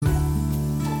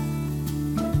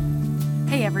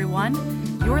everyone.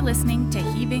 You're listening to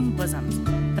Heaving Bosoms,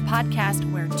 the podcast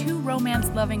where two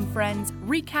romance-loving friends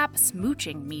recap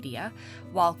smooching media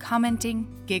while commenting,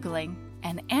 giggling,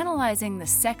 and analyzing the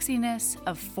sexiness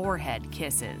of forehead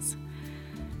kisses.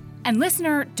 And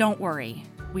listener, don't worry.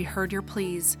 We heard your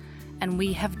pleas, and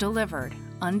we have delivered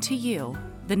unto you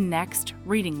the next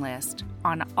reading list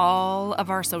on all of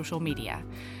our social media.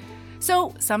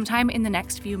 So, sometime in the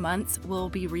next few months, we'll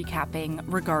be recapping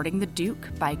Regarding the Duke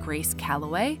by Grace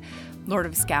Calloway, Lord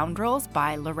of Scoundrels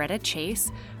by Loretta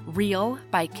Chase, Real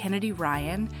by Kennedy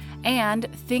Ryan,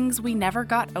 and Things We Never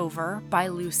Got Over by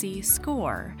Lucy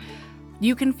Score.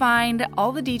 You can find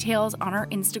all the details on our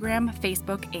Instagram,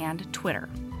 Facebook, and Twitter.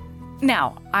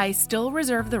 Now, I still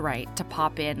reserve the right to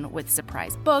pop in with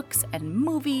surprise books and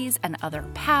movies and other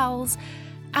pals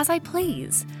as I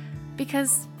please,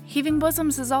 because Heaving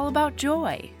Bosoms is all about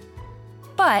joy.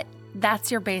 But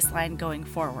that's your baseline going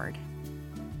forward.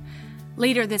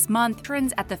 Later this month,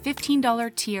 patrons at the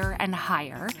 $15 tier and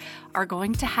higher are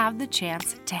going to have the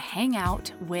chance to hang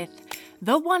out with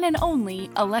the one and only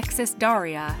Alexis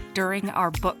Daria during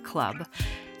our book club.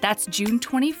 That's June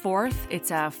 24th.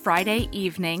 It's a Friday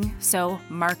evening, so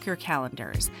mark your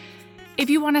calendars. If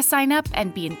you want to sign up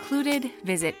and be included,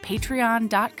 visit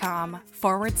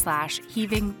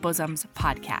patreon.com/Heaving Bosoms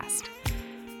podcast.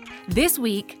 This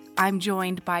week, I'm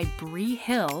joined by Bree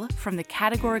Hill from the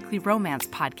Categorically Romance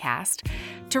podcast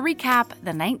to recap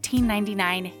the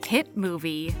 1999 hit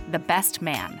movie The Best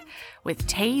Man with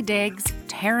Taye Diggs,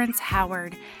 Terrence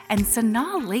Howard, and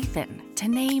Sanaa Lathan, to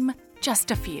name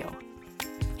just a few.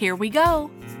 Here we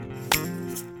go.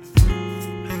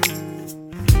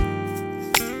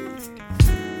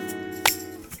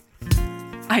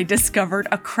 I discovered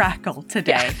a crackle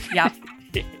today. Yep.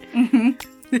 Mm-hmm.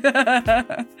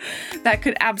 That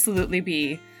could absolutely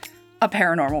be a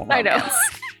paranormal romance.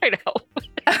 I know.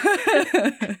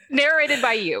 Narrated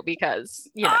by you because,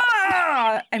 you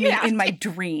know. In my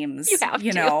dreams,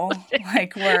 you know,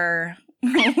 like we're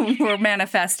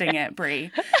manifesting it,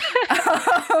 Bree.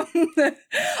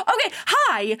 Okay,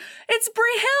 hi, it's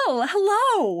Bree Hill.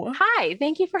 Hello. Hi,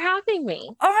 thank you for having me.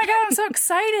 Oh my God, I'm so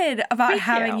excited about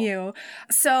having you.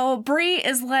 So Bree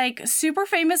is like super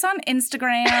famous on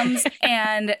Instagrams,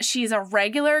 and she's a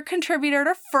regular contributor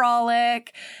to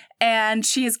Frolic. And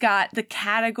she's got the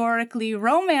Categorically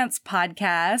Romance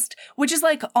podcast, which is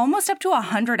like almost up to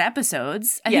 100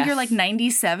 episodes. I think you're like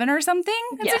 97 or something.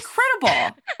 It's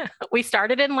incredible. We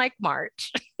started in like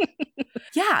March.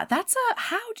 Yeah,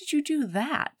 how did you do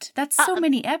that? That's so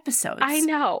many episodes. I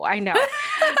know. I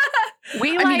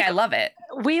love it.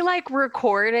 We like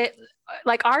record it.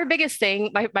 Like our biggest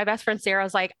thing, my best friend Sarah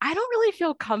was like, I don't really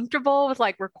feel comfortable with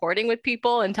like recording with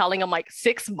people and telling them like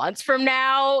 6 months from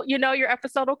now, you know, your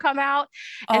episode will come out.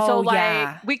 And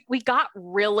we got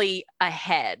really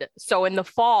ahead. So in the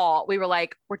fall, we were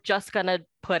like, we're just going to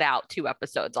put out 2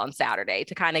 episodes on Saturday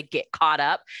to kind of get caught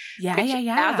up. Yeah.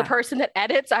 As a person that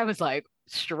edits, I was like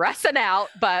stressing out,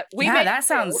 but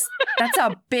that's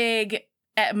a big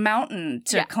mountain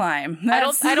to climb. I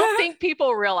don't think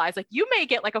people realize, like, you may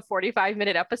get like a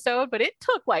 45-minute episode, but it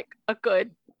took like a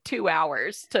good 2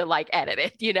 hours to like edit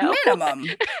it, you know? Minimum.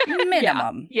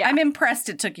 Yeah. I'm impressed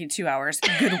it took you 2 hours.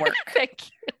 Good work.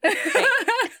 Thank you.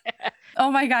 Oh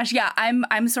my gosh. Yeah.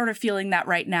 I'm sort of feeling that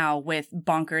right now with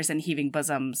Bonkers and Heaving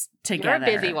Bosoms together.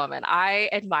 You're a busy woman. I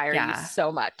admire you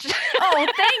so much. Oh,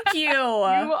 thank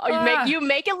you. You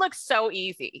make it look so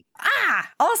easy.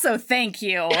 Also, thank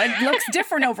you. It looks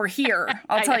different over here.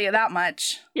 I'll tell you that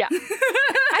much. Yeah.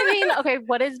 I mean, okay,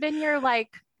 what has been your like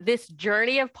this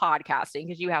journey of podcasting?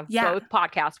 Because you have both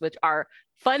podcasts, which are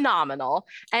phenomenal.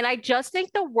 And I just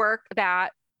think the work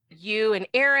that you and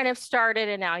Aaron have started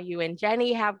and now you and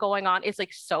Jenny have going on is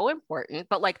like so important.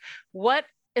 But like, what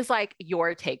is like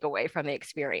your takeaway from the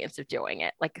experience of doing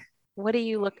it? Like, what do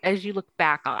you look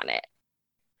back on it?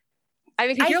 I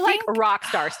mean, because you're like rock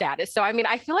star status. So, I mean,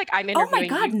 I feel like I'm interviewing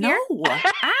you. Oh my God, no.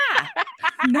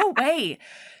 No way.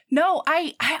 No,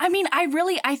 I mean,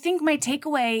 I think my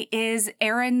takeaway is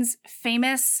Aaron's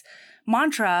famous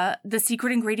mantra, the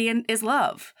secret ingredient is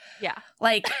love. Yeah.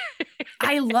 Like,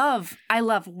 I love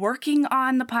working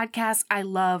on the podcast. I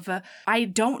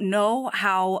don't know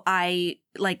how I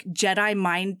like Jedi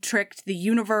mind tricked the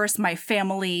universe, my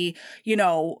family, you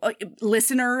know,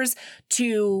 listeners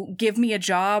to give me a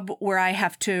job where I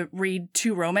have to read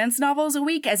 2 romance novels a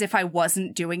week as if I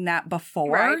wasn't doing that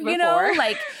before. You know,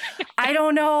 like, I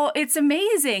don't know. It's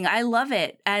amazing. I love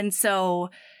it. And so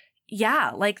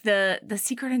yeah, like the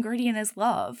secret ingredient is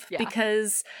love,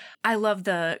 because I love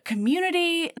the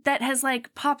community that has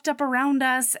like popped up around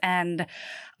us, and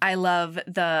I love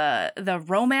the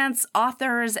romance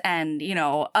authors and, you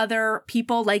know, other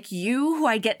people like you who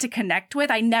I get to connect with.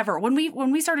 When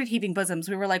we started Heaving Bosoms,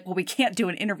 we were like, well, we can't do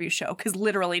an interview show because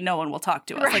literally no one will talk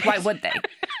to us. Right. Like, why would they?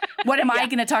 What am I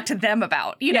going to talk to them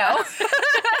about? You know?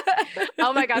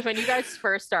 Oh my gosh, when you guys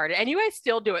first started, and you guys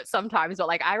still do it sometimes, but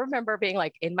like I remember being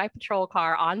like in my patrol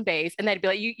car on base, and they'd be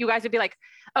like, you guys would be like,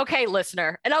 okay,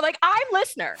 listener. And I'm like, I'm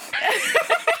listener.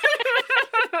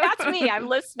 That's me. I'm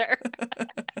listener.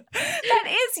 That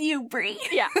is you, Brie.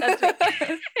 Yeah, that's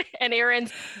me. And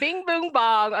Erin's bing, boom,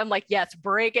 bong. I'm like, yes,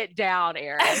 break it down,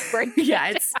 Erin.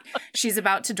 She's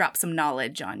about to drop some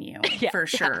knowledge on you for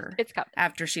sure. It's coming.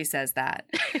 After she says that.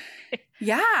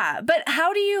 Yeah. But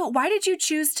why did you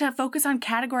choose to focus on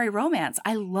category romance?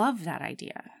 I love that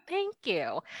idea. Thank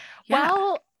you. Yeah.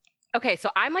 Well, okay, so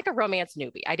I'm like a romance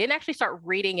newbie. I didn't actually start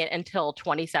reading it until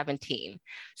 2017.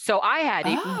 So I had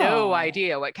no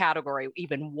idea what category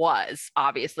even was,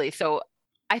 obviously. So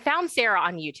I found Sarah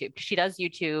on YouTube. She does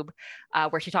YouTube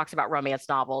where she talks about romance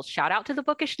novels. Shout out to the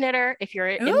Bookish Knitter if you're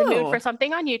in the mood for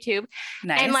something on YouTube.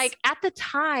 Nice. And like at the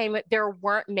time, there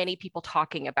weren't many people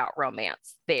talking about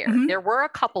romance there. Mm-hmm. There were a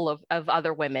couple of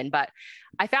other women, but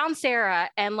I found Sarah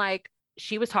and like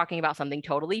she was talking about something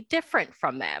totally different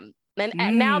from them.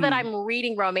 And now that I'm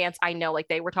reading romance, I know like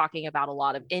they were talking about a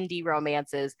lot of indie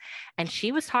romances, and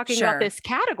she was talking about this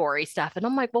category stuff. And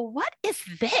I'm like, well, what is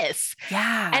this?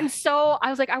 Yeah. And so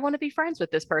I was like, I want to be friends with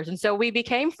this person. So we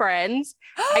became friends.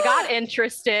 I got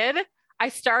interested. I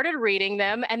started reading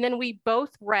them. And then we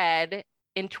both read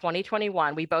in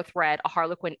 2021, we both read a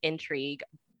Harlequin intrigue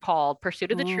called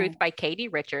Pursuit of the Truth by Katie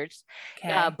Richards,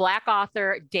 Black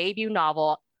author, debut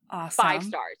novel. Awesome. 5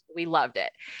 stars. We loved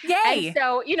it. Yay. And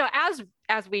so, you know,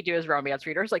 as we do as romance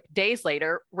readers, like days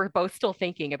later, we're both still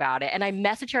thinking about it. And I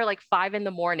message her like 5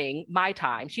 a.m, my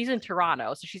time. She's in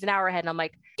Toronto, so she's an hour ahead. And I'm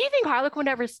like, do you think Harlequin would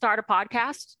ever start a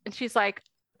podcast? And she's like,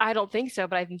 I don't think so,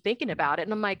 but I've been thinking about it.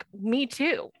 And I'm like, me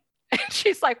too. And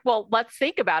she's like, well, let's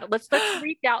think about it. Let's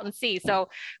reach out and see. So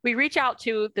we reach out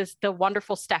to the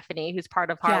wonderful Stephanie, who's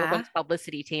part of Harlequin's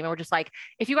publicity team. And we're just like,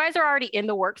 if you guys are already in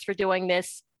the works for doing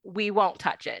this, we won't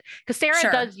touch it. Because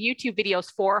Sarah does YouTube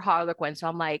videos for Harlequin. So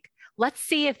I'm like, let's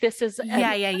see if this is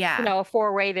a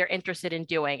foray they're interested in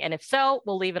doing. And if so,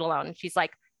 we'll leave it alone. And she's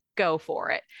like, go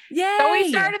for it. Yay. So we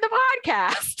started the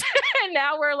podcast. And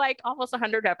now we're like almost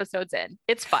 100 episodes in.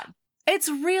 It's fun. It's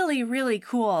really, really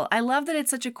cool. I love that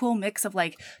it's such a cool mix of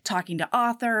like talking to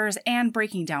authors and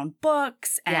breaking down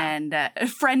books. And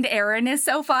friend Erin is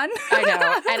so fun. I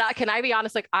know. And can I be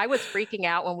honest? Like I was freaking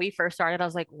out when we first started. I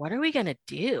was like, what are we going to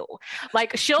do?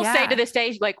 Like she'll say to this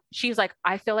day, like, she's like,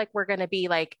 I feel like we're going to be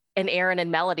like an Erin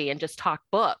and Melody and just talk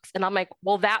books. And I'm like,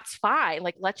 well, that's fine.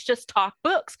 Like, let's just talk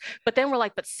books. But then we're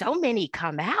like, but so many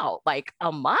come out like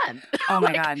a month. Oh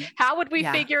my God. How would we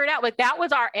figure it out? Like that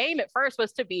was our aim at first,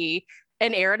 was to be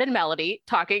an Erin and Melody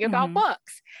talking about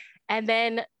books. And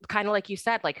then kind of like you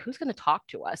said, like, who's going to talk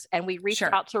to us? And we reached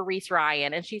out to Reese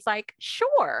Ryan and she's like,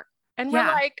 sure. And we're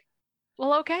like,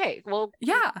 well, okay. Well,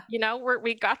 you know,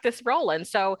 we got this rolling.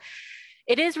 So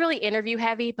it is really interview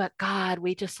heavy, but God,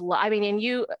 we just I mean, and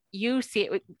you see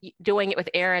it doing it with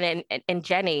Erin and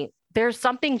Jenny. There's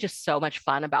something just so much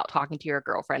fun about talking to your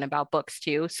girlfriend about books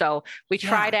too. So we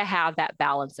try to have that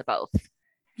balance of both.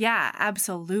 Yeah,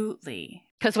 absolutely.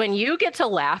 Because when you get to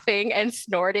laughing and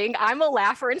snorting, I'm a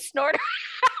laugher and snorter.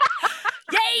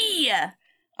 Yay!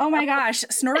 Oh my gosh,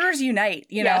 snorters unite,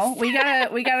 you know? We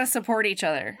gotta support each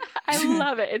other. I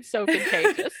love it. It's so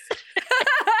contagious.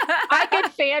 I could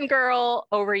fangirl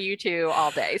over you two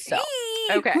all day, so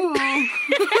okay.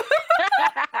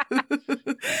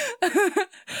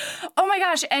 Oh my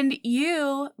gosh, and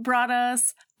you brought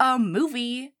us a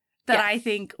movie that I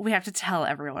think we have to tell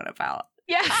everyone about.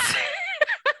 Yes.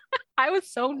 I was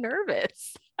so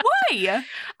nervous. Why?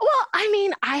 Well, I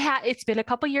mean, it's been a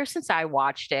couple years since I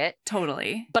watched it.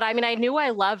 Totally. But I mean, I knew I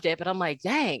loved it, but I'm like,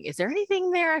 dang, is there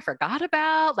anything there I forgot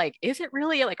about? Like, is it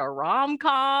really like a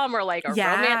rom-com or like a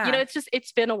romance? You know,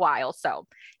 it's been a while. So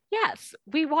yes,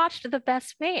 we watched The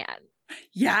Best Man.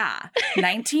 Yeah.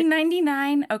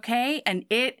 1999. Okay. And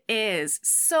it is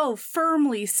so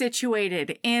firmly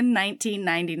situated in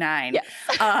 1999.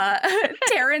 Yes.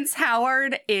 Terrence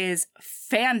Howard is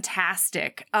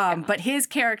fantastic. But his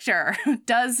character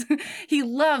he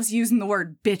loves using the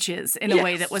word bitches in a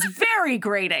way that was very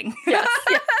grating. Yes.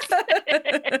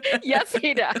 Yes,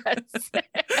 he does.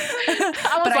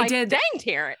 I did. Dang,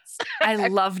 Terrence. I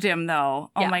loved him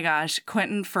though. Oh my gosh.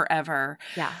 Quentin forever.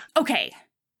 Yeah. Okay.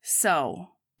 So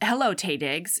hello, Taye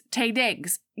Diggs. Taye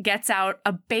Diggs gets out,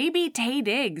 a baby Taye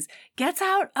Diggs gets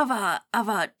out of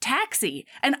a taxi.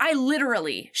 And I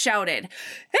literally shouted,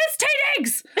 it's Taye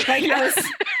Diggs! Like, I was,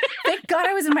 thank God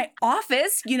I was in my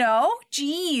office, you know?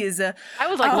 Jeez. I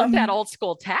was like, look, that old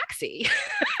school taxi.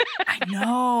 I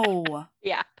know.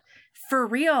 Yeah. For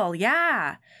real,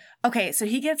 yeah. Okay, so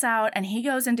he gets out and he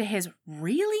goes into his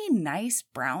really nice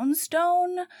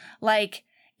brownstone, like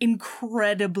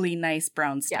incredibly nice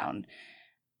brownstone. Yeah.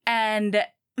 And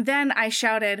then I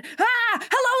shouted,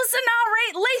 hello,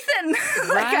 Sanaa Lathan!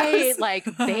 Right, like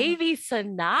baby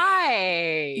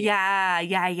Sanaa.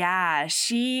 Yeah.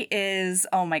 She is,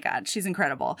 oh my God, she's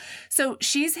incredible. So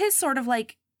she's his sort of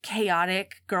like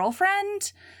chaotic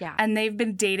girlfriend. Yeah. And they've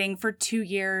been dating for 2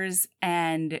 years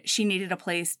and she needed a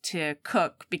place to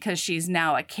cook because she's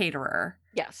now a caterer.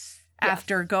 Yes.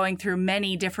 After going through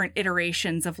many different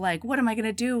iterations of like, what am I going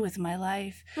to do with my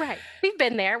life? Right. We've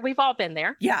been there. We've all been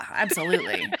there. Yeah,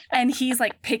 absolutely. And he's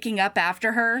like picking up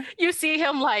after her. You see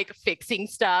him like fixing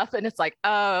stuff and it's like,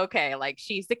 oh, okay. Like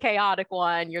she's the chaotic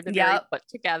one. You're the very put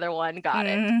together one. Got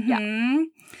it. Yeah.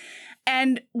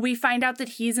 And we find out that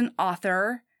he's an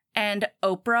author and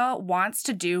Oprah wants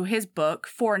to do his book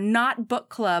for not book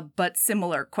club, but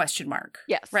similar ?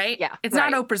 Yes. Right? Yeah. It's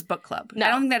not Oprah's book club. No. I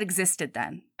don't think that existed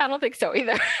then. I don't think so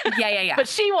either. Yeah. But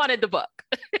she wanted the book.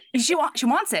 She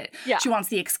wants it. Yeah. She wants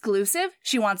the exclusive.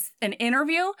 She wants an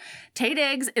interview. Taye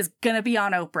Diggs is going to be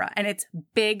on Oprah and it's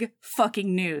big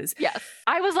fucking news. Yes.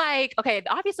 I was like, okay,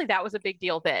 obviously that was a big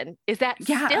deal then. Is that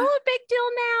still a big deal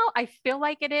now? I feel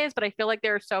like it is, but I feel like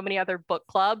there are so many other book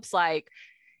clubs. Like,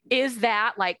 is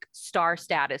that like star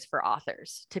status for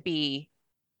authors to be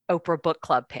Oprah book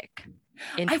club pick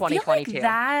in 2022? I feel like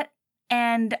that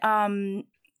and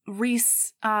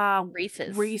Reese's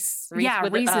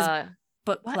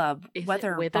book club.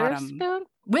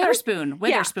 Witherspoon.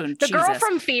 Yeah. The girl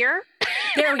from Fear.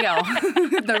 There we go.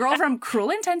 The girl from Cruel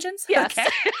Intentions. Yes. Okay.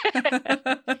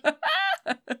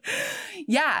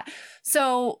 Yeah.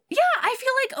 So, yeah, I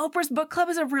feel like Oprah's book club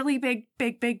is a really big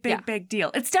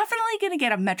deal. It's definitely going to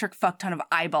get a metric fuck ton of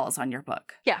eyeballs on your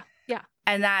book. Yeah.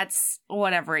 And that's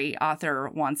what every author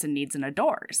wants and needs and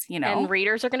adores, you know? And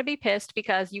readers are going to be pissed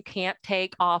because you can't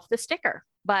take off the sticker.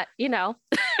 But, you know.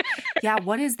 Yeah,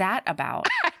 what is that about?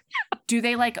 Do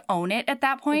they, like, own it at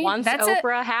that point? Once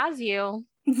Oprah has you.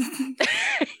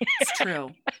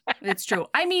 It's true.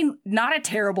 I mean, not a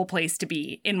terrible place to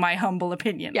be, in my humble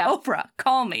opinion. Yeah. Oprah,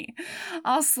 call me.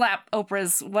 I'll slap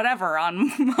Oprah's whatever on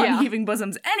Heaving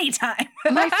Bosoms anytime.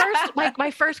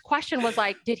 My first question was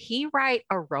like, did he write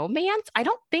a romance? I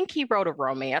don't think he wrote a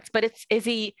romance, but is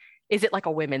it like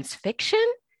a women's fiction?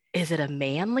 Is it a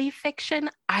manly fiction?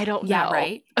 I don't know. Yeah,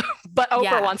 right. But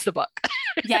Oprah wants the book.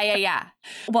 Yeah.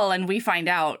 Well, and we find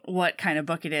out what kind of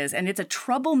book it is, and it's a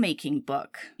troublemaking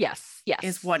book. Yes.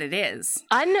 Is what it is.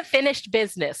 Unfinished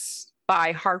Business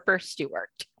by Harper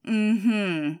Stewart.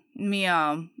 Yeah,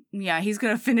 he's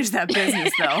going to finish that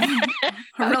business, though.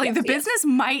 Really, the business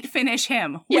might finish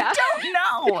him. We don't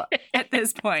know at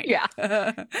this point. Yeah.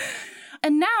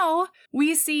 And now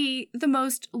we see the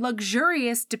most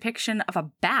luxurious depiction of a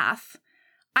bath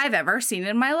I've ever seen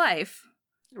in my life.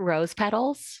 Rose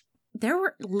petals? There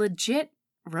were legit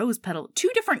rose petals.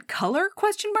 2 different color ?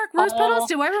 Rose petals?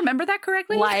 Do I remember that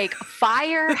correctly? Like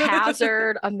fire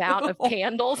hazard amount of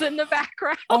candles in the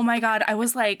background. Oh my God. I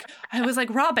was like,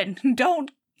 Robin,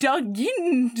 don't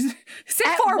sit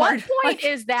forward. At what point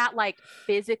is that like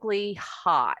physically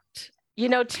hot? You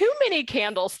know, too many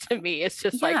candles to me. It's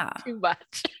just like too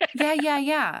much.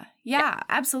 Yeah,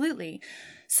 absolutely.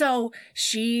 So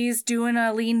she's doing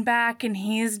a lean back and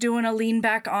he's doing a lean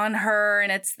back on her.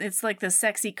 And it's like the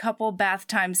sexy couple bath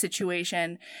time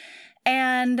situation.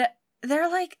 And they're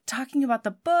like talking about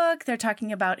the book. They're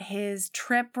talking about his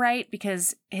trip, right?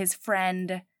 Because his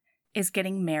friend is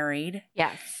getting married.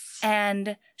 Yes.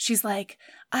 And she's like,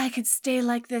 I could stay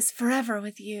like this forever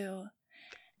with you.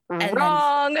 And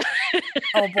wrong. Then,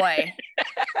 oh boy.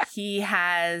 He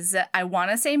has, I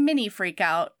want to say mini freak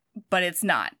out, but it's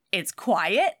not. It's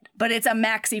quiet, but it's a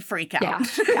maxi freak out. Yeah.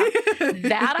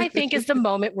 That I think is the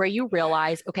moment where you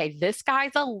realize, okay, this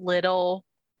guy's a little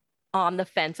on the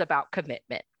fence about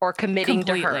commitment or committing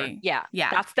to her. Yeah.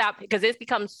 That's that, because it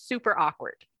becomes super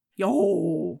awkward.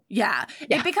 Yeah.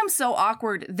 It becomes so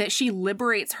awkward that she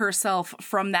liberates herself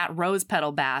from that rose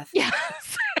petal bath.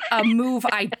 Yes. A move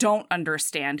I don't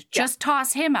understand. Just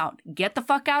toss him out. Get the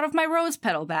fuck out of my rose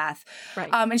petal bath. Right.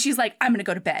 And she's like, I'm going to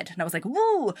go to bed. And I was like,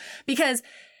 woo. Because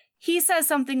he says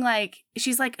something like,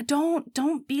 she's like,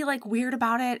 don't be like weird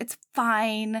about it. It's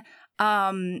fine.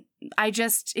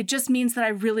 It just means that I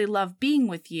really love being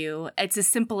with you. It's as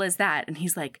simple as that. And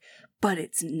he's like, but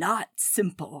it's not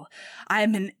simple.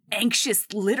 I'm an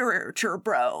anxious literature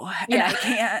bro. And I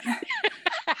can't.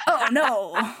 Oh,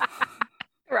 no.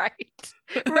 Right.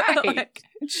 Right. Like,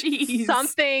 jeez.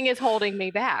 Something is holding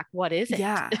me back. What is it?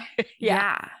 Yeah.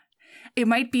 Yeah. It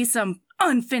might be some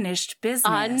unfinished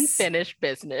business. Unfinished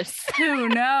business. Who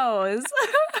knows?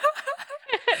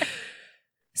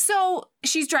 So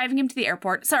she's driving him to the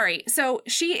airport. Sorry. So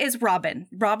she is Robin.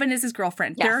 Robin is his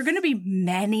girlfriend. Yes. There are going to be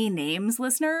many names,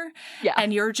 listener. Yeah.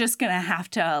 And you're just going to have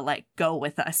to like go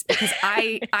with us because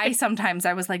I sometimes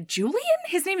I was like, Julian?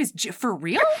 His name is for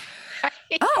real?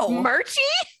 Oh. Murchie?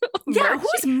 Yeah.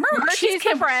 Who's Murch? Murchie's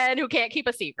the friend who can't keep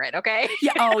a secret. Okay.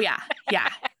 Yeah. Oh, yeah. Yeah.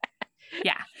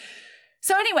 Yeah.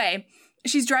 So anyway,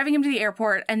 she's driving him to the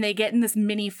airport and they get in this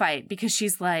mini fight because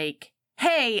she's like,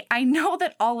 hey, I know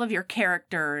that all of your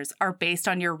characters are based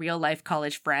on your real life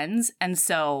college friends. And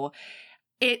so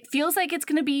it feels like it's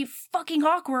going to be fucking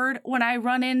awkward when I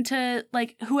run into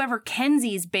like whoever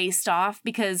Kenzie's based off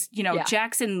because, you know,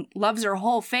 Jackson loves her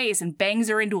whole face and bangs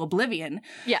her into oblivion.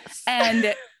 Yes.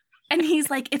 And he's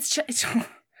like, it's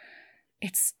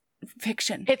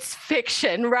fiction. It's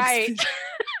fiction, right?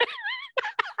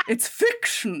 It's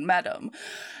fiction, madam.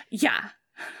 Yeah.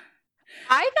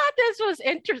 I thought this was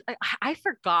interesting. I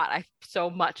forgot so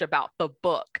much about the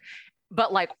book,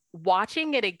 but like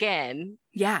watching it again,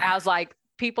 as like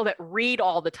people that read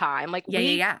all the time, like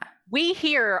we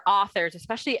hear authors,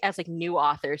 especially as like new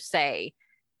authors, say,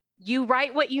 you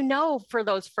write what you know for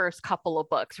those first couple of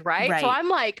books, right? So I'm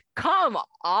like, come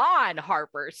on,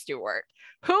 Harper Stewart.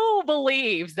 Who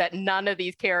believes that none of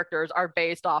these characters are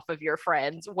based off of your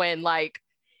friends when like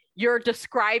you're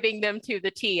describing them to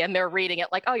the T and they're reading it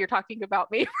like, oh, you're talking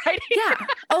about me, right? Yeah.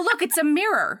 Oh, look, it's a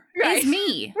mirror. Right. It's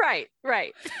me.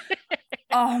 Right.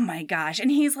 Oh my gosh.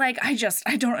 And he's like, I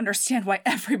don't understand why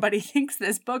everybody thinks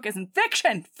this book isn't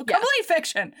fiction. Complete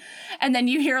fiction. And then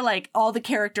you hear like all the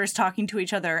characters talking to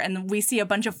each other and we see a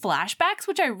bunch of flashbacks,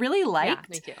 which I really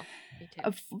liked. Yeah, me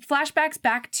too. Flashbacks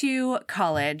back to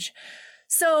college.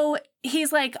 So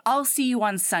he's like, I'll see you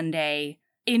on Sunday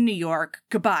in New York.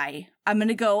 Goodbye. I'm going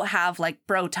to go have like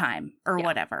bro time or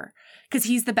whatever. Because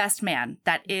he's the best man.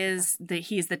 He's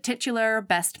the titular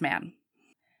best man.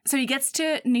 So he gets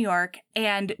to New York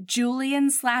and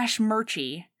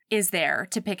Julian/Murchie is there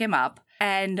to pick him up.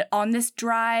 And on this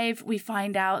drive, we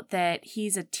find out that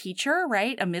he's a teacher,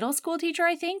 right? A middle school teacher,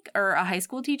 I think, or a high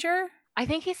school teacher. I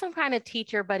think he's some kind of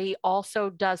teacher, but he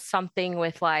also does something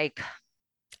with like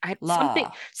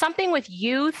something with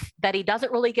youth that he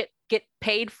doesn't really get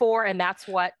paid for. And that's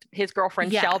what his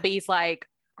girlfriend Shelby's like,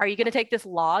 are you going to take this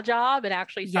law job and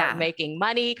actually start making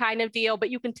money kind of deal? But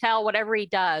you can tell whatever he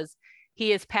does,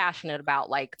 he is passionate about.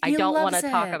 Like, I don't want to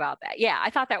talk about that. Yeah, I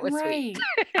thought that was sweet.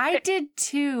 I did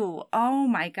too. Oh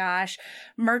my gosh.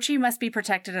 Murchie must be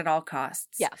protected at all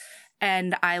costs. Yes.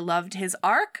 And I loved his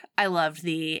arc. I loved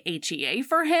the HEA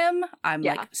for him. I'm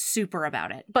like super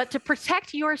about it. But to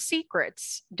protect your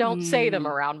secrets, don't say them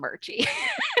around Murchie.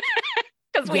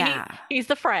 Because he's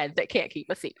the friend that can't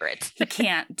keep a secret. He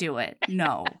can't do it.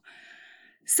 No.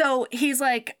 So he's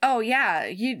like, oh yeah,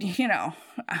 you know,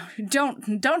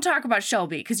 don't talk about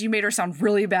Shelby because you made her sound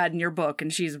really bad in your book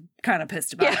and she's kind of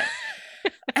pissed about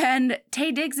it. And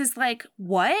Taye Diggs is like,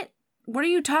 what? What are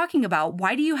you talking about?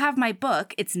 Why do you have my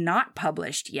book? It's not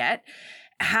published yet.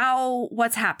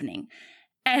 What's happening?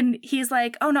 And he's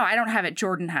like, oh no, I don't have it.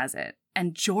 Jordan has it.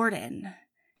 And Jordan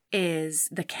is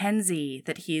the Kenzie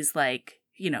that he's like,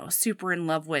 you know, super in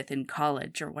love with in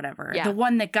college or whatever. Yeah. The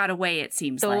one that got away, it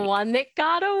seems like. The one that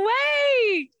got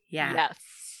away. Yeah. Yes.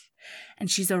 And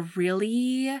she's a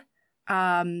really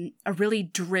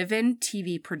driven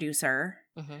TV producer.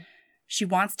 Mm-hmm. She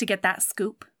wants to get that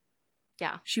scoop.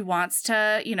 Yeah. She wants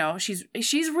to, you know, she's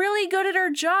really good at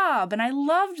her job. And I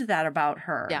loved that about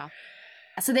her. Yeah.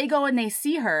 So they go and they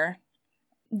see her.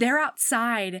 They're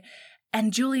outside.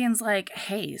 And Julian's like,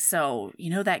 hey, so you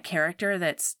know that character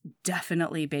that's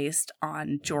definitely based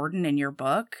on Jordan in your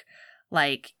book?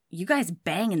 Like, you guys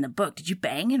bang in the book. Did you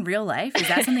bang in real life? Is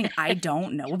that something I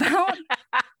don't know about?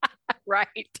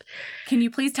 Right. Can you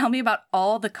please tell me about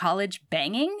all the college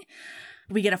banging?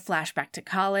 We get a flashback to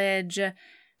college.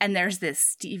 And there's this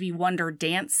Stevie Wonder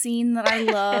dance scene that I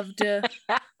loved.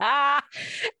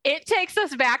 It takes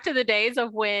us back to the days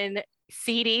of when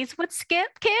CDs would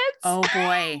skip, kids. Oh,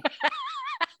 boy.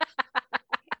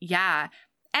 Yeah.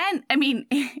 And I mean,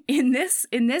 in this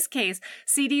case,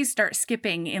 CDs start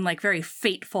skipping in like very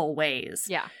fateful ways.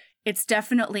 Yeah. It's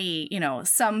definitely, you know,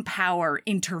 some power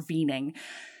intervening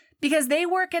because they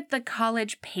work at the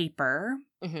college paper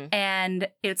and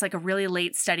it's like a really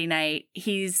late study night.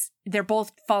 They're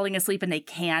both falling asleep and they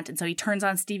can't. And so he turns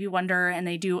on Stevie Wonder and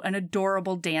they do an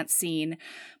adorable dance scene.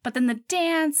 But then the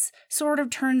dance sort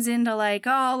of turns into like,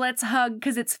 oh, let's hug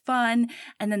because it's fun.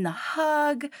 And then the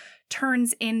hug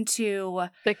turns into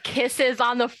the kisses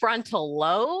on the frontal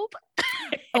lobe.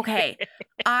 Okay.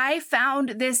 I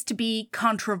found this to be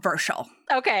controversial.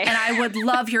 Okay. And I would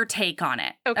love your take on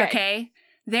it. Okay.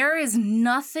 There is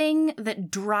nothing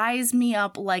that dries me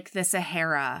up like the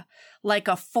Sahara, like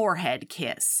a forehead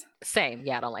kiss. Same.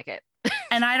 Yeah, I don't like it.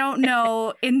 And I don't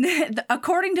know,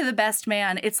 according to the best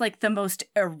man, it's like the most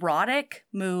erotic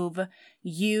move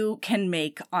you can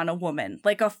make on a woman.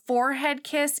 Like a forehead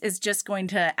kiss is just going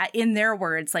to, in their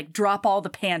words, like drop all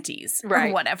the panties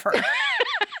or whatever.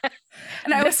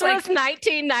 And I was like,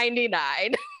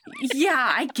 1999.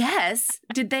 Yeah, I guess.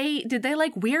 Did they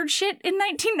like weird shit in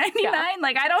 1999? Yeah.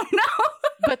 Like, I don't know.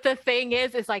 But the thing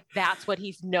is like, that's what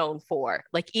he's known for.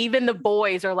 Like, even the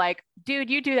boys are like,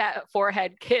 dude, you do that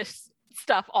forehead kiss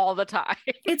stuff all the time.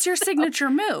 It's your signature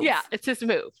move. Yeah, it's his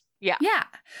move. Yeah. Yeah.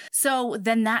 So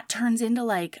then that turns into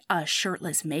like a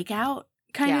shirtless makeout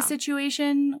kind of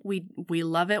situation. We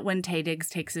love it when Taye Diggs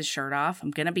takes his shirt off.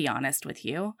 I'm going to be honest with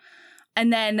you.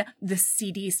 And then the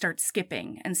CD starts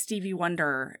skipping and Stevie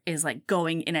Wonder is like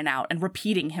going in and out and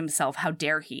repeating himself. How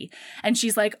dare he? And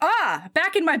she's like,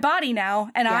 back in my body now.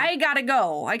 And I gotta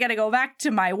go. I gotta go back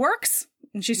to my works.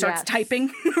 And she starts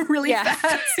typing really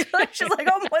fast. She's like,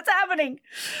 oh, what's happening?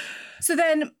 So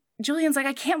then Julian's like,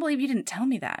 I can't believe you didn't tell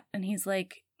me that. And he's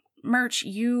like, Murch,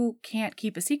 you can't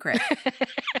keep a secret.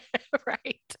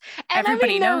 Right. And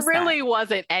everybody knows there really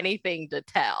wasn't anything to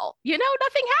tell.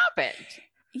 Nothing happened.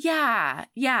 Yeah,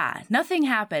 nothing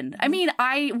happened. I mean,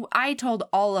 I told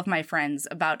all of my friends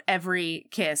about every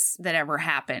kiss that ever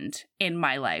happened in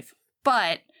my life,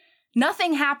 but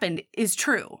nothing happened is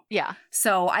true. Yeah.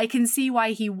 So I can see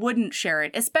why he wouldn't share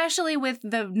it, especially with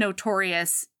the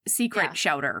notorious secret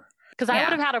shouter. Because I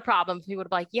would have had a problem if he would have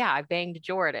been like, yeah, I banged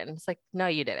Jordan. It's like, no,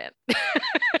 you didn't.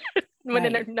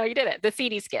 No, you didn't. The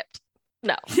CD skipped.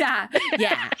 No. Yeah.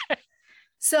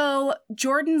 So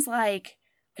Jordan's like,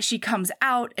 she comes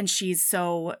out and she's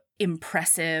so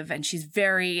impressive and she's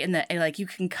very you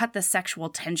can cut the sexual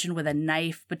tension with a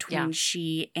knife between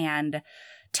she and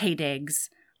Taye Diggs.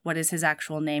 What is his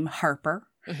actual name? Harper.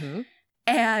 Mm-hmm.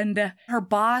 And her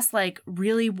boss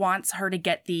really wants her to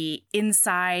get the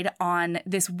inside on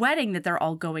this wedding that they're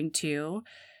all going to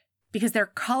because their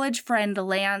college friend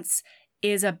Lance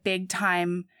is a big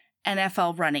time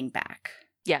NFL running back.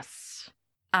 Yes.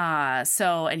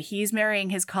 And he's marrying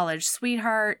his college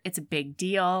sweetheart. It's a big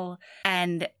deal.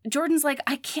 And Jordan's like,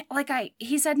 I can't,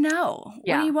 he said no.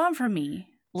 Yeah. What do you want from me?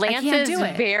 Lance is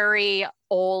very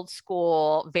old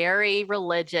school, very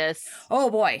religious. Oh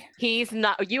boy. He's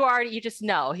not, you just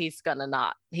know he's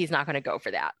not going to go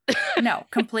for that. No,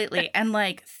 completely. And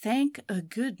thank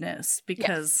goodness,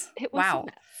 because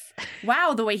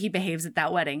wow, the way he behaves at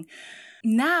that wedding.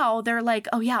 Now they're like,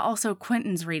 oh yeah, also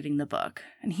Quentin's reading the book.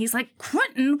 And he's like,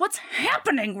 Quentin, what's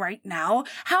happening right now?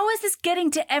 How is this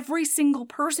getting to every single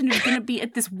person who's going to be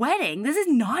at this wedding? This is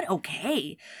not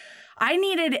okay. I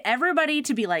needed everybody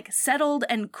to be settled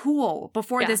and cool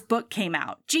before this book came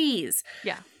out. Jeez.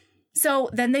 Yeah. So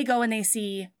then they go and they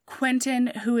see Quentin,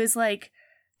 who is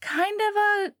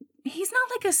he's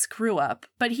not a screw up,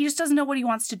 but he just doesn't know what he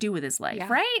wants to do with his life,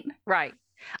 right? Right.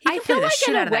 I feel like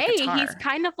in a way he's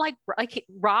kind of like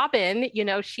Robin,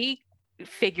 she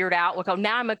figured out,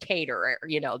 now I'm a caterer,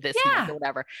 this month or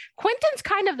whatever. Quentin's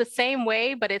kind of the same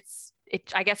way, but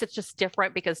I guess it's just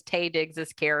different because Taye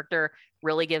Diggs' character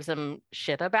really gives him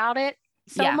shit about it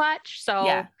so much.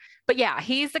 So, but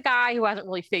he's the guy who hasn't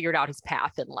really figured out his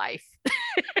path in life.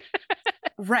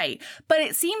 Right. But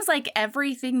it seems like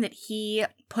everything that he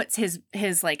puts his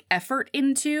effort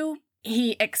into,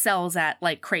 he excels at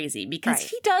crazy because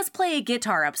he does play a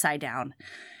guitar upside down.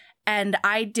 And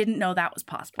I didn't know that was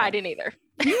possible. I didn't either.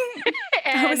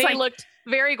 And he looked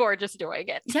very gorgeous doing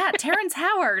it. Yeah, Terrence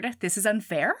Howard. This is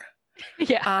unfair.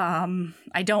 Yeah.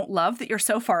 I don't love that you're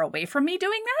so far away from me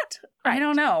doing that. Right. I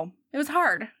don't know. It was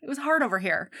hard. It was hard over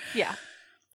here. Yeah.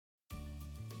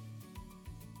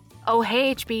 Oh,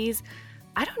 hey, HBs.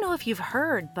 I don't know if you've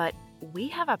heard, but we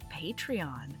have a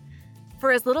Patreon.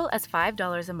 For as little as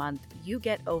 $5 a month, you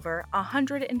get over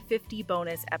 150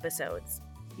 bonus episodes,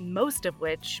 most of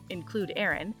which include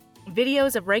Aaron,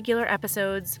 videos of regular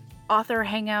episodes, author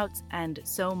hangouts, and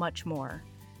so much more.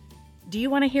 Do you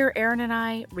want to hear Aaron and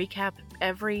I recap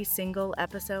every single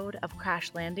episode of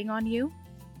Crash Landing on You?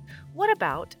 What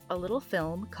about a little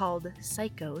film called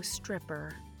Psycho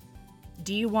Stripper?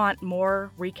 Do you want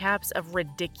more recaps of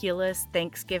ridiculous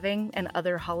Thanksgiving and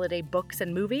other holiday books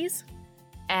and movies?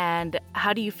 And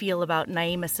how do you feel about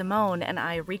Naima Simone and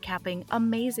I recapping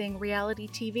amazing reality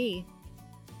TV?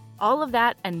 All of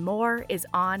that and more is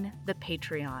on the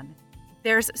Patreon.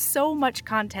 There's so much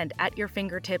content at your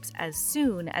fingertips as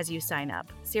soon as you sign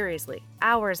up. Seriously,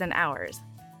 hours and hours.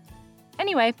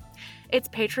 Anyway, it's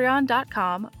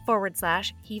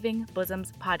patreon.com/Heaving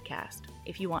Bosoms Podcast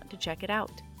if you want to check it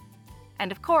out.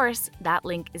 And of course, that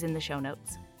link is in the show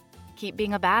notes. Keep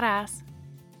being a badass.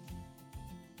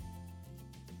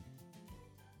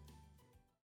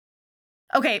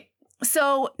 Okay,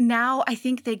 so now I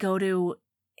think they go to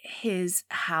his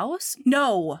house?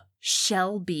 No,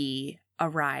 Shelby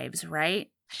arrives,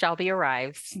 right? Shelby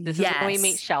arrives. This is when we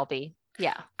meet Shelby.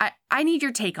 Yeah. I need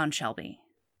your take on Shelby.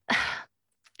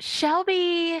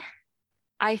 Shelby,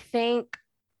 I think,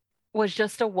 was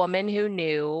just a woman who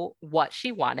knew what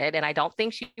she wanted, and I don't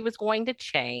think she was going to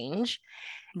change.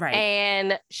 Right.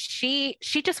 And she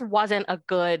just wasn't a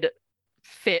good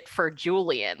fit for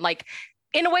Julian. Like,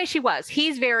 in a way she was.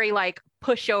 He's very like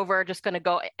pushover, just going to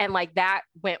go. And like that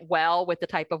went well with the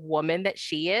type of woman that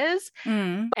she is.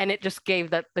 And it just gave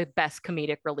the best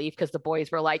comedic relief because the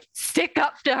boys were like, stick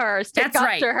up to her, stick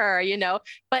up to her, you know.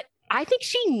 But I think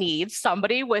she needs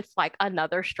somebody with like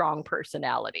another strong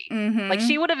personality. Like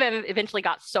she would have eventually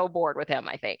got so bored with him,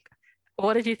 I think.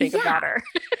 What did you think about her?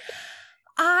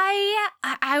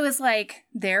 I was like,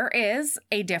 there is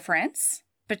a difference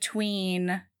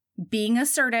between being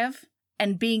assertive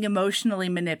and being emotionally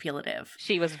manipulative.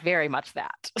 She was very much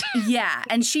that. Yeah,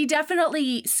 and she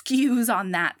definitely skews on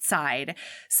that side.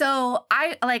 So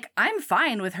I'm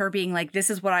fine with her being like, this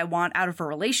is what I want out of a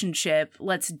relationship.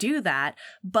 Let's do that.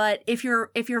 But if you're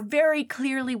very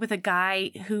clearly with a guy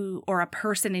who, or a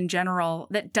person in general,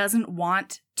 that doesn't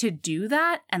want to do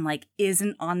that and like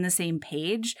isn't on the same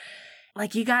page,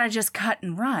 like you gotta just cut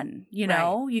and run, you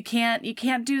know? Right. You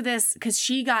can't do this because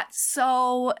she got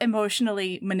so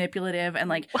emotionally manipulative and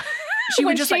like she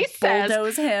would just like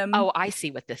bulldoze him. Oh, I see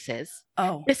what this is.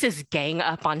 Oh, this is gang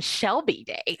up on Shelby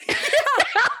Day.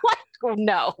 Like, oh,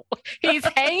 no, he's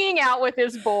hanging out with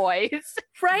his boys.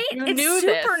 Right? It's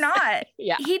super not.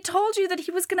 Yeah. He told you that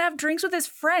he was gonna have drinks with his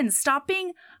friends. Stop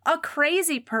being a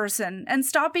crazy person and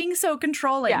stop being so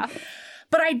controlling. Yeah.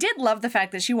 But I did love the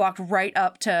fact that she walked right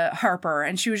up to Harper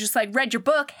and she was just like, read your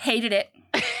book, hated it.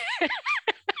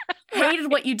 Hated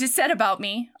what you just said about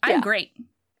me. I'm great.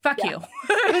 Fuck you.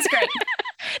 It was great.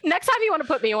 Next time you want to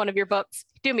put me in one of your books,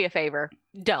 do me a favor.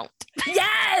 Don't.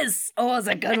 Yes! Oh, it's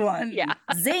a good one. Yeah.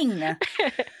 Zing.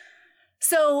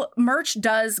 So Murch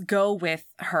does go with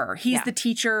her. He's the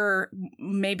teacher,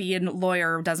 maybe a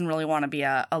lawyer, doesn't really want to be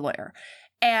a lawyer.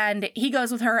 And he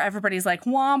goes with her. Everybody's like,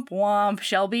 womp, womp.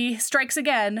 Shelby strikes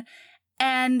again.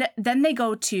 And then they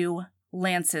go to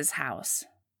Lance's house.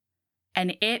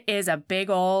 And it is a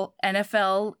big ol'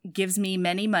 NFL gives me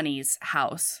many monies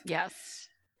house. Yes.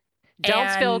 Don't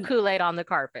spill Kool-Aid on the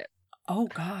carpet. Oh,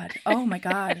 God. Oh, my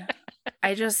God.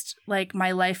 I just, like,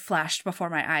 my life flashed before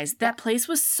my eyes. That place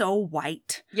was so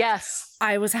white. Yes.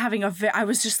 I was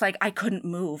just like, I couldn't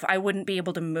move. I wouldn't be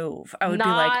able to move. I would Not be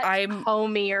like, I'm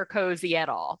homey or cozy at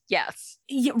all. Yes.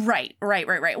 Yeah, right.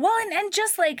 Well, and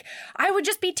just like, I would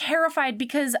just be terrified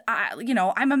because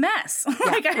I'm a mess.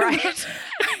 Yeah, like, right.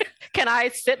 Can I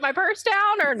sit my purse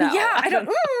down or no? Yeah, I don't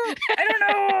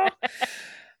know.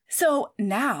 So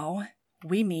now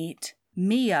we meet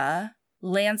Mia,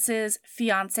 Lance's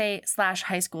fiance /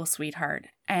 high school sweetheart,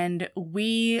 and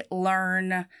we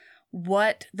learn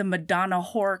what the Madonna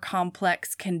horror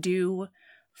complex can do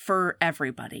for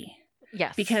everybody.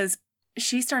 Yes. Because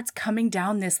she starts coming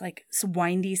down this like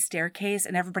windy staircase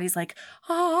and everybody's like,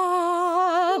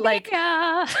 oh, like,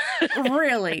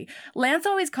 really? Lance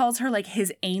always calls her like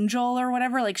his angel or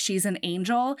whatever, like she's an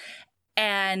angel.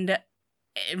 And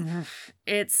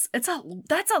that's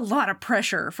a lot of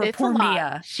pressure for poor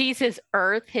Mia. She's his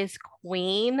earth, his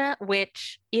queen,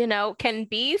 which, can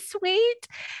be sweet.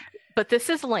 But this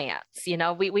is Lance,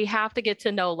 we have to get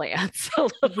to know Lance a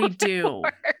little We do.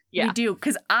 More. Yeah. We do.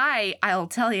 Because I'll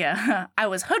tell you, I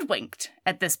was hoodwinked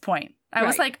at this point. I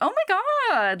was like, oh my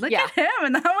God, look at him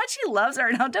and how much he loves her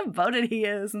and how devoted he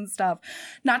is and stuff.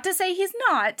 Not to say he's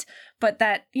not, but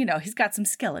that, he's got some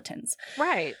skeletons.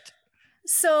 Right.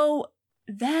 So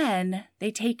then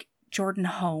they take Jordan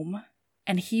home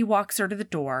and he walks her to the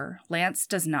door. Lance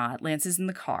does not. Lance is in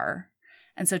the car.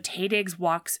 And so Taye Diggs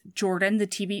walks Jordan, the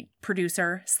TV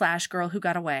producer / girl who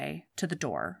got away, to the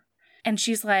door. And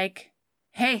she's like,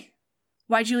 hey,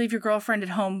 why'd you leave your girlfriend at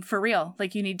home for real?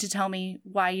 Like, you need to tell me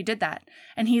why you did that.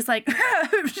 And he's like,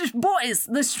 boys,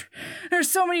 there's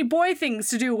so many boy things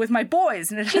to do with my boys.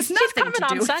 And it has nothing to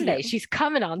do with Sunday. She's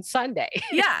coming on Sunday.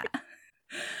 Yeah.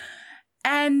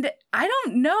 And I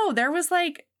don't know. There was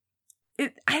like,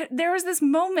 there was this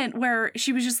moment where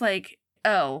she was just like,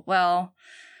 oh, well,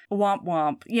 womp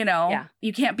womp, you know,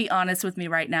 you can't be honest with me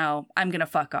right now. I'm going to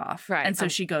fuck off. Right. And so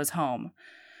she goes home.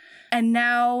 And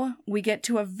now we get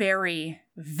to a very,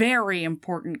 very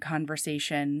important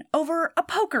conversation over a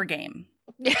poker game.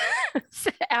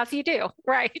 As you do.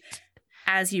 Right.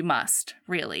 As you must,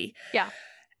 really. Yeah.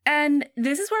 And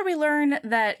this is where we learn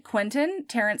that Quentin,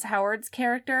 Terrence Howard's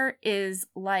character, is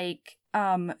like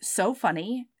so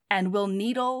funny and will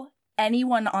needle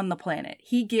anyone on the planet.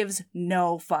 He gives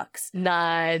no fucks.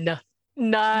 None.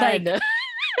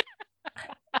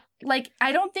 Like,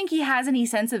 I don't think he has any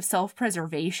sense of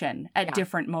self-preservation at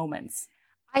different moments.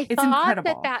 It's thought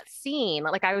incredible. that scene,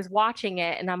 like I was watching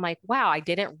it and I'm like, wow, I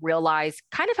didn't realize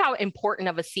kind of how important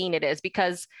of a scene it is,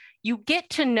 because you get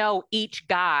to know each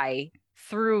guy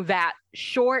through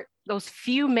those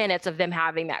few minutes of them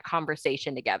having that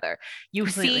conversation together. You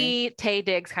see Taye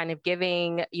Diggs kind of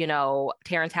giving, you know,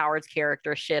 Terrence Howard's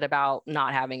character shit about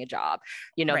not having a job.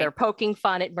 You know, they're poking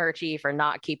fun at Murchie for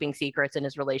not keeping secrets in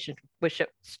his relationship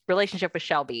with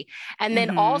Shelby. And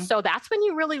then also that's when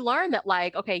you really learn that,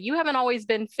 like, okay, you haven't always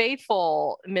been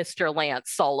faithful, Mr.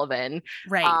 Lance Sullivan.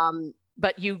 Right.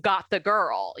 But you got the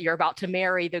girl. You're about to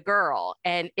marry the girl.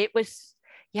 And it was...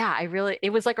 yeah, it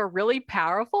was like a really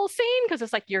powerful scene, because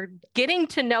it's like you're getting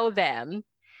to know them.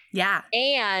 Yeah.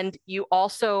 And you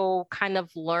also kind of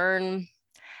learn,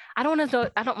 I don't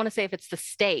want to say if it's the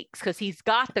stakes, because he's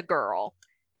got the girl.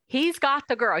 He's going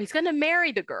to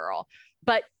marry the girl.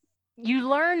 But you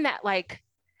learn that, like,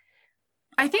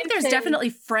 I think there's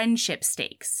definitely friendship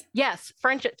stakes. Yes,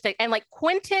 friendship stakes. And like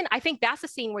Quentin, I think that's the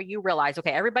scene where you realize,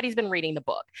 okay, everybody's been reading the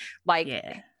book. Like,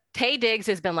 Taye Diggs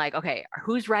has been like, okay,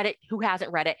 who's read it? Who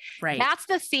hasn't read it? Right. That's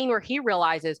the scene where he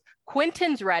realizes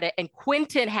Quentin's read it and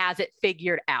Quentin has it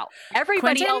figured out.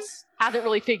 Everybody else hasn't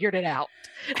really figured it out.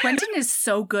 Quentin is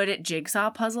so good at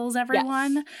jigsaw puzzles,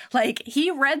 everyone. Yes. Like, he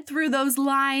read through those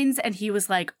lines and he was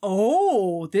like,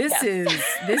 oh, this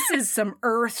is some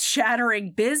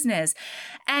earth-shattering business.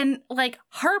 And like,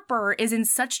 Harper is in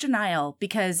such denial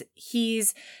because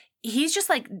he's just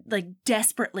like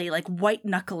desperately like white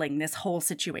knuckling this whole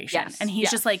situation. Yes, and he's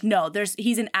just like, no,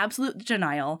 he's in absolute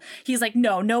denial. He's like,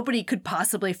 no, nobody could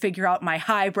possibly figure out my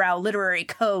highbrow literary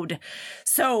code.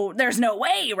 So there's no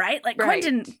way, right? Like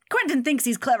Quentin thinks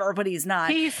he's clever, but he's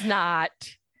not. He's not.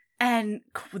 And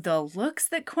the looks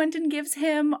that Quentin gives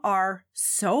him are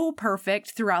so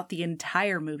perfect throughout the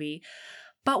entire movie.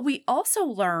 But we also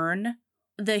learn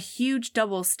the huge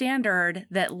double standard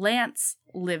that Lance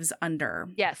lives under.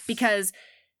 Yes. Because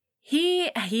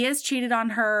he has cheated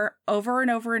on her over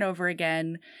and over and over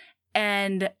again.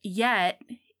 And yet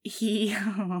he's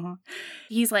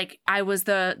like, I was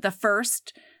the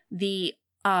first, the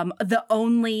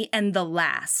only, and the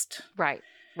last. Right.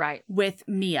 With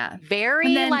Mia.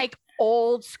 Very like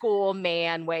old school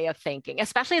man way of thinking,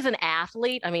 especially as an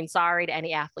athlete. I mean, sorry to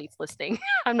any athletes listening.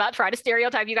 I'm not trying to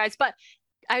stereotype you guys, but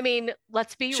I mean,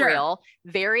 let's be real.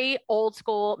 Very old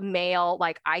school male,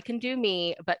 like, I can do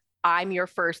me, but I'm your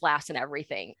first, last, and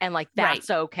everything. And like, that's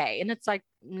okay. And it's like,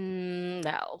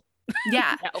 no.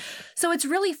 Yeah. No. So it's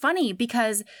really funny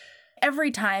because every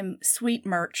time Sweet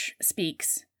Murch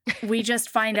speaks, we just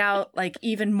find out like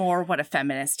even more what a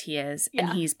feminist he is. Yeah.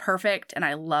 And he's perfect and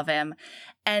I love him.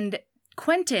 And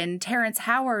Quentin, Terrence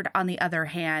Howard, on the other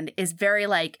hand, is very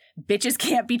like, bitches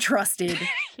can't be trusted.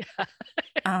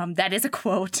 That is a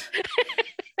quote.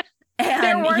 And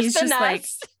they're worse he's than just us. like,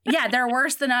 yeah, they're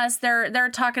worse than us. They're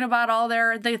talking about all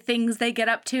the things they get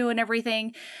up to and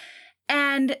everything.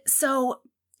 And so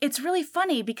it's really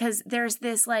funny because there's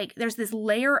this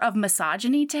layer of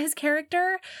misogyny to his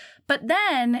character. But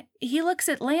then he looks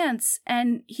at Lance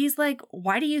and he's like,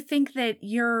 why do you think that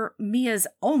you're Mia's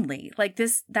only? Like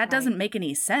that doesn't make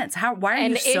any sense. Why are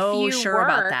you so sure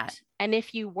about that? And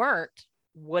if you weren't,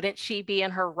 wouldn't she be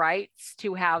in her rights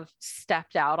to have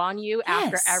stepped out on you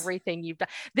after everything you've done?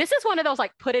 This is one of those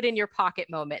like put it in your pocket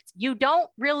moments. You don't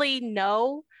really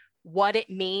know what it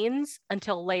means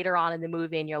until later on in the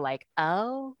movie and you're like,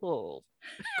 oh.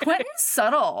 Quentin's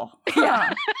subtle.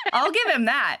 Yeah. I'll give him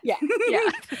that. Yeah.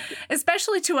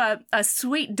 Especially to a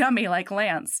sweet dummy like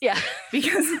Lance. Yeah.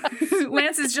 Because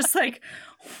Lance is just like,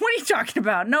 what are you talking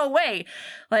about? No way.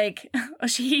 Like,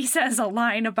 he says a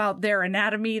line about their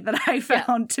anatomy that I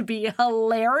found to be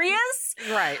hilarious.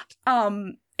 Right.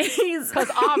 Because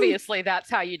obviously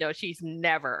that's how you know she's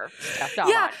never stepped out.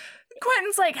 Yeah.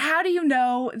 Quentin's like, how do you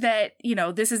know that,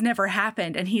 this has never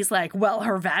happened? And he's like, well,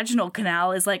 her vaginal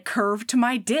canal is like curved to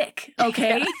my dick.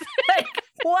 Okay. Yes. Like,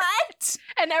 what?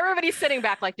 And everybody's sitting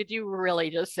back like, did you really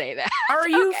just say that? Are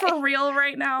you for real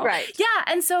right now? Right. Yeah.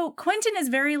 And so Quentin is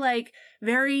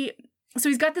so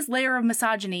he's got this layer of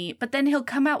misogyny, but then he'll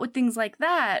come out with things like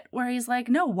that where he's like,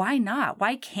 no, why not?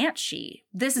 Why can't she?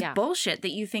 This is bullshit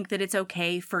that you think that it's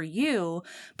okay for you,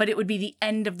 but it would be the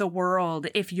end of the world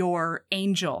if your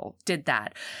angel did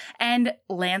that. And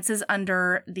Lance is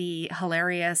under the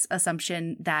hilarious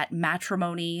assumption that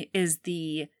matrimony is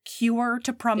the cure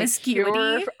to promiscuity.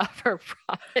 The cure for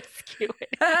promiscuity.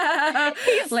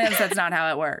 Lance, that's not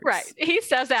how it works. Right. He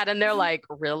says that and they're like,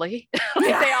 really?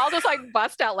 They all just like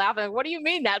bust out laughing. What do you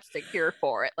mean that's the cure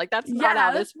for it? Like, that's not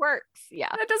how this works. Yeah.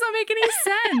 That doesn't make any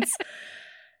sense.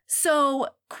 So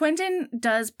Quentin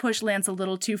does push Lance a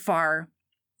little too far.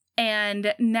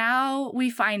 And now we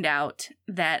find out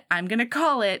that, I'm going to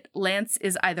call it, Lance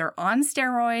is either on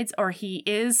steroids or he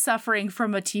is suffering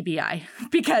from a TBI.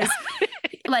 Because,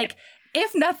 like,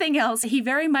 if nothing else, he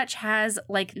very much has,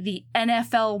 like, the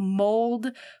NFL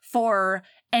mold for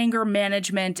anger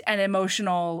management and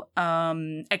emotional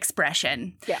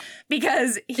expression. Yeah.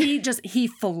 Because he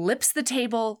flips the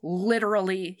table,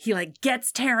 literally. He, like,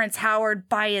 gets Terrence Howard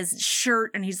by his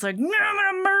shirt and he's like, no, I'm going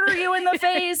to murder you in the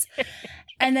face.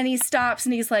 And then he stops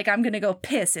and he's like, I'm going to go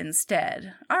piss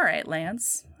instead. All right,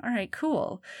 Lance. All right,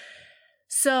 cool.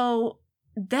 So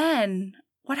then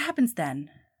what happens then?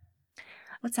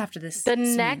 What's after this? The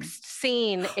next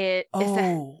scene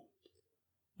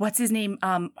what's his name?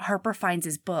 Harper finds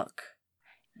his book.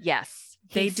 Yes.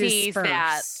 He sees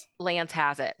that Lance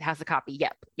has the copy.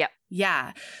 Yep.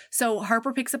 Yeah. So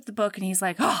Harper picks up the book and he's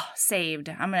like, oh, saved.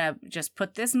 I'm going to just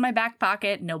put this in my back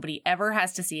pocket. Nobody ever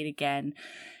has to see it again.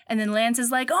 And then Lance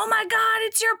is like, oh my God,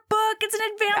 it's your book. It's an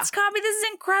advanced copy. This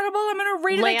is incredible. I'm going to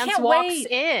read it. Lance I can't walks wait.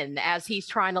 in as he's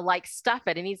trying to like stuff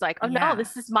it. And he's like, oh no,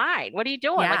 this is mine. What are you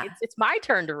doing? Yeah. Like, it's my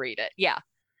turn to read it. Yeah.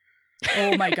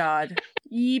 Oh my God.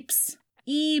 Eeps.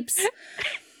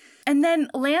 And then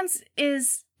Lance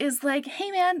is like, hey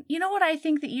man, you know what I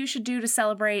think that you should do to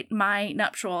celebrate my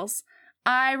nuptials?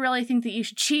 I really think that you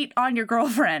should cheat on your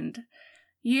girlfriend.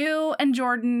 You and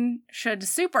Jordan should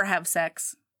super have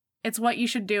sex. It's what you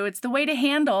should do. It's the way to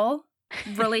handle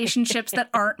relationships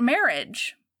that aren't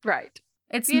marriage. Right.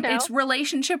 It's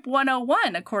relationship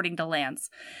 101, according to Lance.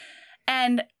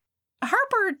 And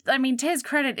Harper, I mean, to his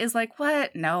credit, is like,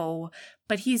 what? No.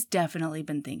 But he's definitely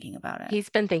been thinking about it. He's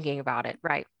been thinking about it.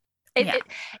 Right.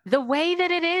 The way that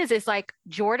it is like,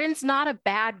 Jordan's not a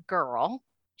bad girl.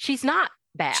 She's not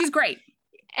bad. She's great.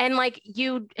 And like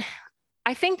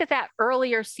I think that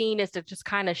earlier scene is to just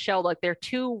kind of show like they're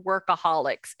two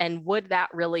workaholics, and would that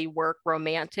really work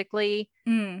romantically?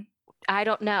 I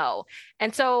don't know.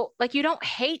 And so like, you don't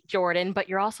hate Jordan, but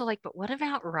you're also like, but what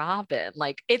about Robin?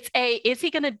 Like is he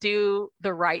going to do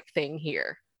the right thing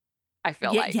here? I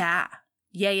feel like. Yeah.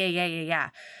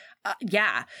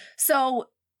 So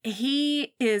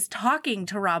he is talking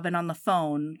to Robin on the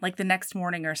phone like the next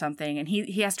morning or something. And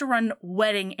he has to run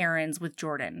wedding errands with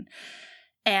Jordan.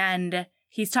 And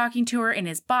he's talking to her in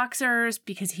his boxers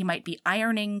because he might be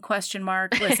ironing, ? Listen,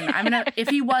 if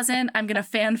he wasn't, I'm going to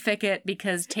fanfic it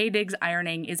because Taye Diggs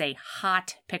ironing is a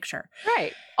hot picture.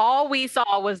 Right. All we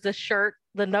saw was the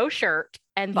no shirt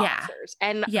and boxers.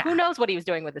 And who knows what he was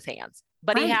doing with his hands.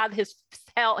 But he had his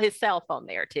cell phone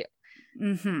there too.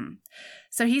 Mm-hmm.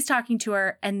 So he's talking to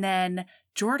her, and then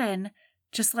Jordan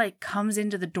just like comes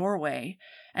into the doorway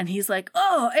and he's like,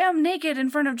 oh, I'm naked in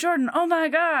front of Jordan. Oh my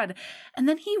God. And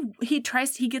then he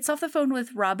gets off the phone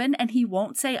with Robin and he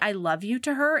won't say I love you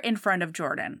to her in front of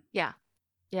Jordan. Yeah.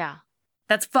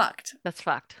 That's fucked.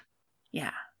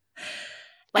 Yeah.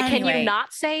 Like, anyway. Can you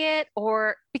not say it?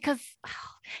 Or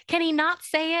can he not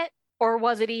say it? Or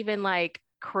was it even like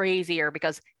crazier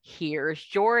because here's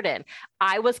Jordan?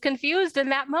 I was confused in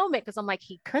that moment because I'm like,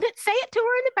 he couldn't say it to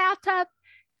her in the bathtub,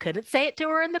 couldn't say it to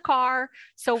her in the car.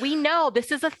 So we know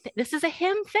this is a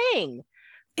him thing.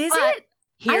 Is it?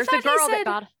 Here's the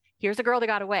girl that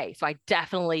got away. So I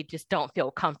definitely just don't feel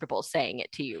comfortable saying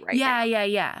it to you right now.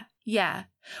 Yeah.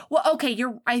 Well, okay,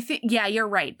 you're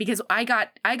right, because I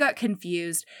got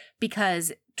confused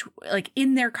because like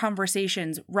in their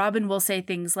conversations, Robin will say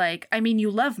things like, I mean, you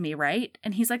love me, right?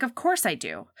 And he's like, of course I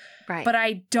do. Right. But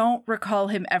I don't recall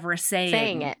him ever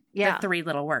saying it. Yeah. The three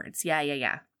little words.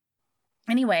 Yeah.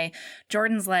 Anyway,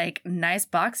 Jordan's like, nice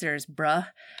boxers, bruh.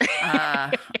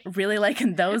 Really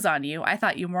liking those on you. I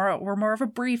thought you were more of a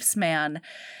briefs man.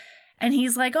 And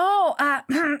he's like,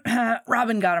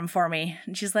 Robin got him for me.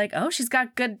 And she's like, oh, she's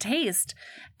got good taste.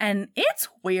 And it's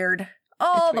weird.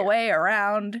 all the way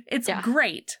around. It's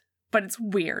great, but it's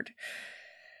weird.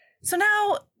 So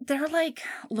now they're like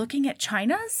looking at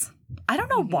China's. I don't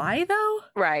know why though.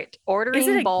 Right.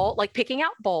 Ordering bowl, like picking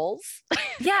out bowls.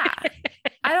 Yeah.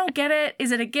 I don't get it.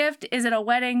 Is it a gift? Is it a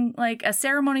wedding, like a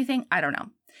ceremony thing? I don't know.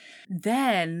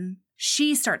 Then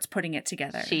she starts putting it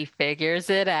together. She figures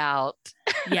it out.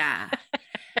 Yeah.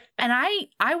 And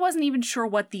I wasn't even sure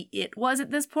what the it was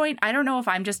at this point. I don't know if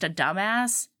I'm just a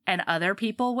dumbass and other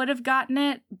people would have gotten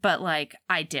it, but like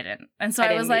I didn't. And so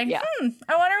I was like,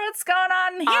 I wonder what's going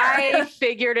on here. I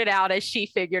figured it out as she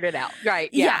figured it out. Right.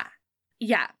 Yeah.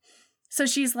 Yeah. So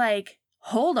she's like,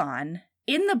 hold on.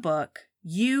 In the book,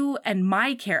 you and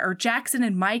my or Jackson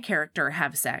and my character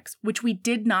have sex, which we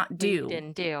did not do. We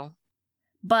didn't do.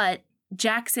 But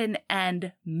Jackson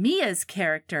and Mia's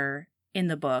character in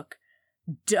the book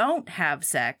don't have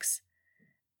sex.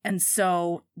 And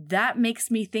so that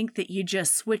makes me think that you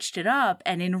just switched it up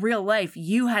and in real life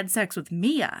you had sex with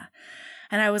Mia.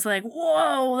 And I was like,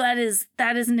 whoa, that is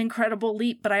an incredible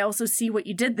leap, but I also see what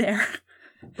you did there.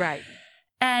 Right.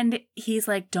 And he's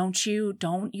like, don't you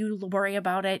worry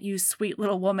about it, you sweet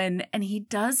little woman. And he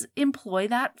does employ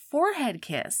that forehead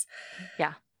kiss.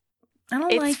 Yeah. I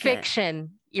don't like it. It's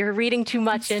fiction. You're reading too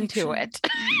much into it.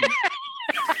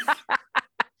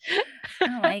 I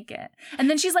don't like it. And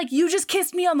then she's like, you just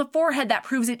kissed me on the forehead. That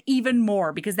proves it even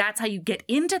more because that's how you get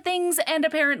into things and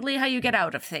apparently how you get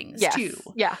out of things too.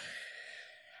 Yeah.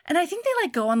 And I think they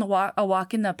like go on a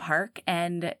walk in the park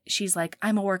and she's like,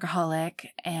 I'm a workaholic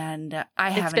and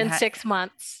It's been 6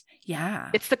 months. Yeah.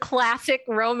 It's the classic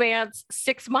romance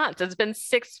 6 months. It's been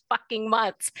 6 fucking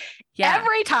months. Yeah.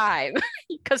 Every time.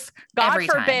 Because God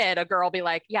forbid a girl be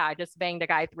like, yeah, I just banged a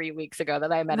guy 3 weeks ago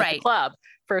that I met at the club.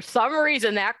 For some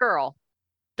reason, that girl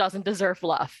doesn't deserve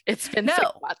love. It's been 6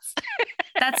 months.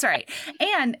 That's right.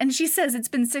 And she says it's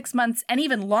been 6 months and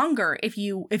even longer if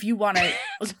you want to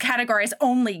categorize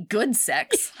only good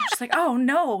sex. She's like, oh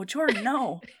no, Jordan,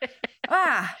 no.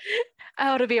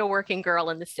 Oh, to be a working girl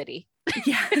in the city.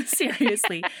 Yeah,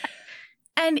 seriously.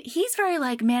 And he's very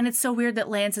like, man, it's so weird that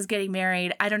Lance is getting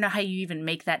married. I don't know how you even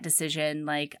make that decision.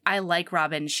 Like, I like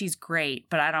Robin. She's great,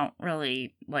 but I don't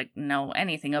really like know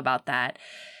anything about that.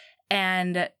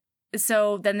 And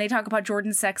so then they talk about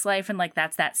Jordan's sex life and like,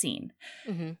 that's that scene.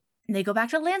 Mm-hmm. They go back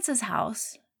to Lance's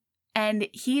house and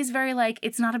he's very like,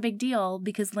 it's not a big deal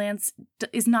because Lance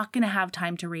is not going to have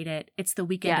time to read it. It's the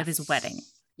weekend of his wedding.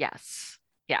 Yes.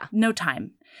 Yeah. No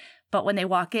time. But when they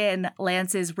walk in,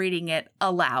 Lance is reading it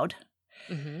aloud.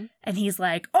 Mm-hmm. And he's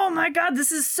like, oh my God,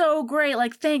 this is so great.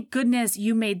 Like, thank goodness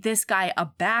you made this guy a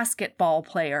basketball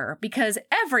player because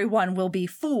everyone will be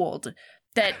fooled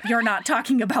that you're not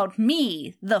talking about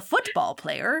me, the football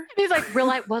player. And he's like,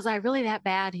 was I really that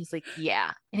bad? He's like,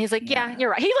 yeah. And he's like, yeah,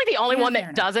 you're right. He's like the only one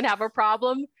that doesn't have a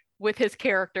problem with his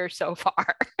character so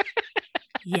far.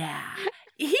 Yeah.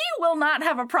 He will not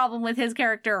have a problem with his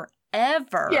character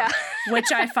ever,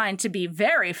 which I find to be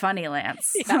very funny,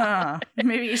 Lance. Yeah.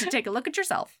 Maybe you should take a look at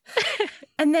yourself.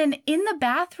 And then in the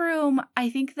bathroom, I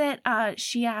think that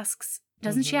she asks,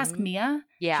 doesn't she ask Mia?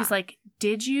 Yeah. She's like,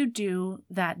 did you do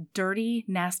that dirty,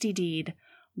 nasty deed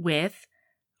with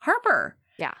Harper?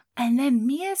 Yeah. And then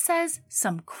Mia says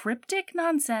some cryptic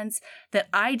nonsense that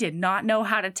I did not know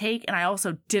how to take, and I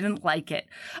also didn't like it.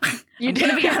 I'm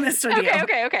going to be honest with you.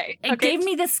 Okay. It gave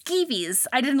me the skeevies.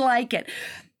 I didn't like it.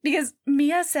 Because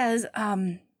Mia says,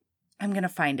 I'm going to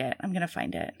find it.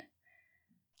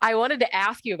 I wanted to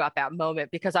ask you about that moment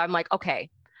because I'm like, okay,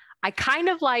 I kind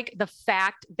of like the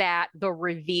fact that the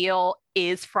reveal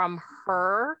is from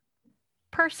her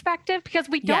perspective because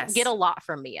we don't get a lot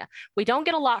from Mia.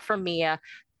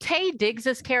 Taye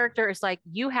Diggs' character is like,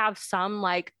 you have some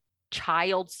like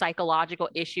child psychological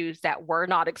issues that were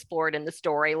not explored in the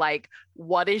story. Like,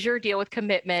 what is your deal with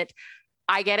commitment?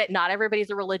 I get it. Not everybody's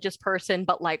a religious person,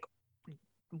 but like,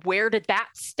 where did that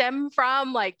stem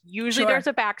from? Like, usually there's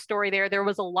a backstory there. There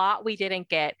was a lot we didn't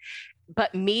get,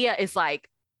 but Mia is like,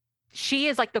 she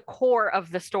is like the core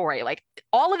of the story. Like,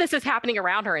 all of this is happening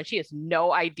around her and she has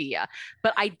no idea.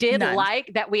 But I did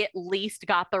like that we at least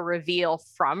got the reveal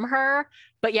from her.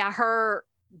 But yeah, her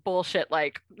bullshit,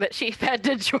 like that she fed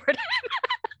to Jordan.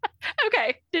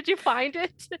 Okay. Did you find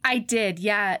it? I did.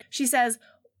 Yeah. She says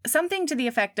something to the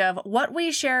effect of, what we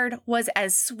shared was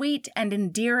as sweet and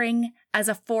endearing as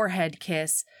a forehead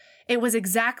kiss. It was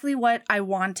exactly what I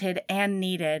wanted and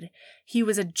needed. He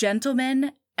was a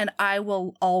gentleman, and I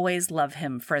will always love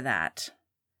him for that.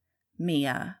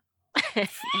 Mia,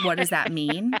 what does that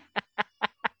mean?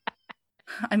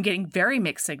 I'm getting very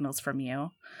mixed signals from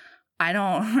you. I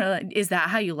don't really, is that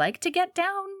how you like to get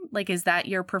down? Like, is that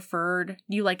your preferred?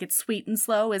 You like it sweet and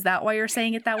slow? Is that why you're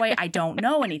saying it that way? I don't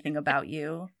know anything about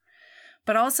you.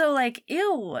 But also, like,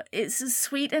 ew, it's as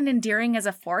sweet and endearing as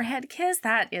a forehead kiss.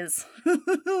 That is,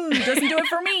 doesn't do it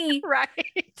for me. Right.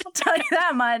 I'll tell you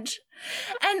that much.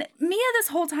 And Mia this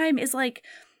whole time is like,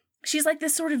 she's like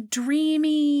this sort of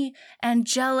dreamy,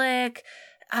 angelic,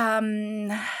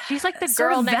 she's like the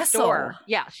girl next vessel, door.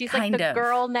 Yeah, she's like the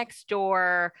girl next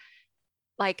door,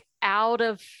 like out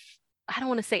of, I don't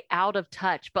want to say out of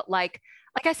touch, but like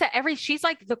I said, she's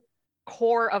like the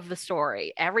core of the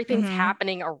story. Everything's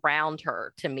happening around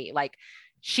her to me. Like,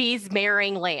 she's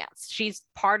marrying Lance. She's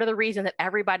part of the reason that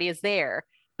everybody is there,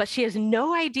 but she has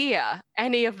no idea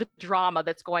any of the drama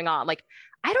that's going on. Like,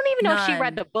 I don't even know if she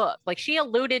read the book. Like, she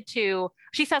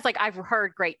says, like, I've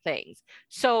heard great things.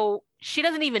 So she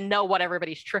doesn't even know what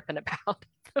everybody's tripping about.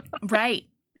 Right.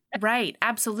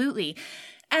 Absolutely.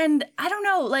 And I don't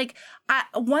know, like,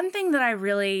 one thing that I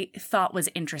really thought was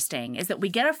interesting is that we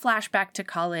get a flashback to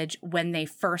college when they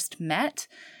first met.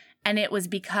 And it was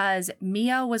because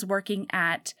Mia was working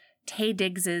at Taye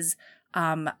Diggs's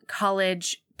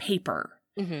college paper.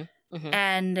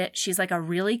 And she's like a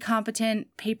really competent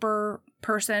paper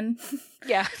person.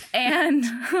 Yeah. And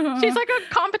she's like a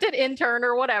competent intern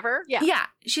or whatever. Yeah. Yeah.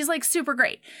 She's like super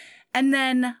great. And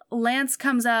then Lance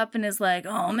comes up and is like,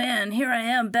 oh man, here I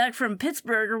am back from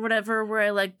Pittsburgh or whatever, where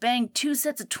I like banged 2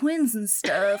 sets of twins and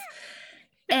stuff.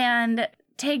 And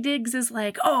Taye Diggs is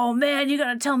like, oh man, you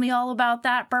gotta tell me all about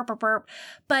that. Burp, burp, burp.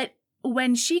 But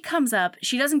when she comes up,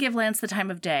 she doesn't give Lance the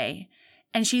time of day.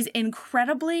 And she's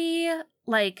incredibly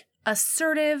like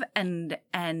assertive and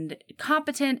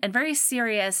competent and very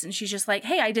serious. And she's just like,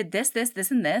 hey, I did this,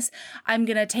 and this. I'm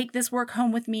going to take this work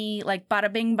home with me. Like,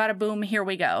 bada bing, bada boom, here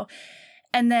we go.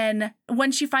 And then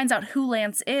when she finds out who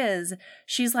Lance is,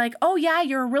 she's like, oh yeah,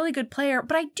 you're a really good player.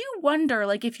 But I do wonder,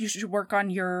 like, if you should work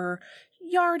on your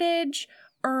yardage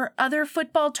or other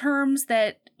football terms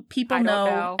that people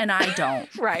know and I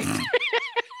don't. Right.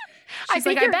 I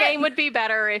think your game would be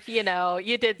better if, you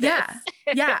did this.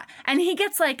 Yeah. And he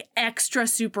gets like extra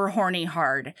super horny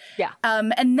hard. Yeah.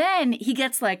 And then he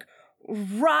gets like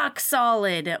rock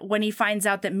solid when he finds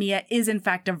out that Mia is in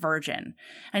fact a virgin.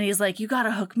 And he's like, you got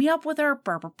to hook me up with her.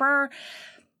 Burr, burr, burr.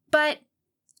 But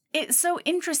it's so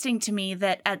interesting to me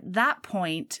that at that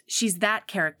point, she's that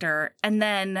character. And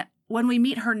then when we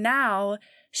meet her now,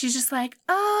 she's just like,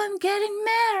 oh, I'm getting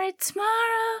married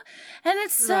tomorrow, and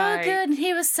it's so good, and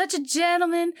he was such a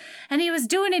gentleman, and he was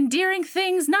doing endearing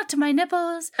things, not to my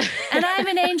nipples, and I'm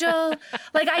an angel.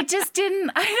 Like, I don't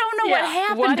know what happened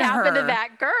to her. What happened to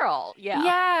that girl? Yeah.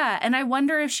 Yeah, and I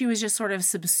wonder if she was just sort of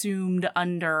subsumed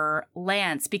under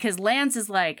Lance, because Lance is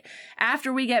like,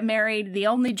 after we get married, the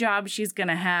only job she's going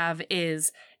to have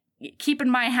is keeping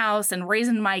my house and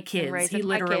raising my kids, he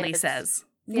literally says.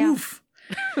 Yeah. Oof.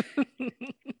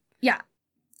 Yeah.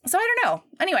 So I don't know.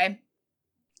 Anyway,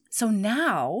 so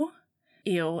now,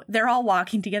 they're all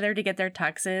walking together to get their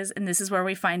tuxes, and this is where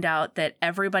we find out that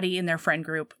everybody in their friend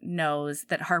group knows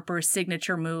that Harper's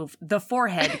signature move, the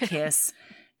forehead kiss,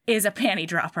 is a panty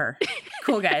dropper.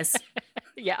 Cool, guys.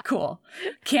 Yeah. Cool.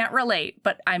 Can't relate,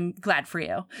 but I'm glad for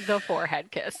you. The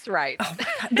forehead kiss, right. Oh my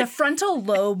God. The frontal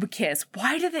lobe kiss.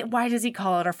 Why does he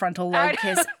call it a frontal lobe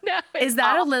kiss? Is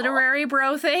that awful. A literary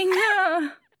bro thing?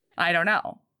 I don't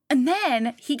know. And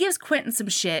then he gives Quentin some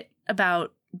shit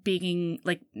about being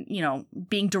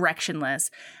being directionless.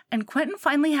 And Quentin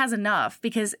finally has enough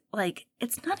because, like,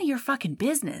 it's none of your fucking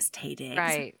business, Taye Diggs.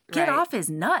 Right. Get off his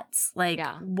nuts. Like,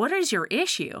 What is your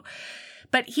issue?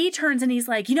 But he turns and he's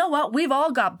like, you know what? We've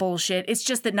all got bullshit. It's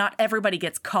just that not everybody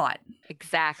gets caught.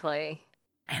 Exactly.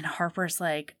 And Harper's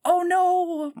like, oh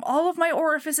no, all of my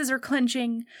orifices are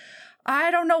clenching.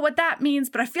 I don't know what that means,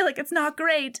 but I feel like it's not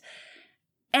great.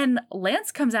 And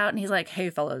Lance comes out and he's like, hey,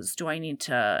 fellas, do I need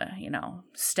to,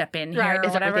 step in here or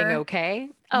Is whatever? Everything okay?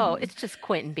 Oh, it's just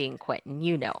Quentin being Quentin,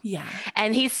 Yeah.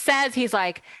 And he says, he's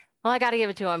like, well, I got to give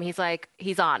it to him. He's like,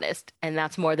 he's honest. And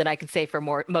that's more than I can say for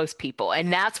most people.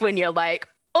 And that's when you're like,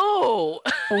 oh.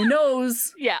 Oh,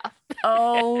 noes. Yeah.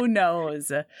 Oh,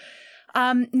 noes. Now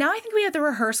I think we have the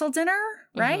rehearsal dinner,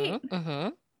 right? Mm-hmm.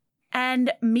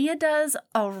 And Mia does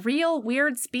a real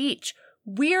weird speech.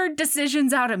 Weird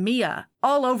decisions out of Mia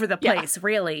all over the place,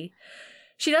 really.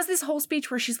 She does this whole speech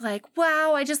where she's like,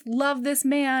 wow, I just love this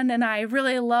man and I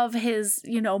really love his,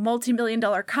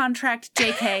 multi-million-dollar contract,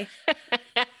 JK.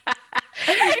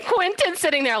 And Quentin's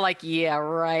sitting there like, yeah,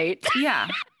 right. Yeah.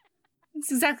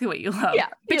 It's exactly what you love. Yeah,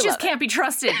 bitches can't be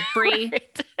trusted, Bree.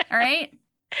 Right. All right?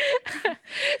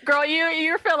 Girl,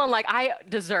 you're feeling like I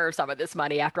deserve some of this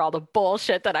money after all the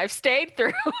bullshit that I've stayed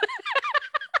through.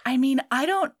 I mean,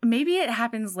 maybe it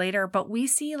happens later, but we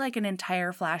see like an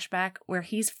entire flashback where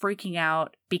he's freaking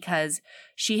out because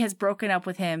she has broken up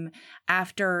with him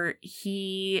after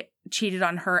he cheated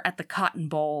on her at the Cotton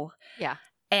Bowl. Yeah.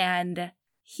 And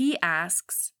he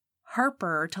asks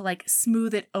Harper to like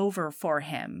smooth it over for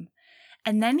him.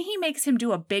 And then he makes him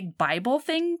do a big Bible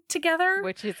thing together.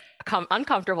 Which is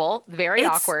uncomfortable, very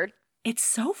awkward. It's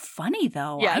so funny,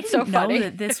 though. Yeah, it's so funny. I didn't know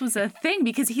that this was a thing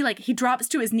because he drops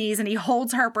to his knees and he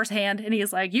holds Harper's hand and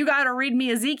he's like, you got to read me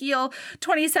Ezekiel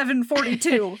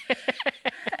 27:42.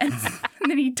 and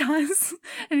then he does.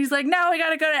 And he's like, now we got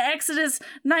to go to Exodus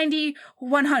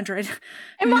 90:100.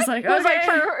 And he's like, okay.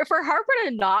 Like for Harper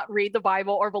to not read the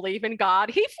Bible or believe in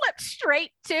God, he flipped straight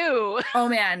to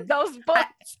those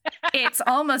books. It's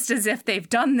almost as if they've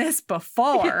done this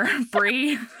before,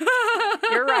 Brie.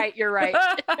 You're right.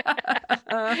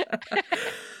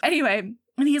 Anyway,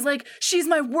 and he's like, she's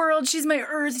my world, she's my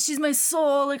earth, she's my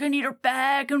soul, like I need her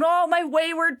back, and oh, my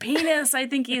wayward penis, I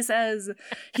think he says.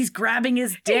 He's grabbing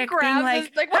his dick, being like,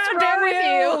 what's wrong with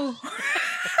you?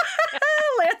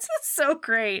 Lance is so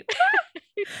great.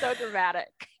 He's so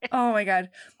dramatic. Oh my God.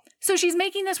 So she's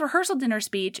making this rehearsal dinner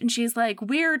speech, and she's like,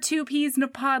 we're two peas in a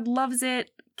pod, loves it,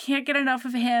 can't get enough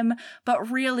of him, but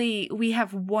really we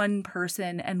have one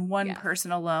person and one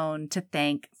person alone to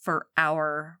thank for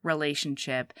our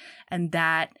relationship, and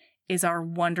that is our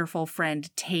wonderful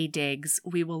friend Taye Diggs.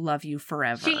 We will love you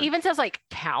forever. She even says like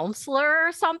counselor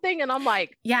or something, and I'm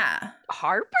like, yeah,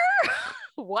 Harper?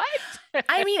 What?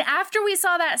 I mean, after we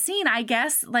saw that scene, I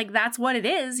guess like that's what it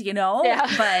is, you know? Yeah.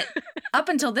 But up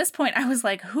until this point, I was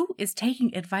like, who is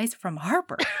taking advice from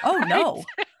Harper? Oh no.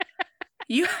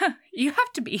 You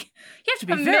have to be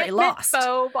very lost.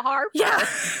 Phobe Harper. Yeah.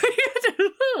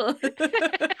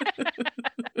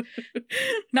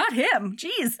 Not him.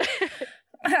 Jeez.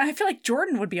 I feel like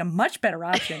Jordan would be a much better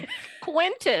option.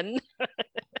 Quentin.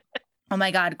 Oh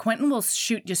my God. Quentin will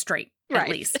shoot you straight, at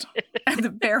least. At the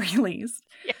very least.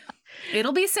 Yeah.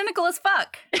 It'll be cynical as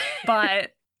fuck,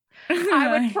 but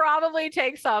I would probably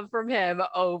take some from him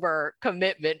over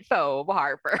commitment phobe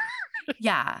Harper.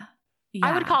 Yeah.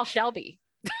 I would call Shelby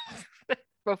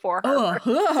before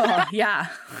Harper. Yeah,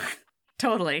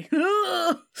 totally.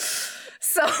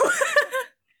 So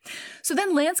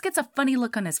then Lance gets a funny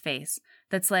look on his face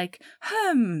that's like,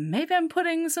 maybe I'm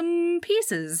putting some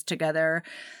pieces together.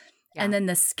 Yeah. And then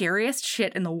the scariest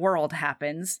shit in the world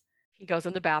happens. He goes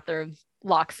in the bathroom,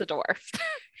 locks the door.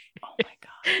 Oh my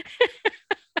God.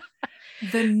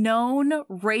 The known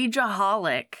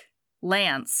rageaholic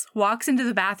Lance walks into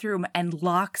the bathroom and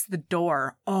locks the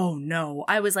door. Oh no.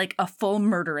 I was like, a full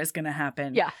murder is going to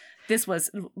happen. Yeah.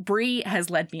 Brie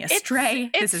has led me astray.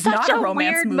 This is not a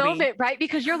romance weird movie. Moment, right?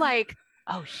 Because you're like,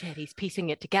 oh shit, he's piecing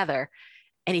it together.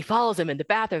 And he follows him in the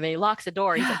bathroom and he locks the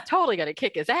door. He's like totally going to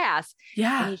kick his ass.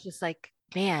 Yeah. And he's just like,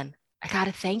 man, I got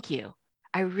to thank you.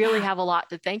 I really have a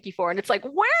lot to thank you for. And it's like,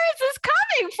 where is this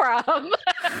coming from?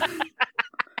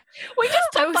 We just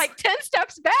took like 10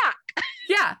 steps back.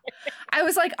 Yeah. I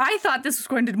was like, I thought this was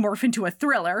going to morph into a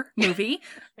thriller movie.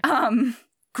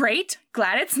 Great.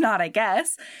 Glad it's not, I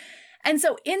guess. And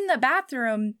so in the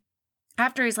bathroom,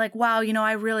 after he's like, wow, you know,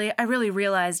 I really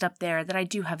realized up there that I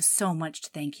do have so much to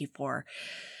thank you for.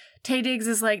 Taye Diggs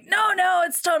is like, no,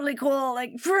 it's totally cool.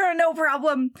 Like, no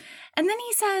problem. And then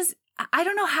he says, I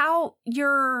don't know how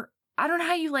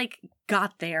you like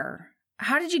got there.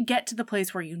 How did you get to the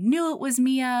place where you knew it was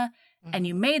Mia and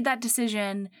you made that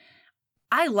decision?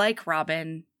 I like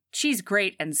Robin. She's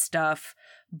great and stuff,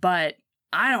 but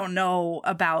I don't know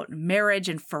about marriage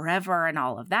and forever and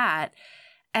all of that.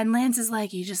 And Lance is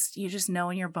like, you just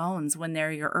know in your bones when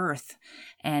they're your earth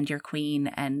and your queen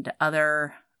and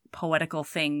other poetical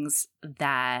things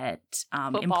that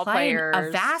imply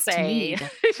a vast need.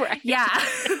 Right. Yeah.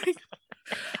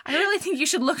 I really think you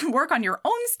should look and work on your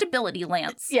own stability,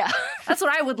 Lance. Yeah. That's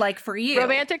what I would like for you.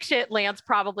 Romantic shit, Lance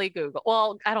probably Google.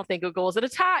 Well, I don't think Google was at a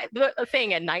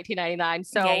thing in 1999.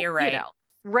 So, yeah, you're right. You know,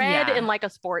 read in like a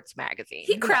sports magazine.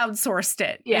 He crowdsourced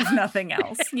it, if nothing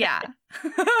else. Yeah.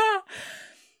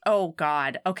 Oh,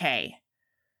 God. Okay.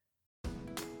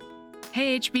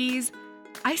 Hey, HBs.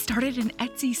 I started an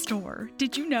Etsy store.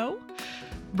 Did you know?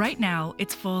 Right now,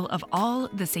 it's full of all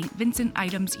the St. Vincent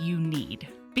items you need.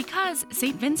 Because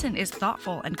St. Vincent is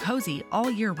thoughtful and cozy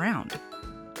all year round.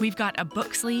 We've got a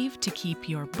book sleeve to keep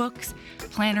your books,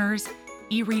 planners,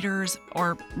 e-readers,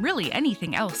 or really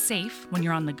anything else safe when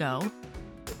you're on the go.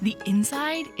 The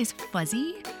inside is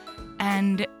fuzzy,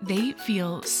 and they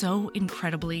feel so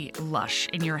incredibly lush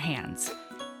in your hands.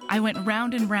 I went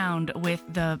round and round with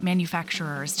the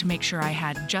manufacturers to make sure I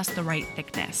had just the right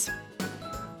thickness.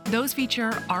 Those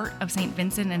feature art of St.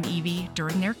 Vincent and Evie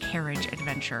during their carriage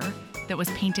adventure that was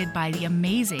painted by the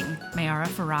amazing Mayara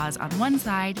Faraz on one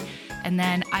side, and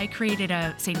then I created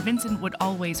a St. Vincent Would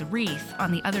Always wreath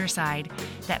on the other side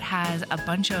that has a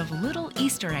bunch of little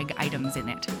Easter egg items in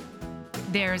it.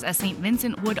 There's a St.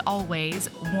 Vincent Would Always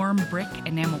warm brick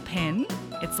enamel pin.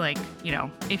 It's like,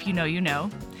 if you know, you know.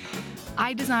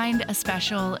 I designed a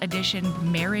special edition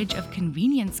Marriage of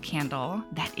Convenience candle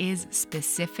that is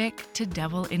specific to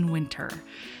Devil in Winter,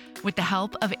 with the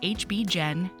help of HB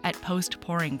Jen at Post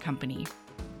Pouring Company.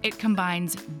 It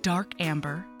combines dark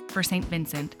amber for St.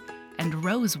 Vincent and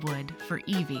rosewood for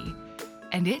Evie,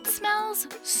 and it smells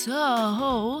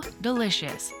so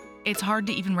delicious. It's hard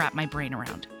to even wrap my brain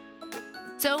around.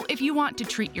 So if you want to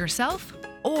treat yourself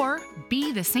or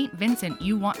be the St. Vincent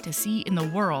you want to see in the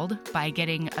world by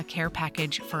getting a care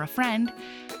package for a friend,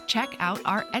 check out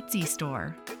our Etsy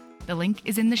store. The link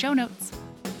is in the show notes.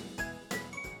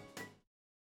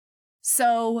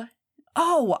 So,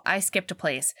 I skipped a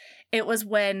place. It was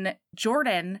when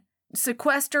Jordan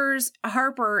sequesters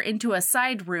Harper into a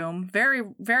side room, very,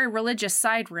 very religious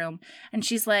side room. And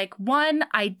she's like, one,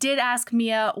 I did ask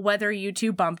Mia whether you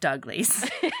two bumped uglies.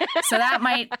 So that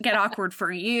might get awkward for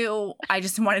you. I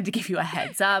just wanted to give you a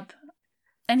heads up.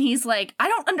 And he's like, I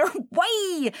don't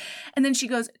why? And then she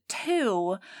goes,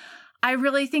 two, I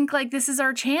really think like this is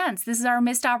our chance. This is our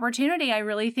missed opportunity. I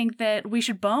really think that we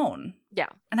should bone. Yeah.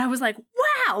 And I was like,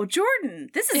 wow, Jordan,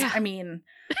 this is,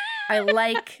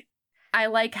 I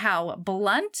like how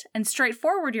blunt and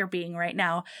straightforward you're being right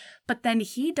now. But then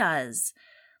he does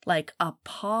like a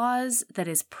pause that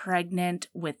is pregnant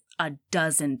with a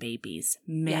dozen babies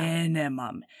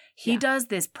minimum. He does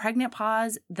this pregnant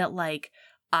pause that like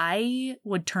I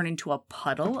would turn into a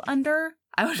puddle under.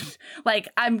 I would,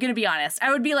 I'm going to be honest.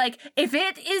 I would be like, if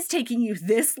it is taking you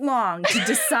this long to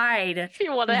decide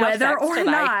whether or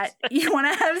not you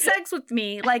want to have sex with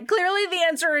me, clearly the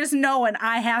answer is no, and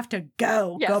I have to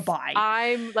go. Yes, goodbye.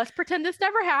 Let's pretend this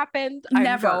never happened.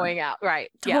 Never. I'm going out.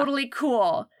 Right. Totally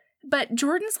cool. But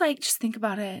Jordan's like, just think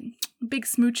about it. Big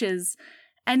smooches.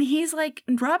 And he's like,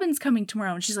 Robin's coming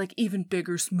tomorrow. And she's like, even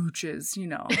bigger smooches,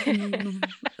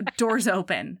 Doors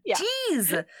open. Yeah.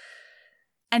 Jeez.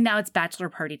 And now it's bachelor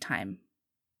party time.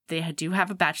 They do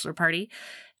have a bachelor party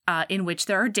in which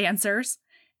there are dancers.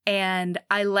 And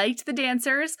I liked the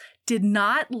dancers, did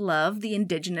not love the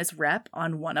indigenous rep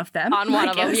on one of them. On one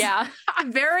of them, yeah.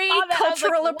 Very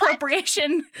cultural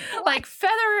appropriation. Like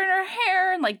feather in her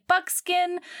hair and like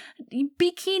buckskin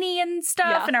bikini and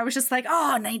stuff. Yeah. And I was just like,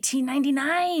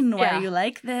 1999. Why do you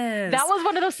like this? That was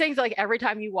one of those things, like every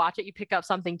time you watch it, you pick up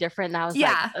something different. And I was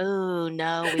like, oh,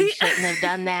 no, we shouldn't have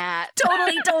done that.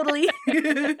 Totally.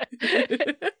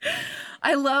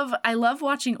 I love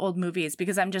watching old movies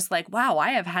because I'm just like, wow,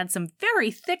 I have had some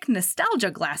very thick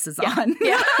nostalgia glasses on.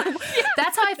 Yeah.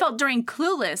 That's how I felt during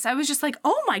Clueless. I was just like,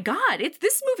 oh my God,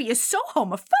 this movie is so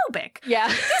homophobic. Yeah.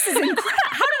 This is incredible.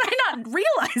 How did I not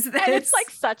realize this? And it's like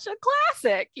such a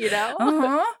classic,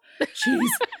 Uh-huh. Jeez.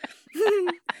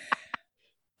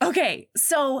 Okay,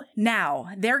 so now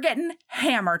they're getting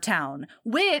Hammertown,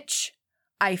 which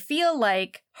I feel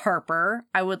like, Harper,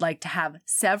 I would like to have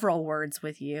several words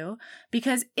with you,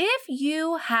 because if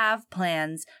you have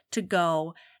plans to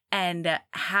go and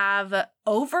have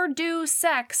overdue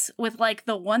sex with like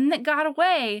the one that got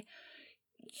away,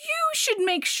 you should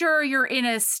make sure you're in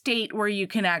a state where you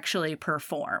can actually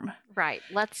perform. Right.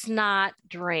 Let's not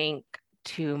drink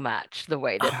too much the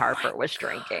way that Harper was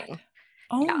drinking.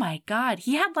 Oh my God.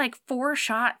 He had like 4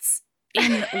 shots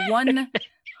in one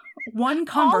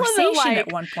conversation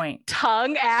at one point.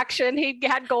 Tongue action he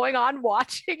had going on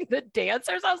watching the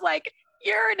dancers. I was like,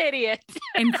 you're an idiot.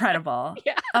 Incredible.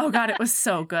 Yeah. Oh God, it was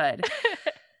so good.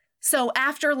 So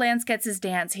after Lance gets his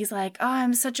dance, he's like,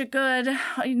 I'm such a good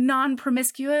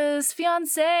non-promiscuous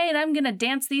fiance, and I'm going to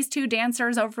dance these 2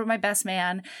 dancers over for my best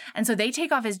man. And so they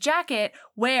take off his jacket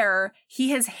where he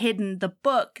has hidden the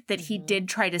book that he did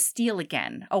try to steal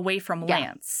again away from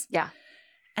Lance. Yeah.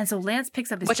 And so Lance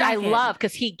picks up his jacket. Which I love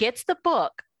because he gets the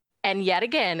book, and yet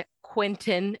again,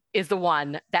 Quentin is the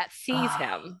one that sees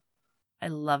him. I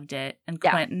loved it. And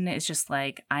Quentin is just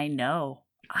like, I know.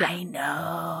 Right.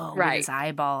 With his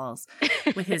eyeballs.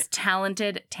 With his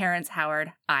talented Terrence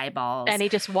Howard eyeballs. And he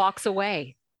just walks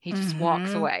away.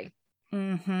 Walks away.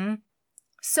 Mm-hmm.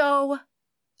 So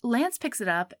Lance picks it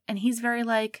up and he's very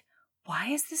like, why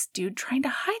is this dude trying to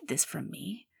hide this from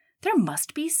me? There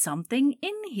must be something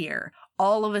in here.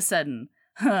 All of a sudden,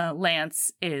 Lance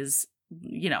is,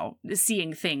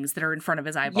 seeing things that are in front of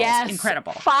his eyeballs. Yes,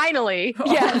 incredible. Finally.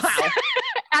 Yes. Wow.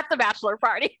 at the bachelor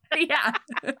party. Yeah.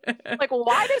 Like,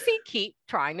 why does he keep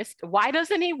trying to, why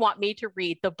doesn't he want me to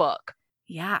read the book?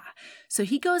 Yeah. So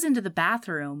he goes into the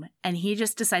bathroom and he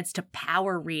just decides to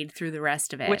power read through the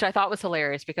rest of it. Which I thought was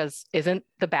hilarious because isn't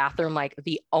the bathroom like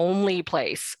the only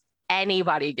place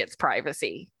anybody gets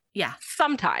privacy? Yeah.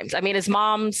 Sometimes. I mean, his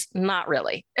mom's not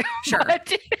really. Sure.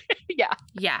 But, yeah.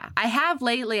 Yeah.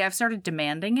 I've started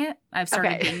demanding it. I've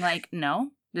started being like, no,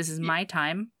 this is my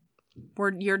time.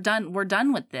 We're done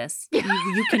with this.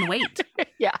 You can wait.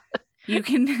 Yeah. You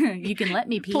can let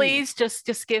me pee. Please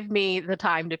just give me the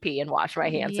time to pee and wash my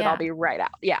hands and I'll be right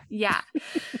out. Yeah. Yeah.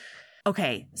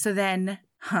 Okay. So then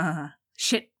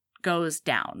shit goes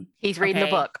down. He's reading the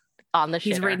book on the shitter.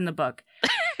 He's reading the book.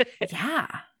 Yeah.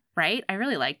 Right? I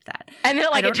really liked that. And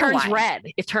then it turns red.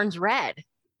 It turns red.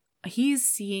 He's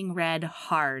seeing red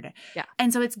hard. Yeah.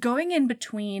 And so it's going in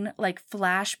between like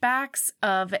flashbacks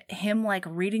of him like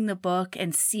reading the book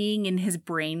and seeing in his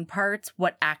brain parts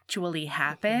what actually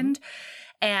happened.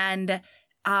 Mm-hmm.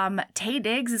 And Taye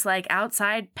Diggs is like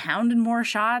outside pounding more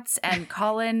shots and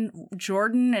calling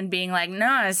Jordan and being like,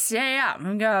 no, stay up.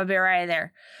 I'm going to be right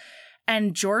there.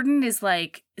 And Jordan is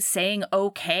like saying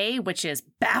okay, which is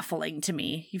baffling to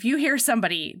me. If you hear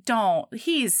somebody, don't.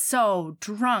 He's so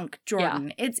drunk,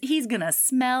 Jordan. Yeah. He's going to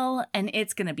smell and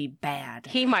it's going to be bad.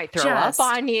 He might throw up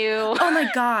on you. Oh my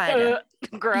God.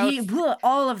 Gross.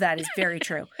 All of that is very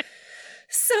true.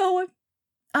 So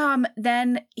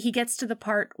then he gets to the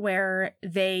part where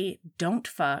they don't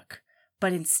fuck,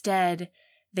 but instead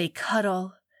they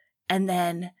cuddle. And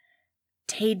then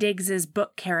Taye Diggs's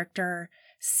book character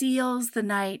seals the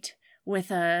night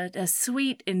with a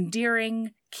sweet,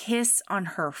 endearing kiss on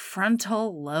her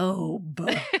frontal lobe.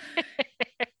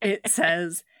 It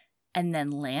says, and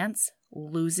then Lance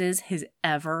loses his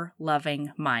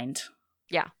ever-loving mind.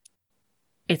 Yeah.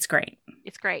 It's great.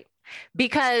 It's great.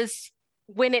 Because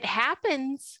when it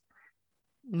happens,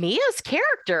 Mia's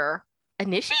character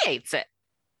initiates it.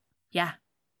 Yeah.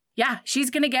 Yeah, she's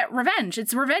going to get revenge.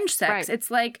 It's revenge sex. Right. It's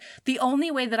like the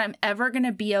only way that I'm ever going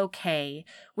to be okay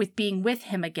with being with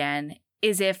him again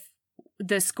is if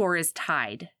the score is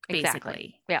tied, basically.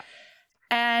 Exactly. Yeah.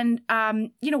 And,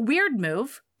 weird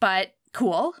move, but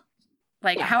cool.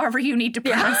 Like, however you need to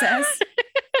process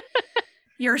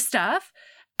your stuff.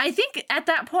 I think at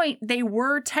that point, they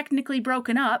were technically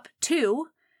broken up, too.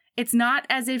 It's not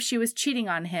as if she was cheating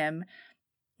on him,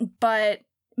 but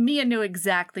Mia knew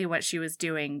exactly what she was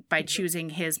doing by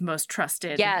choosing his most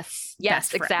trusted. Yes,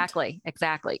 best friend.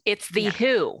 Exactly. It's the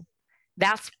who.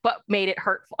 That's what made it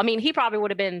hurtful. I mean, he probably would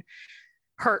have been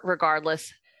hurt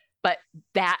regardless, but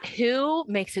that who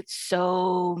makes it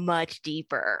so much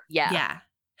deeper. Yeah. Yeah.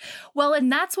 Well,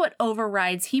 and that's what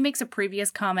overrides. He makes a previous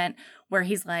comment where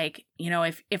he's like,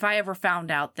 if I ever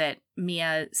found out that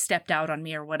Mia stepped out on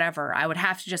me or whatever, I would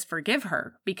have to just forgive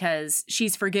her because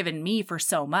she's forgiven me for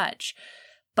so much.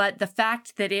 But the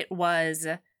fact that it was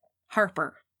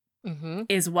Harper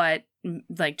is what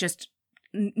just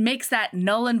makes that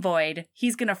null and void.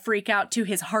 He's going to freak out to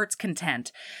his heart's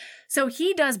content. So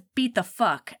he does beat the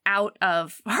fuck out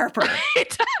of Harper. He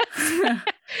does.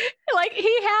 Like,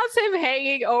 he has him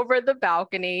hanging over the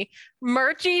balcony.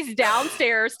 Murchie's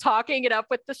downstairs talking it up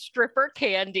with the stripper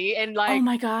Candy. And like, oh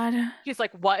my God. She's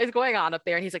like, what is going on up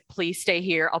there? And he's like, please stay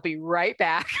here. I'll be right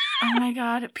back. Oh my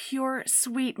God. Pure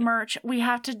sweet Murch. We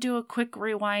have to do a quick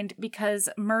rewind because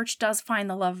Murch does find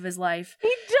the love of his life.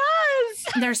 He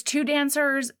does. There's two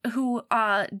dancers who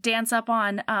dance up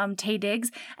on Taye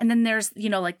Diggs. And then there's,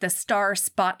 the star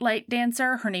spotlight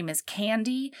dancer. Her name is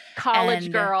Candy.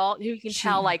 College girl who you can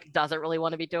tell doesn't really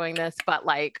want to be doing this, but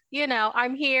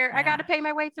I'm here. Yeah. I got to pay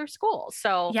my way through school.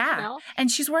 So yeah.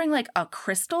 And she's wearing a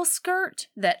crystal skirt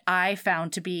that I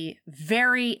found to be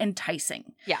very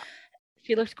enticing. Yeah.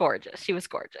 She looks gorgeous. She was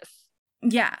gorgeous.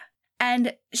 Yeah.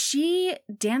 And she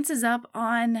dances up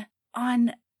on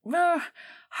I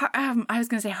was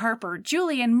going to say Harper,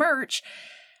 Julie and Murch.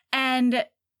 And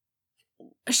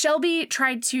Shelby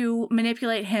tried to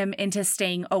manipulate him into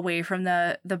staying away from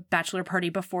the bachelor party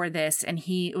before this. And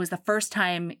it was the first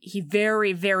time he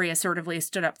very, very assertively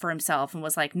stood up for himself and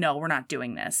was like, no, we're not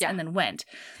doing this. Yeah. And then went.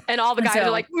 And all the guys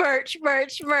are like, Murch,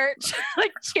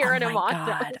 like cheering him on. Oh my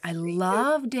God, I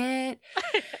loved it.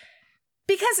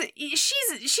 Because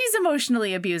she's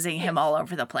emotionally abusing him all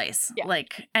over the place. Yeah.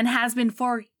 And has been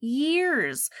for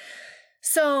years.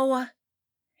 So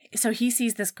he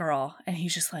sees this girl and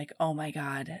he's just like, oh my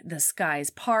God, the skies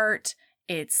part.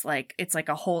 it's like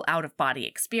a whole out of body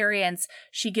experience.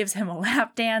 She gives him a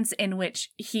lap dance in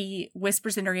which he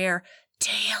whispers in her ear,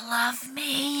 "Do you love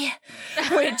me?"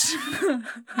 Which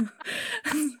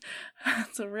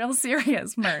it's a real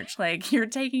serious Murch. Like, you're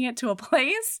taking it to a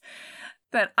place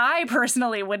that I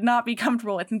personally would not be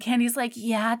comfortable with. And Candy's like,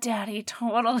 "Yeah, Daddy,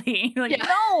 totally." Like, yeah.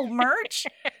 No, Murch.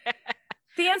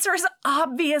 The answer is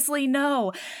obviously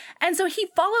no. And so he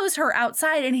follows her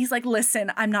outside and he's like,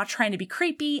 "Listen, I'm not trying to be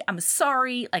creepy. I'm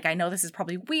sorry. Like, I know this is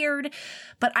probably weird,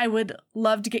 but I would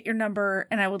love to get your number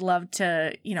and I would love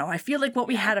to, I feel like what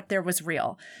we had up there was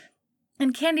real."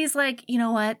 And Candy's like, "You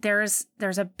know what? There's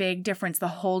a big difference. The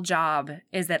whole job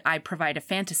is that I provide a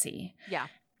fantasy. Yeah.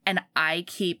 And I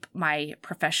keep my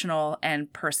professional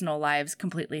and personal lives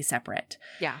completely separate."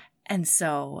 Yeah. And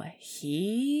so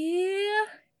he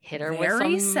hit her with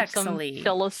some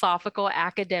philosophical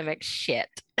academic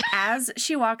shit. As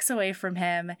she walks away from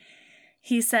him,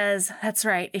 he says, "That's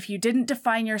right. If you didn't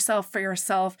define yourself for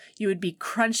yourself, you would be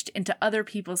crunched into other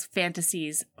people's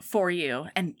fantasies for you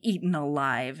and eaten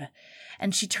alive."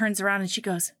 And she turns around and she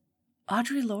goes,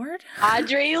 "Audre Lorde?"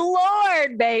 Audre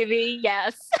Lorde, baby.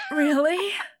 Yes.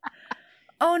 Really?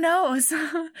 Oh no.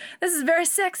 So, this is very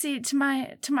sexy to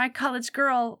my college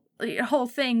girl whole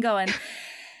thing going.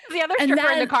 The other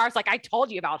stripper in the car is like, "I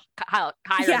told you about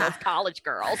hiring those college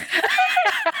girls."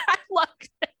 I loved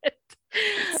it.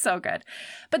 So good.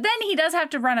 But then he does have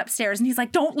to run upstairs and he's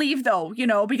like, "Don't leave though,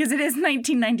 because it is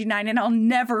 1999 and I'll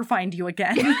never find you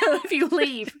again." If you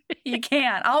leave, you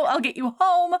can't. I'll get you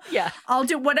home. Yeah. I'll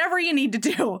do whatever you need to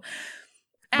do.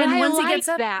 And once he gets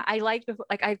up, that I liked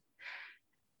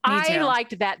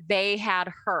that they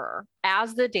had her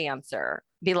as the dancer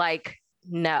be like,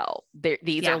 "No,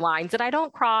 these are lines that I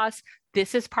don't cross.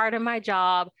 This is part of my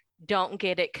job. Don't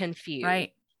get it confused."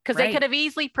 Right. Because they could have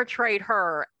easily portrayed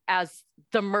her as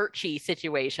the Murchy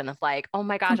situation of like, "Oh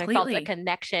my gosh, completely. I felt the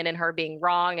connection and her being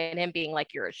wrong and him being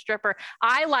like, you're a stripper."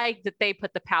 I like that they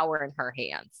put the power in her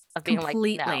hands of being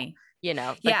completely. Like,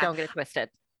 no, don't get it twisted.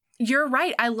 You're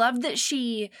right. I love that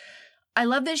she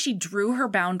drew her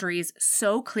boundaries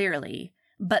so clearly,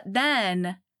 but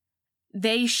then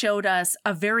they showed us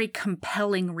a very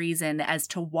compelling reason as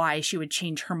to why she would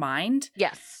change her mind.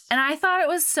 Yes. And I thought it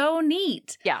was so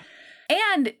neat. Yeah.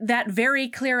 And that very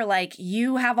clear, like,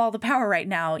 you have all the power right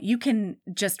now. You can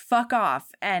just fuck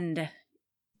off and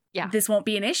this won't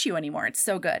be an issue anymore. It's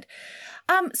so good.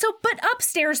 But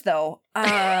upstairs though,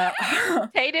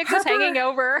 Taye Diggs is hanging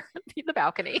over the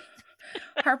balcony.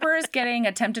 Harper is getting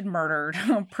attempted murdered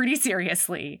pretty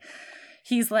seriously.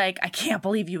 He's like, "I can't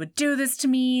believe you would do this to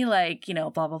me," like, blah,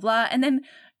 blah, blah. And then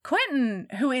Quentin,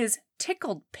 who is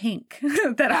tickled pink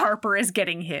that Harper is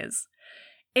getting his.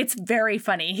 It's very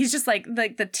funny. He's just like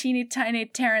the teeny tiny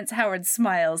Terrence Howard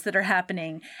smiles that are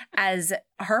happening as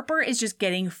Harper is just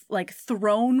getting like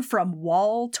thrown from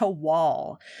wall to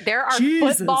wall. There are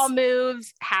football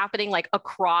moves happening like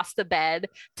across the bed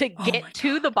to get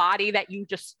to the body that you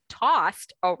just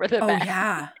tossed over the bed. Oh,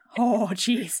 yeah. Oh,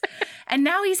 jeez. And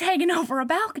now he's hanging over a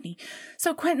balcony.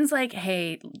 So Quentin's like,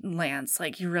 "Hey, Lance,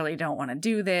 like, you really don't want to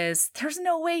do this. There's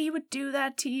no way he would do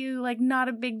that to you. Like, not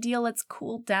a big deal. Let's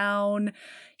cool down.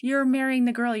 You're marrying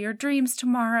the girl of your dreams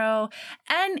tomorrow."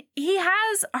 And he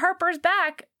has Harper's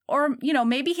back, or,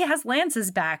 maybe he has Lance's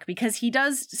back because he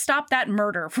does stop that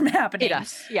murder from happening. He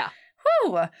does, yeah.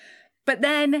 Whew. But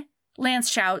then Lance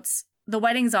shouts, "The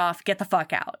wedding's off. Get the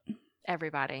fuck out."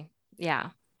 Everybody.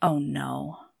 Yeah. Oh,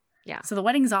 no. Yeah. So the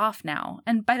wedding's off now.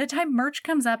 And by the time Murch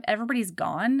comes up, everybody's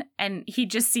gone. And he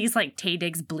just sees like Taye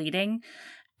Diggs bleeding.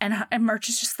 And Murch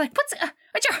is just like, what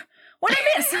did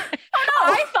I miss?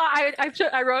 Oh, no.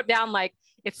 I wrote down like,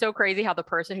 it's so crazy how the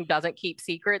person who doesn't keep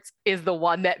secrets is the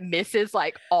one that misses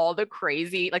like all the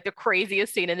crazy, like the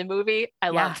craziest scene in the movie. I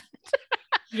loved it.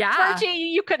 Yeah.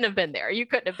 Murchy, you couldn't have been there.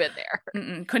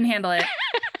 Couldn't handle it.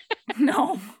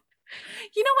 No.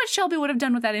 You know what Shelby would have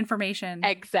done with that information?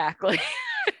 Exactly.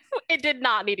 It did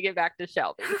not need to get back to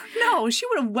Shelby. No, she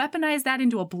would have weaponized that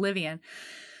into oblivion.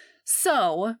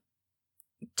 So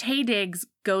Taye Diggs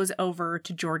goes over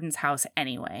to Jordan's house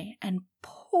anyway. And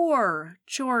poor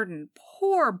Jordan,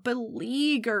 poor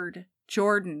beleaguered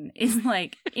Jordan is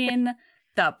like in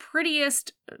the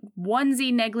prettiest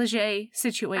onesie negligee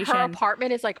situation. Her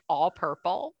apartment is like all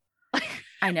purple.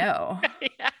 I know.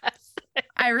 Yes.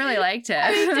 I really liked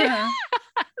it.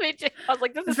 Me too. I was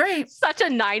like, this is such a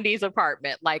 90s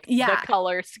apartment, like the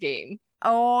color scheme.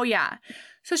 Oh, yeah.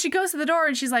 So she goes to the door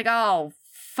and she's like, "Oh,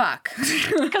 fuck."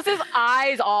 Because his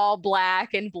eyes all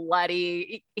black and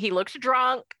bloody. He looks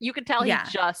drunk. You can tell he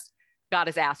just got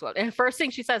his ass whooped. And the first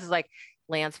thing she says is like,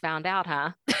 "Lance found out,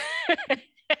 huh?"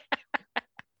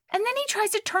 And then he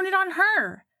tries to turn it on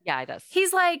her. Yeah, he does.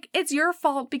 He's like, it's your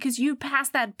fault because you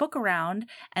passed that book around.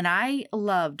 And I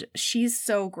loved, she's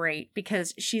so great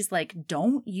because she's like,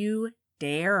 don't you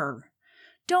dare.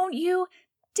 Don't you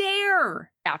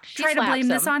dare try to blame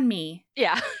this on me.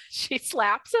 Yeah, she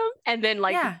slaps him and then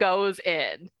goes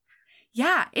in.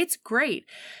 Yeah, it's great.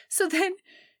 So then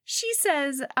she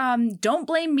says, don't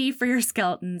blame me for your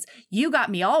skeletons. You got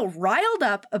me all riled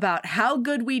up about how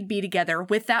good we'd be together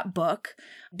with that book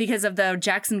because of the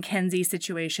Jackson Kenzie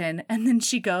situation. And then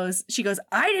she goes,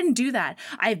 I didn't do that.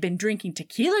 I've been drinking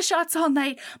tequila shots all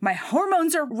night. My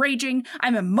hormones are raging.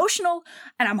 I'm emotional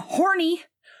and I'm horny.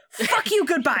 Fuck you,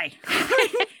 goodbye.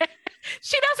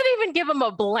 She doesn't even give him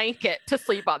a blanket to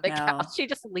sleep on the couch. She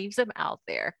just leaves him out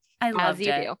there. I loved it.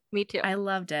 As you do. Me too. I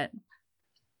loved it.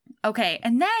 Okay,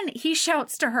 and then he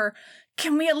shouts to her,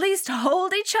 can we at least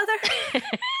hold each other?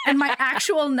 And my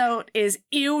actual note is,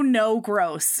 ew, no,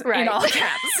 gross, in all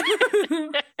caps.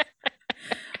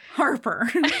 Harper,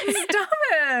 stop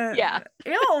it. Yeah.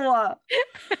 Ew.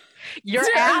 Your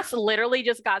ass literally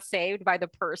just got saved by the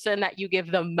person that you give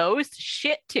the most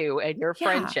shit to in your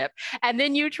friendship. And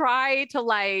then you try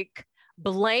to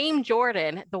blame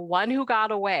Jordan, the one who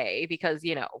got away, because,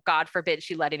 God forbid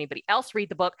she let anybody else read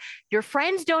the book. Your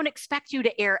friends don't expect you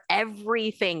to air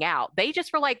everything out. They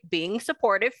just were being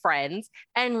supportive friends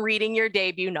and reading your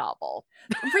debut novel.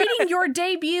 Reading your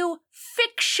debut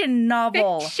fiction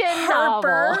novel,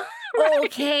 Harper.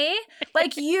 Okay?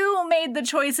 You made the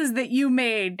choices that you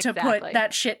made to put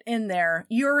that shit in there.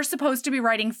 You're supposed to be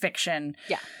writing fiction.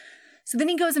 Yeah. So then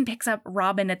he goes and picks up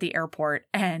Robin at the airport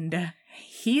and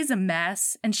he's a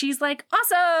mess. And she's like,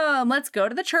 awesome, let's go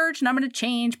to the church and I'm going to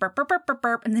change. Burp, burp, burp, burp,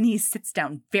 burp. And then he sits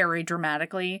down very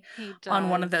dramatically on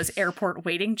one of those airport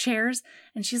waiting chairs.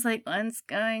 And she's like, what's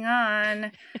going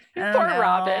on? Poor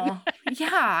Robin.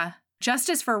 Yeah.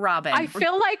 Justice for Robin. I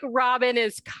feel like Robin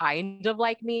is kind of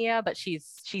like Mia, but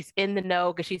she's in the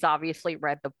know because she's obviously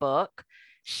read the book.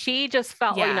 She just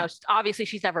felt obviously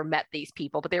she's never met these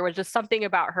people, but there was just something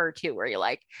about her too, where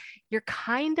you're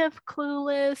kind of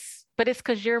clueless, but it's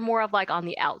because you're more of on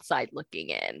the outside looking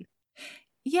in.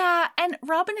 Yeah. And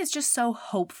Robin is just so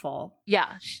hopeful.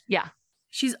 Yeah. Yeah.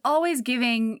 She's always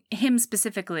giving him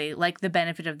specifically the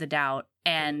benefit of the doubt.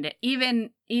 And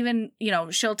even,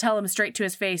 she'll tell him straight to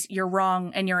his face, you're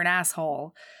wrong and you're an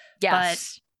asshole.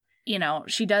 Yes. But,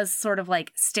 she does sort of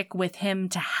stick with him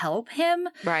to help him.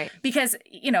 Right. Because,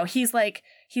 he's like,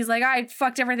 I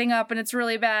fucked everything up and it's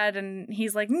really bad. And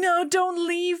he's like, no, don't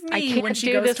leave me. I can't when she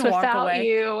do goes this to without walk away.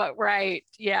 You. Right.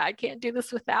 Yeah. I can't do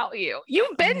this without you.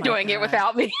 You've been doing it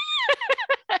without me.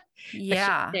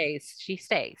 Yeah. She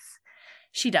stays.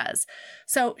 She does.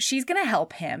 So she's going to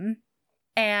help him.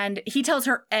 And he tells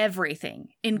her everything,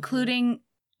 including,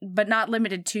 but not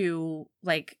limited to,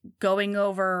 going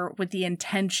over with the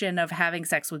intention of having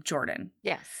sex with Jordan.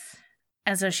 Yes.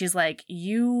 And so she's like,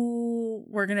 you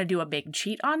were going to do a big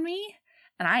cheat on me?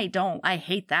 And I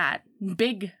hate that.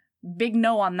 Big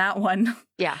no on that one.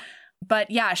 Yeah.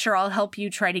 But yeah, sure, I'll help you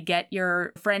try to get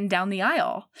your friend down the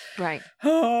aisle. Right.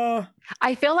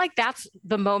 I feel like that's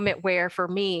the moment where, for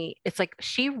me, it's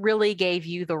she really gave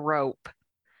you the rope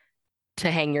to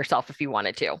hang yourself if you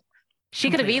wanted to. She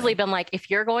could have easily been like, if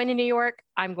you're going to New York,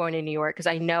 I'm going to New York because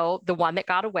I know the one that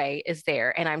got away is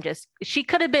there. And she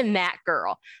could have been that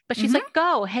girl. But she's like,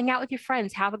 go hang out with your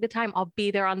friends. Have a good time. I'll be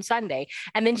there on Sunday.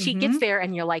 And then she gets there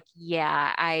and you're like,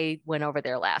 yeah, I went over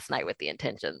there last night with the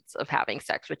intentions of having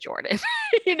sex with Jordan. It's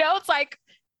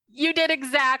you did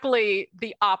exactly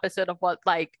the opposite of what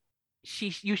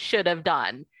you should have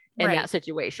done in that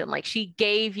situation. She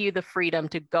gave you the freedom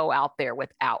to go out there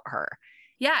without her.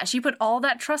 Yeah, she put all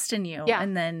that trust in you,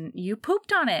 and then you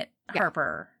pooped on it,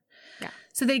 Harper. Yeah.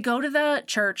 So they go to the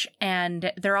church,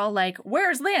 and they're all like,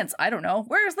 where's Lance? I don't know.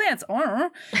 Where's Lance? I don't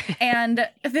know. And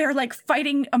they're,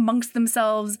 fighting amongst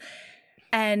themselves,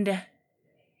 and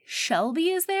Shelby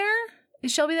is there?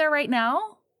 Is Shelby there right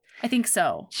now? I think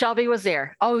so. Shelby was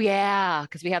there. Oh, yeah,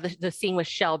 because we have the scene with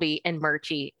Shelby and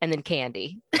Murchie, and then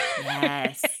Candy.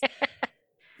 Yes.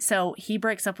 So he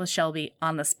breaks up with Shelby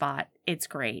on the spot. It's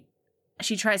great.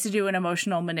 She tries to do an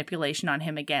emotional manipulation on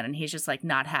him again, and he's just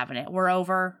not having it. We're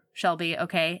over, Shelby,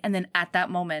 okay? And then at that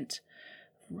moment,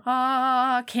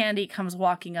 Candy comes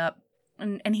walking up,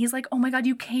 and he's like, oh my God,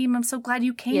 you came. I'm so glad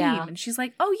you came. Yeah. And she's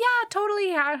like, oh yeah, totally.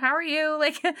 How are you?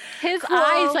 His cool.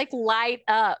 eyes light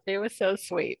up. It was so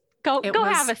sweet. Go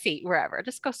have a seat wherever.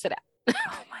 Just go sit down.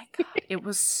 Oh my God. It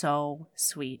was so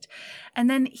sweet. And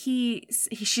then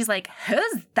she's like,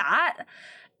 who's that?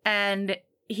 And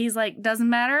he's like, doesn't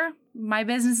matter. My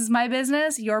business is my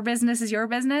business. Your business is your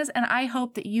business. And I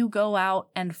hope that you go out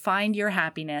and find your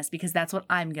happiness because that's what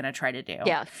I'm going to try to do.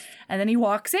 Yes. And then he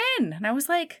walks in and I was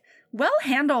like, well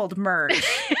handled, Murch.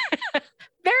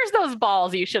 There's those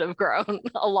balls you should have grown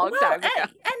a long time ago.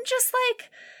 And just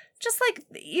like,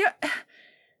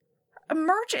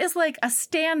 Murch is like a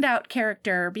standout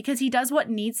character because he does what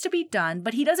needs to be done,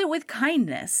 but he does it with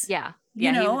kindness. Yeah.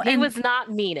 You know, he was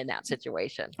not mean in that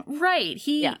situation. Right.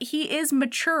 He is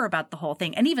mature about the whole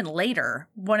thing. And even later,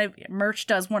 Murch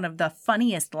does one of the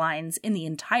funniest lines in the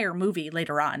entire movie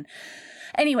later on.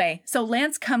 Anyway, so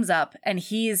Lance comes up and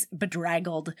he's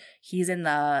bedraggled. He's in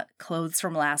the clothes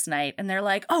from last night. And they're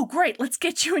like, oh, great, let's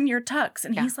get you in your tux.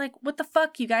 And he's like, what the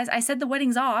fuck, you guys? I said the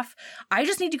wedding's off. I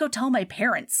just need to go tell my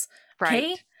parents. Right.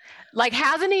 Okay? Like,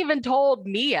 hasn't even told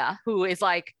Mia, who is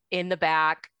like in the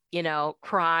back, you know,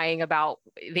 crying about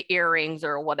the earrings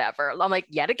or whatever. I'm like,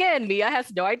 yet again, Mia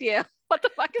has no idea what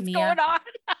the fuck is going on.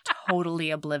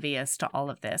 Totally oblivious to all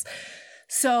of this.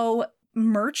 So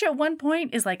Murch at one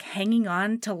point is like hanging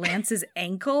on to Lance's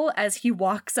ankle as he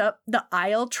walks up the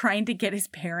aisle trying to get his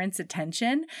parents'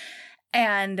 attention.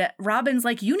 And Robin's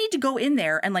like, you need to go in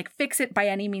there and like fix it by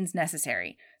any means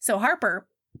necessary. So Harper,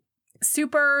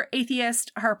 super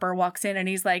atheist Harper, walks in and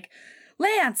he's like,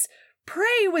 Lance,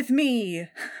 pray with me.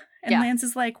 And Lance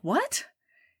is like, what?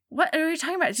 What are you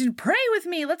talking about? She's, pray with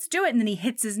me. Let's do it. And then he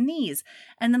hits his knees.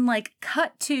 And then like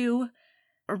cut to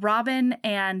Robin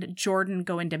and Jordan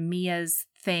go into Mia's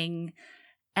thing.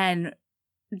 And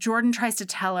Jordan tries to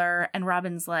tell her. And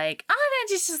Robin's like,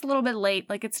 it's just a little bit late.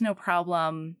 Like, it's no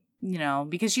problem, you know,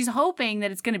 because she's hoping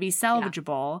that it's going to be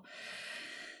salvageable. Yeah.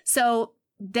 So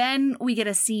then we get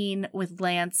a scene with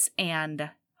Lance and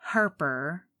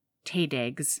Harper, Taye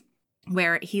Diggs,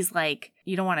 where he's like,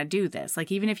 you don't want to do this.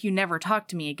 Like, even if you never talk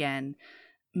to me again,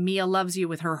 Mia loves you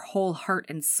with her whole heart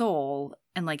and soul.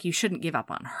 And like, you shouldn't give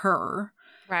up on her.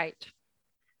 Right.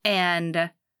 And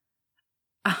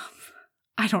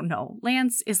I don't know.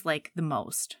 Lance is like the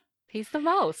most. He's the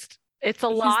most. It's a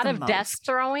lot of desk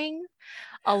throwing,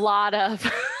 a lot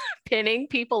of pinning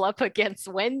people up against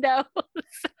windows.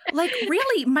 Like,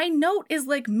 really, my note is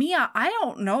like, Mia, I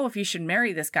don't know if you should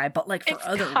marry this guy, but like for it's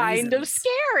other reasons. Kind of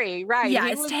scary, right? Yeah,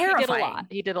 it's terrifying.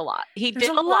 He did a lot. There's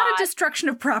a lot of destruction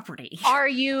of property. Are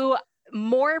you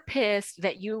more pissed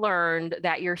that you learned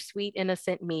that your sweet,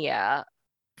 innocent Mia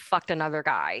fucked another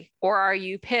guy? Or are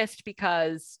you pissed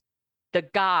because the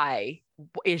guy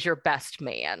is your best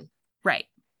man? Right.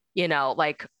 You know,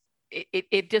 like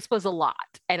it just was a lot.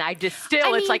 And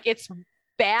it's like, it's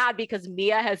bad because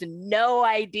Mia has no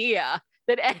idea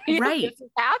that any of this is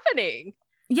happening.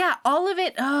 Yeah, all of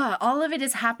it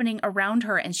is happening around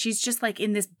her, and she's just like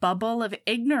in this bubble of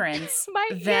ignorance. My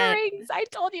earrings! I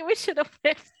told you we should have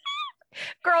been.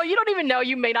 Girl, you don't even know.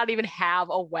 You may not even have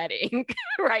a wedding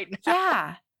right now.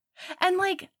 Yeah, and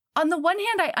like on the one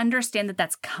hand, I understand that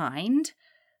that's kind,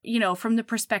 you know, from the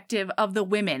perspective of the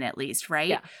women at least, right?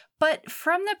 Yeah. But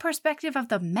from the perspective of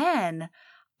the men,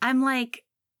 I'm like,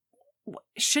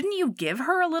 shouldn't you give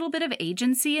her a little bit of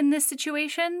agency in this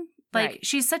situation? Like,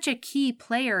 she's such a key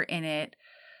player in it.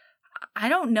 I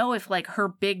don't know if, like, her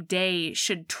big day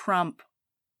should trump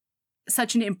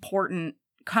such an important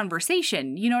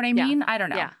conversation. You know what I mean? Yeah. I don't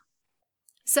know. Yeah.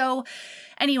 So,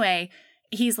 anyway,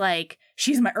 he's like,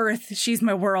 she's my earth, she's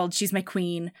my world, she's my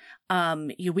queen.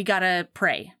 We gotta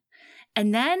pray.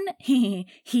 And then he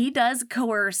does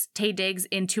coerce Taye Diggs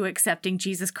into accepting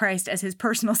Jesus Christ as his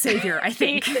personal savior, I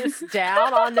think. He is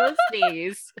down on those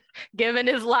knees, giving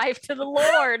his life to the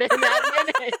Lord in that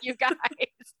minute, you guys.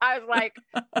 I was like,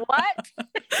 what?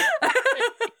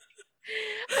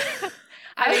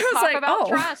 Talk about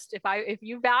trust. If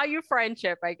you value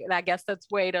friendship, I guess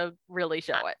that's way to really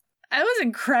show it. It was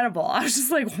incredible. I was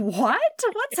just like, what?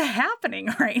 What's happening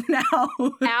right now?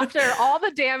 After all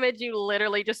the damage you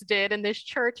literally just did in this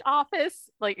church office,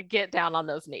 like, get down on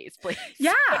those knees, please.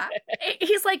 Yeah.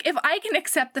 He's like, if I can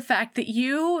accept the fact that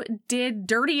you did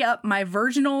dirty up my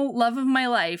virginal love of my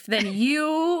life, then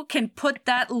you can put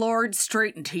that Lord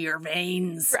straight into your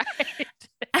veins. Right.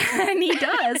 And he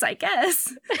does, I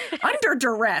guess, under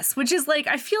duress, which is like,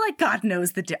 I feel like God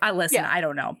knows listen, I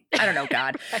don't know. I don't know,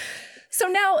 God. So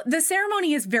now the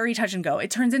ceremony is very touch and go. It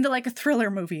turns into like a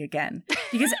thriller movie again.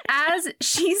 Because as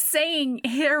she's saying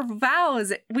her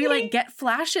vows, we like get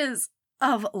flashes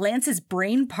of Lance's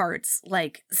brain parts,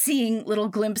 like seeing little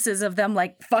glimpses of them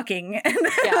like fucking. And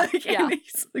and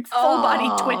he's like full body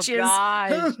twitches.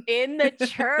 Gosh. In the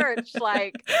church,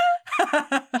 like,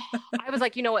 I was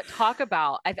like, you know what, talk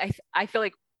about, I feel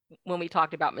like when we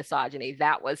talked about misogyny,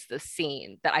 that was the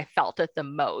scene that I felt it the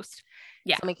most.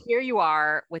 So I'm like, here you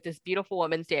are with this beautiful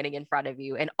woman standing in front of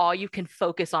you, and all you can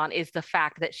focus on is the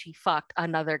fact that she fucked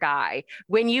another guy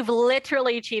when you've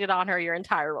literally cheated on her your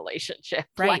entire relationship.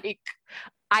 Right. Like,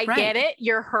 I get it.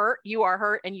 You're hurt. You are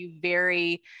hurt, and you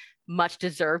very much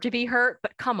deserve to be hurt,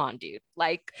 but come on, dude.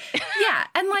 Like, yeah.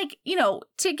 And like, you know,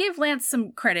 to give Lance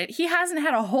some credit, he hasn't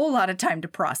had a whole lot of time to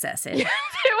process it. It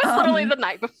was literally the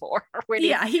night before.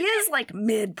 Yeah, he is like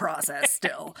mid-process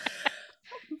still.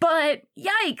 But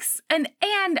yikes.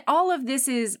 And all of this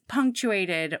is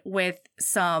punctuated with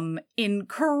some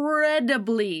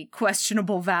incredibly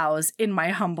questionable vows, in my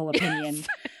humble opinion. Yes.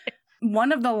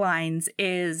 One of the lines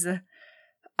is,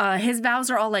 his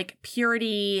vows are all like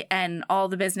purity and all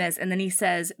the business. And then he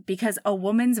says, because a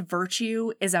woman's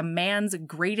virtue is a man's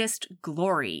greatest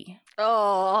glory.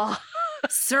 Oh.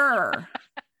 Sir.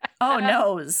 Oh,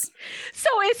 noes. So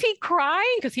is he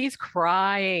crying? Because he's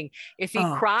crying. Is he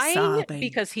crying sobbing.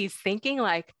 because he's thinking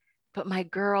like, but my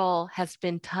girl has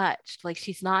been touched. Like,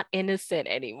 she's not innocent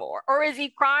anymore. Or is he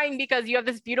crying because you have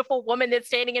this beautiful woman that's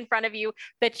standing in front of you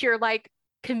that you're like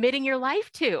committing your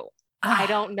life to? I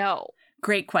don't know.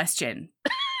 Great question,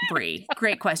 Brie.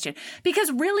 Great question.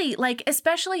 Because really, like,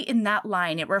 especially in that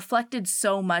line, it reflected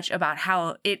so much about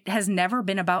how it has never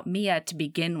been about Mia to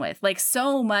begin with. Like,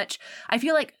 so much, I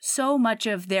feel like so much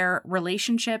of their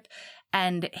relationship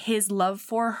and his love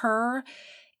for her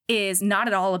is not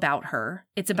at all about her.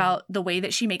 It's about the way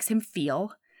that she makes him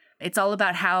feel. It's all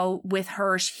about how with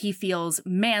her, he feels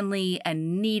manly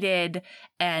and needed,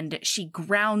 and she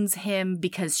grounds him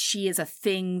because she is a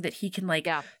thing that he can like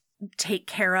take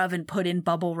care of and put in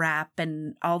bubble wrap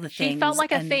and all the things. She felt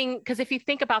like a thing, because if you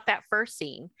think about that first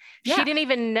scene, she didn't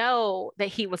even know that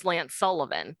he was Lance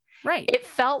Sullivan. Right. It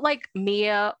felt like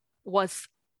Mia was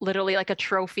literally like a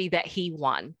trophy that he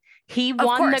won. He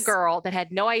won the girl that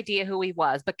had no idea who he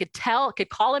was, but could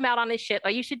call him out on his shit. Oh,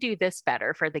 you should do this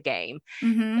better for the game.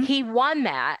 Mm-hmm. He won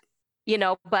that, you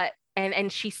know, but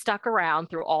and she stuck around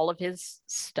through all of his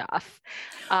stuff.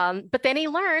 But then he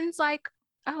learns like,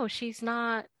 oh, she's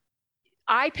not.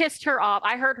 I pissed her off.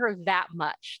 I hurt her that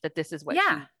much that this is what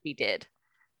she did.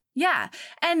 Yeah.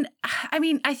 And I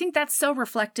mean, I think that's so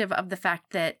reflective of the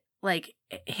fact that like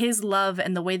his love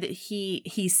and the way that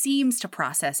he seems to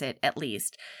process it, at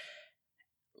least,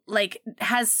 like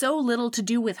has so little to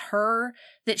do with her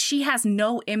that she has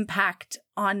no impact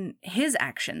on his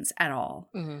actions at all.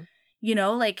 Mm-hmm. You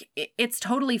know, like it's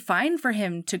totally fine for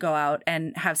him to go out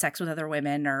and have sex with other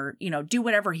women or, you know, do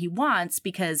whatever he wants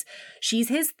because she's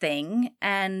his thing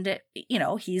and, you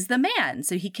know, he's the man,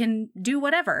 so he can do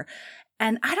whatever.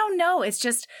 And I don't know. It's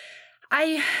just,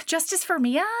 justice for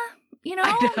Mia, you know,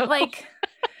 like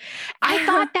I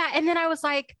thought that. And then I was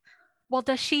like, well,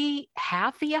 does she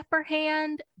have the upper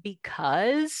hand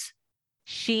because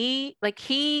he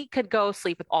could go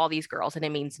sleep with all these girls and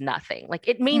it means nothing. Like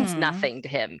it means nothing to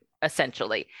him,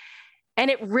 essentially. And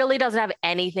it really doesn't have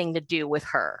anything to do with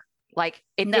her. Like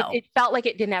it felt like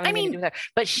it didn't have anything to do with her.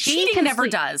 But cheating never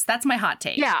does. That's my hot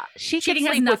take. Yeah. Cheating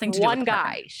has nothing to do with one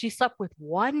guy. She slept with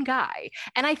one guy.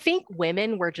 And I think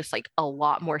women were just like a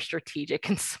lot more strategic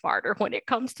and smarter when it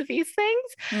comes to these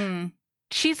things.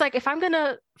 She's like, if I'm going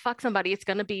to fuck somebody, it's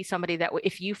going to be somebody that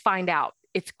if you find out,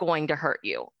 it's going to hurt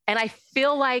you. And I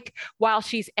feel like while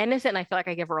she's innocent, and I feel like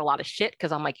I give her a lot of shit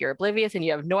because I'm like, you're oblivious and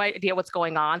you have no idea what's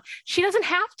going on. She doesn't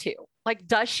have to. Like,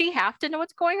 does she have to know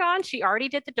what's going on? She already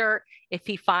did the dirt. If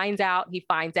he finds out, he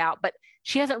finds out. But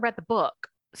she hasn't read the book.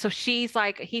 So she's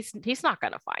like, he's not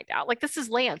going to find out. Like, this is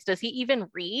Lance. Does he even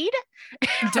read?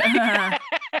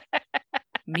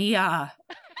 Mia,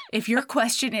 if your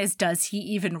question is, does he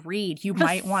even read? You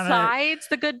might want to. Besides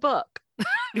the good book.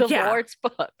 The Lord's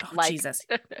book. Oh, like, Jesus.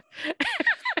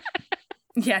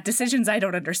 Yeah, decisions I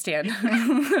don't understand.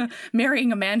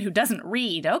 Marrying a man who doesn't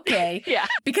read. Okay. Yeah.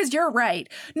 Because you're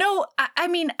right. No, I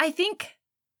mean, I think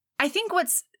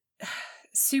what's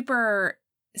super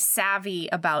savvy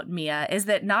about Mia is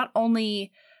that not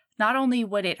only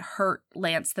would it hurt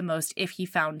Lance the most if he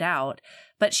found out,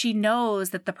 but she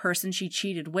knows that the person she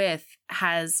cheated with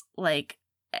has like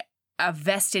a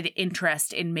vested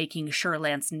interest in making sure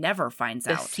Lance never finds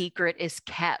out. The secret is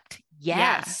kept.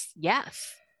 Yes. Yeah.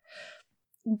 Yes.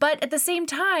 But at the same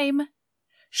time,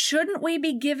 shouldn't we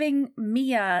be giving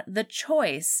Mia the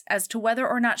choice as to whether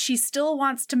or not she still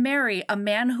wants to marry a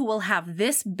man who will have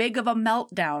this big of a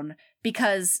meltdown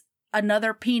because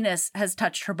another penis has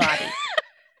touched her body?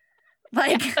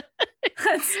 Like,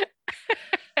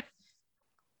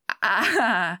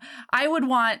 I would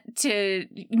want to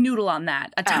noodle on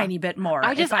that a tiny bit more.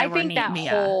 I think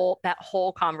that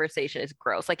whole conversation is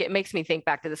gross. Like, it makes me think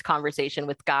back to this conversation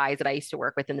with guys that I used to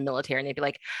work with in the military, and they'd be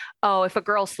like, "Oh, if a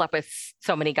girl slept with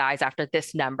so many guys after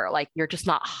this number, like, you're just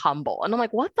not humble." And I'm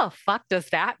like, what the fuck does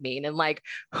that mean? And like,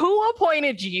 who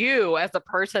appointed you as a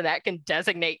person that can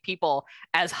designate people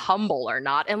as humble or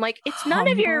not? And like, it's none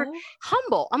of your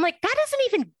humble. I'm like, that doesn't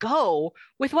even go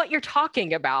with what you're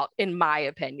talking about, in my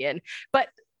opinion. But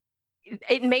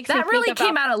it makes that really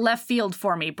came out of left field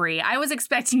for me, Brie. I was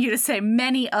expecting you to say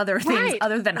many other things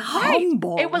other than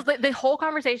humble. It was the whole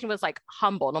conversation was like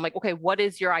humble, and I'm like, okay, what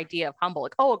is your idea of humble?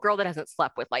 Like, oh, a girl that hasn't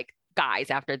slept with like guys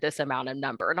after this amount of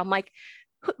number, and I'm like,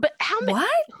 but how many?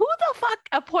 What? Who the fuck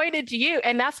appointed you?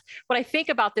 And that's what I think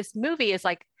about this movie is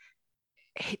like,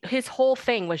 his whole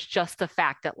thing was just the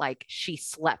fact that like she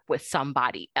slept with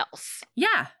somebody else.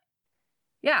 Yeah.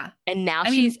 And now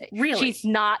she's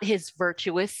not his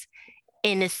virtuous,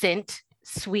 innocent,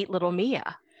 sweet little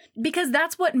Mia. Because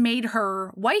that's what made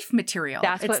her wife material. Made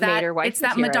her wife material. It's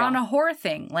that Madonna whore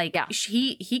thing. Like,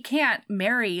 he can't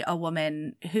marry a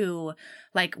woman who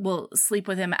like will sleep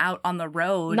with him out on the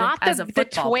road as a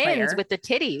football player. The twins with the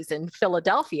titties in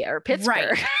Philadelphia or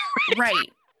Pittsburgh.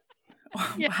 Right.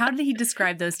 Yeah. How did he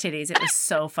describe those titties? It was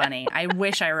so funny. I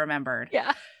wish I remembered.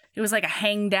 Yeah. It was like a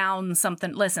hang down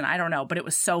something. Listen, I don't know, but it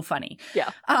was so funny.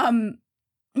 Yeah.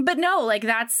 But no, like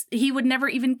he would never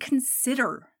even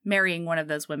consider marrying one of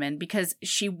those women because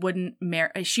she wouldn't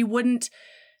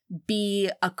be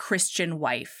a Christian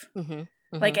wife. Mm-hmm.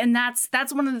 Mm-hmm. Like, and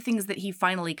that's one of the things that he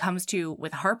finally comes to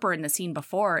with Harper in the scene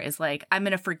before is like, I'm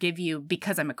going to forgive you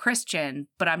because I'm a Christian,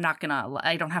 but I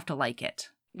don't have to like it.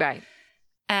 Right.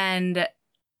 And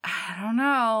I don't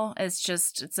know. It's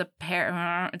a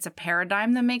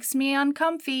paradigm that makes me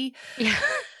uncomfy. Yeah.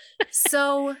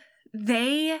 So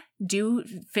they do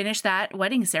finish that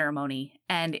wedding ceremony,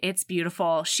 and it's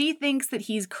beautiful. She thinks that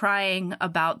he's crying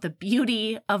about the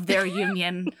beauty of their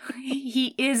union.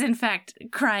 He is, in fact,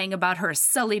 crying about her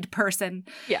sullied person.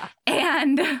 Yeah.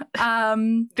 And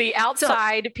the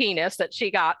outside penis that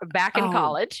she got back in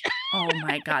college. Oh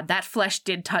my God. That flesh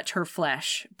did touch her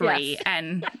flesh, Brie,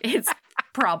 and it's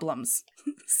problems.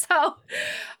 So,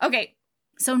 okay.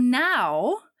 So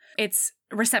now it's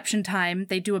reception time.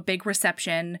 They do a big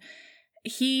reception.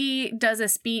 He does a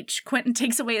speech. Quentin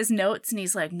takes away his notes and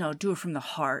he's like, no, do it from the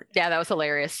heart. Yeah, that was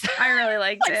hilarious. I really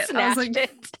liked it. I was like,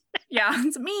 yeah,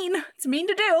 it's mean. It's mean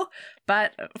to do.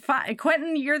 But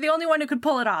Quentin, you're the only one who could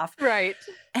pull it off. Right.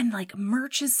 And like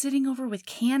Murch is sitting over with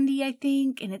Candy, I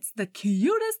think. And it's the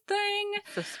cutest thing.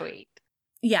 So sweet.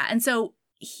 Yeah. And so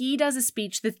he does a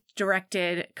speech that's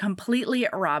directed completely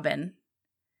at Robin.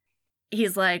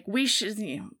 He's like, we should,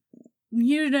 you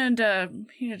need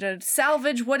to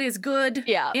salvage what is good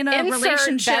in a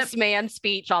relationship. Best man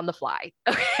speech on the fly.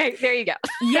 Okay, there you go.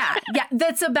 Yeah.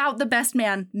 That's about the best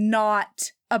man,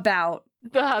 not about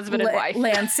the husband and wife.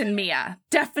 Lance and Mia.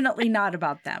 Definitely not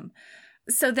about them.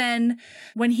 So then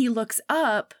when he looks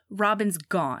up, Robin's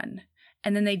gone.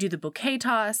 And then they do the bouquet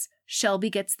toss.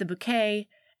 Shelby gets the bouquet.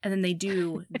 And then they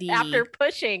do the... After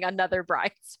pushing another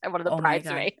bride, one of the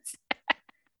bridesmaids.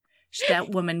 That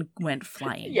woman went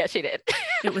flying. Yeah, she did.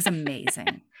 It was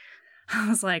amazing. I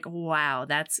was like, wow,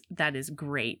 that is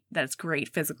great. That's great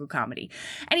physical comedy.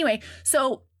 Anyway,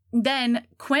 so then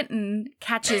Quentin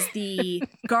catches the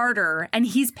garter and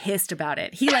he's pissed about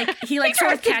it. He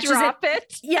sort of catches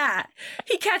it. Yeah.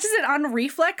 He catches it on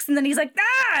reflex and then he's like,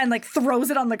 ah, and like throws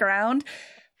it on the ground.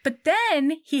 But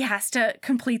then he has to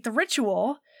complete the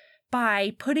ritual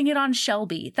by putting it on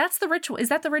Shelby. That's the ritual. Is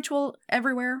that the ritual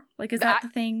everywhere? Like, is that the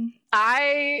thing?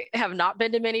 I have not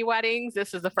been to many weddings.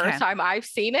 This is the first time I've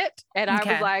seen it. And I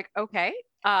was like, okay.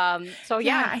 So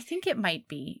yeah. I think it might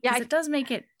be. Because it does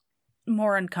make it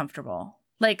more uncomfortable.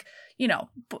 Like,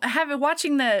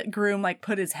 watching the groom like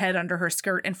put his head under her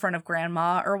skirt in front of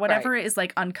grandma or whatever is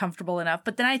like uncomfortable enough.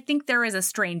 But then I think there is a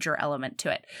stranger element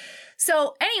to it.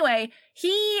 So anyway,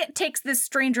 he takes this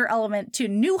stranger element to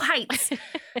new heights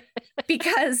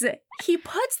because he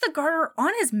puts the garter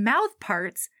on his mouth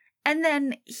parts and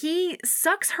then he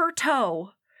sucks her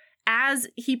toe as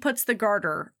he puts the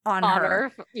garter on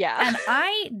her. Yeah. And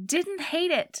I didn't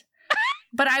hate it,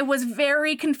 but I was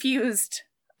very confused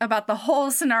about the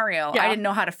whole scenario. Yeah. I didn't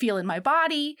know how to feel in my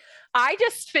body. I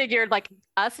just figured like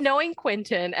us knowing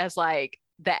Quentin as like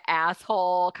the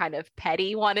asshole kind of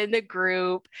petty one in the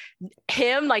group,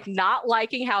 him like not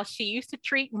liking how she used to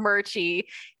treat Murchie.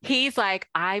 He's like,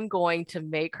 I'm going to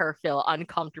make her feel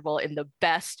uncomfortable in the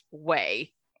best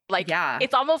way Like, yeah.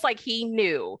 It's almost like he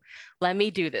knew, let me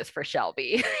do this for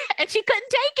Shelby. And she couldn't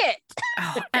take it.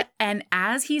 Oh, and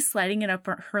as he's sliding it up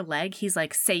her leg, he's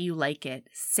like, say you like it.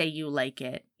 Say you like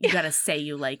it. You gotta say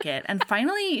you like it. And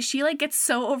finally, she like gets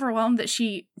so overwhelmed that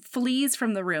she flees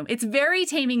from the room. It's very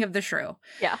Taming of the Shrew.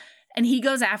 Yeah. And he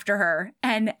goes after her.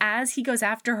 And as he goes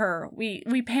after her,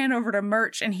 we pan over to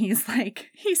Murch, and he's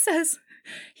like, he says,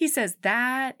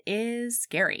 that is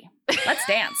scary. Let's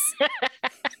dance.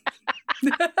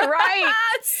 Right.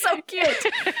 It's so cute.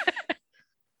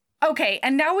 Okay,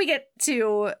 and now we get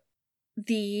to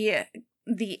the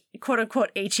quote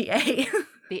unquote HEA.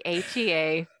 The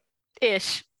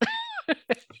HEA-ish.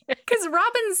 Because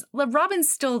Robin's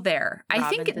still there. I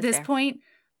think at this point,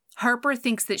 Harper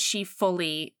thinks that she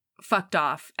fully fucked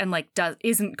off and like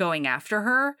isn't going after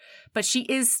her, but she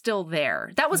is still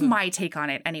there. That was my take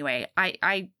on it anyway.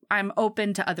 I'm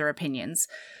open to other opinions.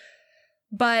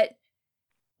 But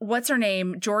what's her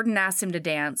name? Jordan asks him to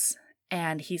dance,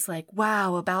 and he's like,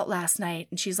 wow, about last night.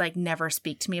 And she's like, never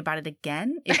speak to me about it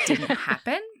again. It didn't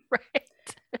happen. Right.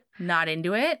 Not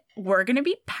into it. We're going to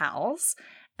be pals.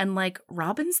 And like,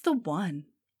 Robin's the one.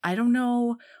 I don't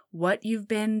know what you've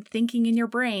been thinking in your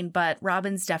brain, but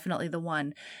Robin's definitely the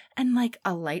one. And like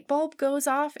a light bulb goes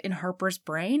off in Harper's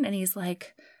brain, and he's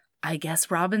like, I guess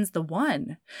Robin's the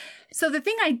one. So the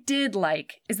thing I did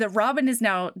like is that Robin is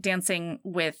now dancing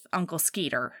with Uncle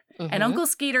Skeeter. Mm-hmm. And Uncle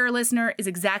Skeeter, listener, is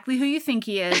exactly who you think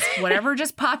he is. Whatever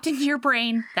just popped into your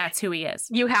brain, that's who he is.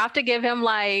 You have to give him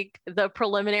like the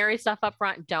preliminary stuff up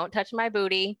front. Don't touch my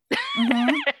booty.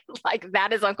 Mm-hmm. Like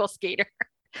that is Uncle Skeeter.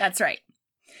 That's right.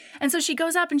 And so she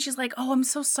goes up and she's like, oh, I'm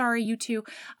so sorry, you two.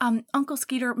 Uncle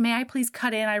Skeeter, may I please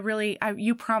cut in?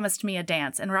 You promised me a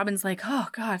dance. And Robin's like, oh,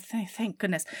 God, thank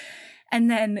goodness. And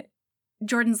then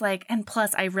Jordan's like, and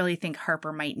plus, I really think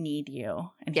Harper might need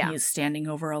you. And he's standing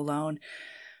over alone.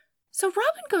 So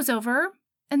Robin goes over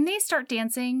and they start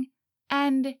dancing.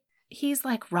 And he's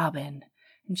like, Robin.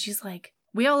 And she's like,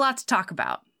 we have a lot to talk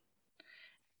about.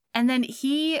 And then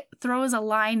he throws a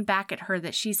line back at her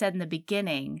that she said in the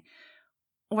beginning,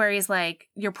 where he's like,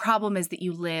 your problem is that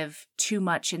you live too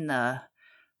much in the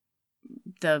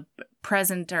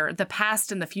present or the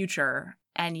past and the future,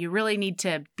 and you really need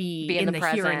to be in the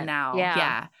here and now.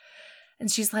 Yeah. And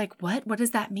she's like, what? What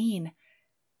does that mean?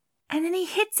 And then he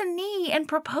hits a knee and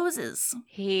proposes.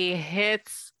 He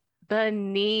hits the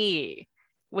knee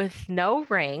with no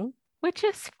ring, which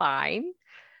is fine.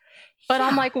 But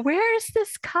I'm like, where is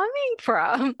this coming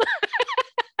from?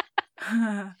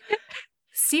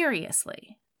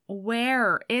 Seriously.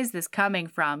 Where is this coming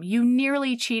from? You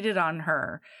nearly cheated on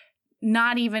her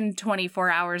not even 24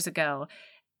 hours ago.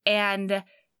 And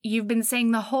you've been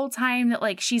saying the whole time that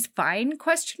like she's fine, ?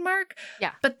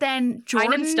 Yeah. But then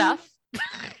Jordan fine and stuff.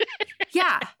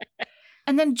 Yeah.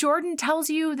 And then Jordan tells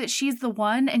you that she's the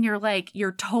one, and you're like,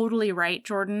 you're totally right,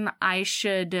 Jordan. I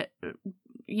should,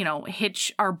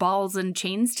 hitch our balls and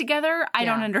chains together. I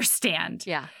don't understand.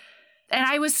 Yeah. And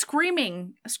I was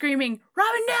screaming,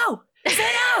 Robin, no!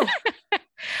 Say no!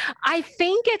 I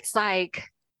think it's like,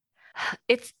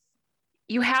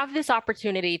 you have this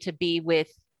opportunity to be with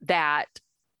that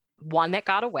one that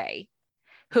got away,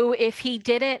 who if he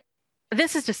didn't,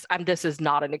 this is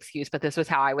not an excuse, but this was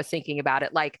how I was thinking about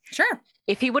it. Like, sure.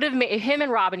 If him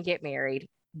and Robin get married,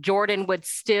 Jordan would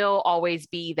still always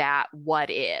be that what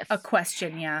if. A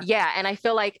question, yeah. Yeah, and I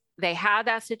feel like they had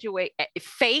that situation.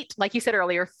 Fate, like you said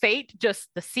earlier, fate just,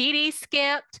 the CD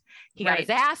skipped. He got his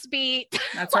ass beat.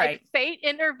 That's like, right. Fate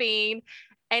intervened.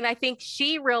 And I think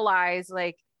she realized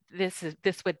like, this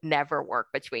would never work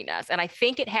between us. And I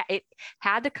think it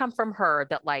had to come from her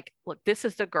that like, look, this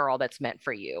is the girl that's meant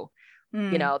for you.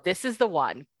 This is the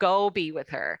one, go be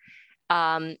with her.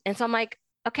 And so I'm like,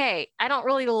 okay, I don't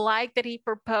really like that he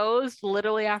proposed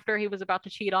literally after he was about to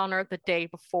cheat on her the day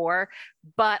before,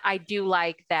 but I do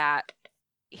like that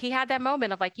he had that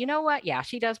moment of like, you know what? Yeah,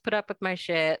 she does put up with my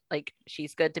shit. Like,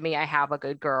 she's good to me. I have a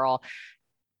good girl.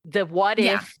 The what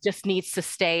if just needs to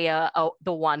stay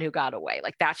the one who got away.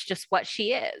 Like, that's just what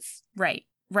she is. Right.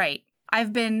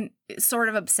 I've been sort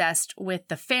of obsessed with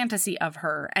the fantasy of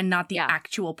her and not the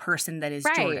actual person that is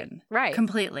Jordan. Right.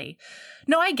 Completely.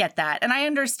 No, I get that. And I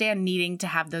understand needing to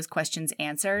have those questions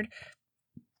answered.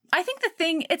 I think the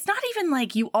thing, it's not even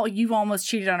like you almost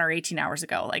cheated on her 18 hours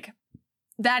ago. Like,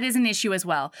 that is an issue as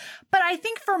well. But I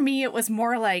think for me, it was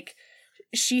more like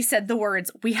she said the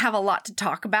words, we have a lot to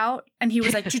talk about. And he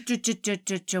was like,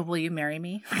 will you marry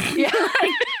me? Yeah.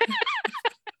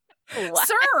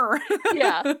 Sir.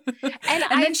 Yeah. And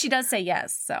then she does say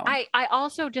yes. So I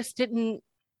also just didn't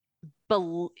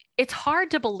it's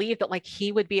hard to believe that like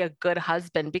he would be a good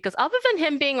husband, because other than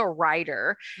him being a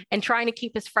writer and trying to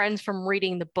keep his friends from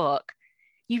reading the book,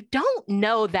 you don't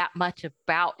know that much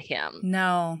about him.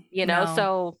 No.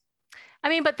 So I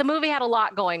mean, but the movie had a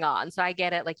lot going on, so I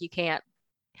get it. Like he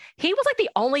was like the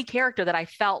only character that I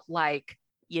felt like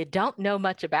you don't know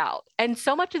much about. And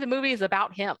so much of the movie is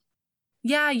about him.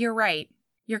 Yeah, you're right.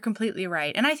 You're completely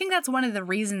right. And I think that's one of the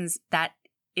reasons that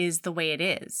is the way it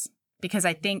is. Because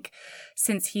I think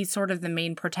since he's sort of the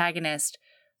main protagonist,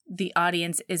 the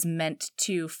audience is meant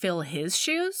to fill his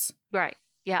shoes. Right.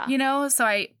 Yeah. So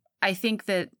I think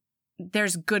that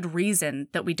there's good reason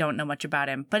that we don't know much about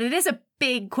him. But it is a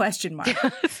big question mark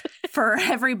for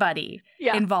everybody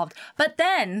involved. But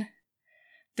then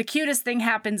the cutest thing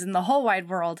happens in the whole wide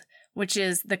world, which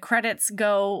is the credits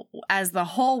go as the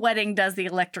whole wedding does the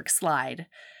electric slide.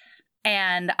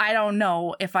 And I don't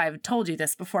know if I've told you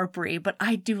this before, Brie, but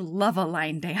I do love a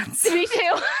line dance. Me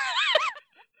too.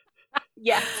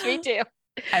 Yes, me too.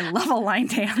 I love a line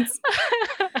dance.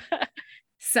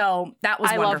 So that was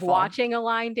wonderful. I love watching a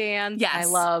line dance. Yes. I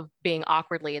love being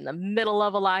awkwardly in the middle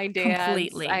of a line dance.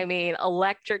 Completely. I mean,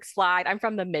 electric slide. I'm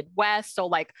from the Midwest, so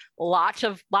like lots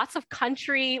of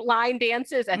country line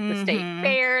dances at the state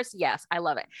fairs. Yes, I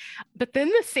love it. But then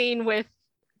the scene with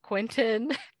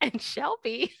Quentin and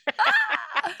Shelby.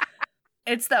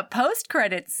 It's the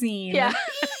post-credit scene. Yeah.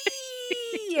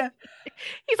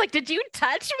 He's like, "Did you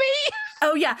touch me?"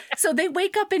 Oh, yeah. So they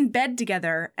wake up in bed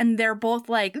together and they're both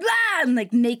like, ah, and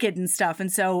like naked and stuff.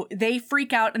 And so they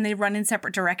freak out and they run in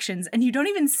separate directions and you don't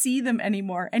even see them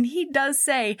anymore. And he does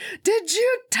say, "Did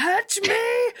you touch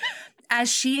me?" As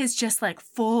she is just like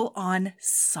full on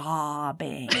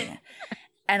sobbing.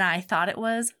 And I thought it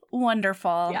was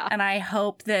wonderful. Yeah. And I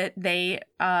hope that they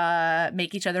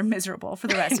make each other miserable for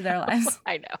the rest of their lives.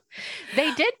 I know.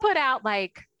 They did put out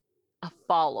like a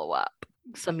follow-up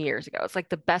some years ago. It's like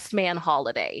The Best Man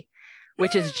Holiday,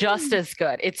 which is just as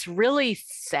good. It's really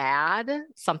sad.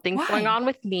 Something's going on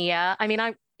with Mia. I mean,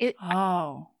 I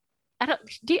don't.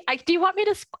 Do you want me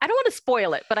to? I don't want to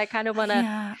spoil it, but I kind of want to.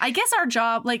 Yeah, I guess our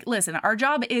job, our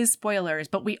job is spoilers,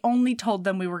 but we only told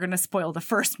them we were going to spoil the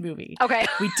first movie. Okay.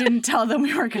 We didn't tell them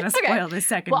we were going to spoil the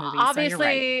second movie. Well, obviously,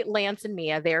 so you're right. Lance and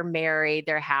Mia, they're married,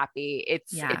 they're happy.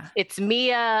 It's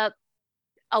Mia,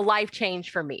 a life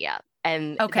change for Mia,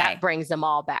 and that brings them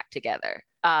all back together.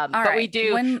 But right. we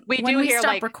do when we hear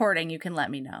stop recording, you can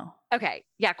let me know. Okay,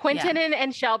 yeah, Quentin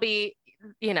and Shelby,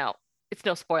 it's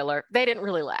no spoiler. They didn't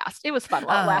really last. It was fun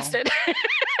while it lasted.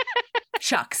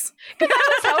 Shucks. Because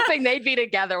I was hoping they'd be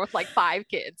together with like 5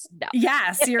 kids. No.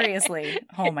 Yeah, seriously.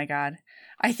 Oh my God.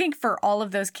 I think for all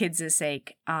of those kids'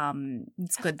 sake,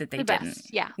 it's good that they didn't.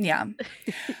 Yeah. Yeah.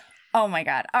 Oh my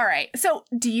God. All right. So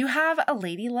do you have a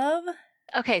lady love?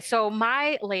 Okay. So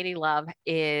my lady love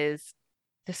is,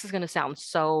 this is going to sound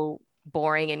so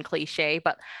boring and cliche,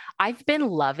 but I've been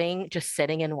loving just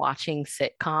sitting and watching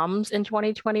sitcoms in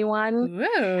 2021.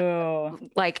 Ooh.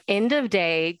 Like end of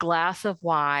day, glass of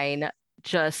wine,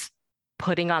 just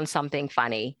putting on something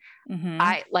funny. Mm-hmm.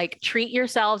 I like treat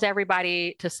yourselves,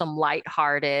 everybody, to some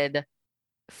lighthearted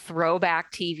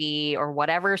throwback TV or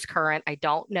whatever's current. I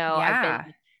don't know. Yeah.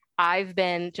 I've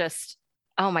been just,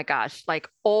 oh my gosh, like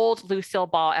old Lucille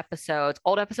Ball episodes,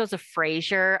 old episodes of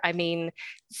Frasier. I mean,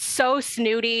 so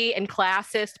snooty and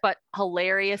classist, but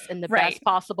hilarious in the best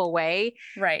possible way.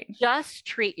 Right. Just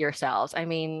treat yourselves. I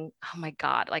mean, oh my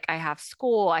God, like I have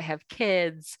school, I have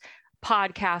kids,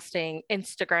 podcasting,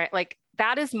 Instagram, like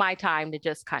that is my time to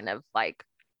just kind of like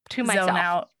to myself. Zone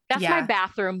out. That's my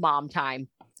bathroom mom time.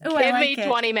 Ooh, Give me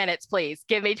 20 minutes, please.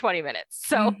 Give me 20 minutes.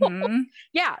 So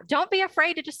yeah, don't be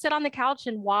afraid to just sit on the couch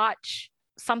and watch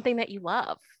something that you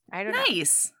love. I don't know.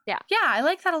 Nice. Yeah. Yeah, I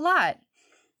like that a lot.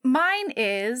 Mine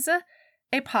is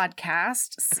a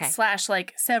podcast /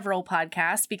 like several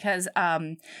podcasts because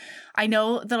I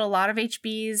know that a lot of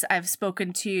HBs I've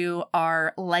spoken to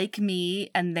are like me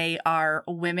and they are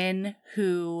women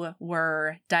who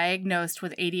were diagnosed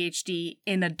with ADHD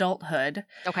in adulthood.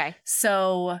 Okay.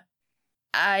 So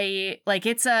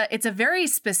it's a very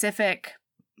specific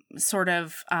sort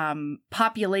of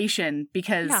population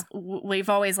because we've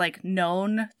always like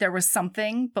known there was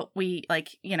something, but we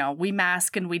we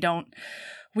mask and we don't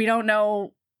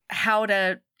know how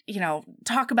to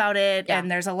talk about it, and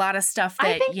there's a lot of stuff that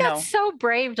I think that's so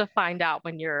brave to find out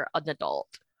when you're an adult.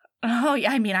 Oh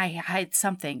yeah, I mean I had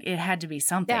something. It had to be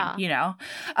something,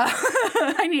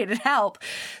 I needed help.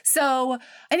 So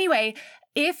anyway,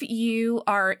 if you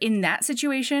are in that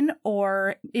situation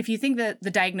or if you think that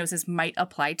the diagnosis might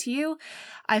apply to you,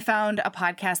 I found a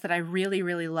podcast that I really,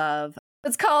 really love.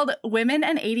 It's called Women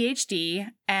and ADHD,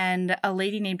 and a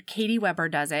lady named Katie Weber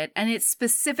does it. And it's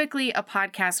specifically a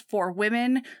podcast for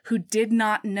women who did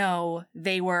not know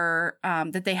they were,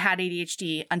 that they had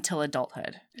ADHD until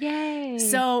adulthood. Yay.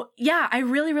 So yeah, I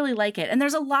really, really like it. And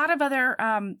there's a lot of other,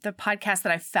 the podcasts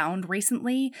that I found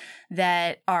recently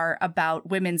that are about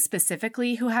women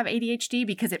specifically who have ADHD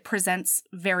because it presents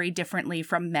very differently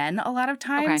from men a lot of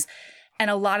times. Okay. And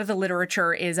a lot of the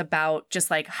literature is about just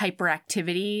like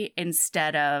hyperactivity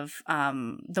instead of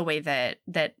the way that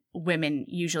women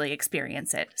usually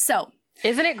experience it. So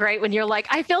isn't it great when you're like,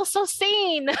 I feel so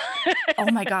seen? Oh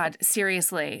my God,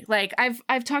 seriously. Like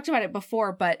I've talked about it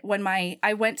before, but when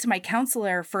I went to my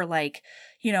counselor for like,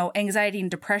 you know, anxiety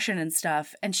and depression and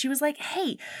stuff, and she was like,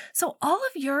 hey, so all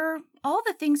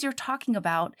the things you're talking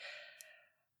about,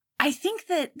 I think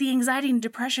that the anxiety and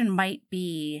depression might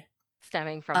be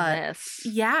stemming from this.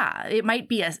 Yeah, it might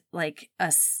be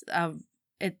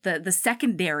the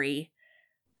secondary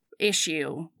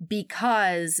issue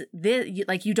because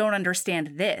you don't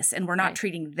understand this and we're not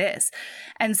treating this.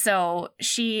 And so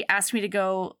she asked me to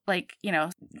go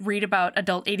read about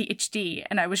adult ADHD,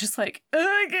 and I was just like, oh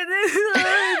my goodness.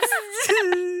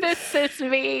 This is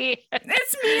me.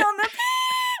 It's me on the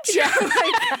page.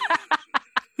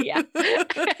 Yeah.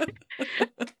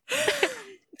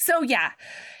 So yeah,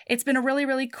 it's been a really,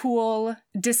 really cool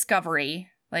discovery,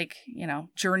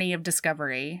 journey of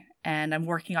discovery. And I'm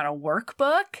working on a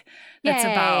workbook that's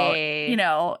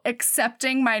about,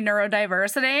 accepting my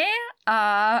neurodiversity.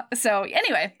 So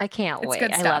anyway. I can't wait.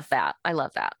 I love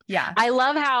that. Yeah. I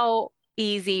love how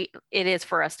easy it is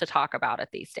for us to talk about it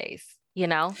these days, you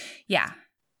know? Yeah.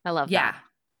 I love that. Yeah,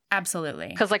 absolutely.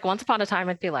 Because once upon a time,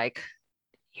 I'd be like,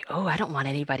 oh, I don't want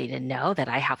anybody to know that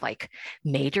I have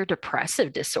major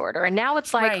depressive disorder. And now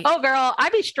it's like, oh girl, I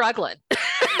be struggling.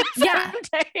 Yeah.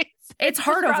 It's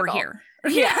hard over here.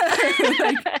 Yeah.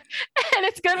 And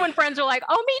it's good when friends are like,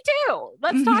 oh, me too.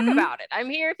 Let's talk about it. I'm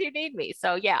here if you need me.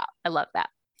 So yeah, I love that.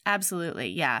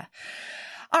 Absolutely. Yeah.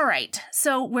 All right.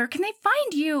 So where can they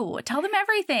find you? Tell them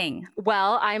everything.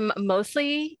 Well, I'm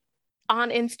mostly on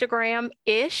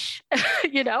Instagram-ish,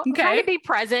 trying to be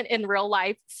present in real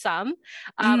life some.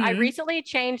 I recently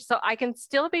changed, so I can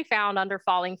still be found under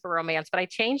Falling for Romance, but I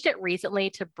changed it recently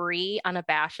to Bree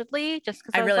Unabashedly, just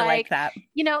because I really like that.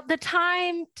 The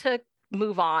time to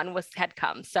move on had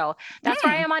come. So that's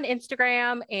where I am on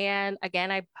Instagram. And again,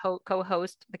 I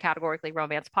co-host the Categorically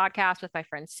Romance podcast with my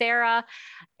friend Sarah.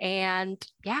 And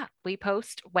yeah, we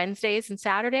post Wednesdays and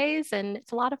Saturdays, and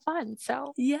it's a lot of fun.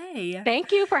 So yay.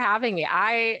 Thank you for having me.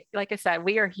 Like I said,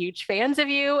 we are huge fans of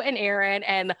you and Aaron,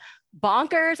 and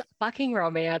Bonkers fucking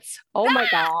Romance. Oh my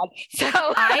God. So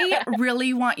I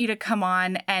really want you to come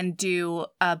on and do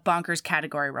a Bonkers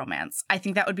Category Romance. I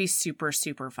think that would be super,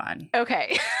 super fun.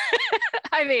 Okay.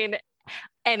 I mean,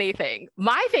 anything.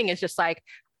 My thing is just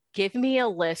give me a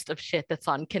list of shit that's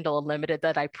on Kindle Unlimited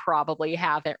that I probably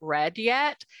haven't read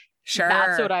yet. Sure.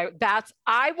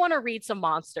 I want to read some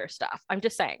monster stuff. I'm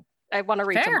just saying. I want to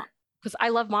read some because I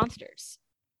love monsters.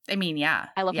 I mean, yeah.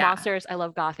 I love monsters. I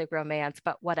love gothic romance,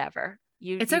 but whatever.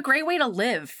 It's a great way to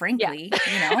live, frankly,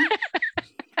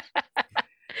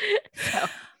 So.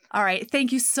 All right.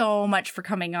 Thank you so much for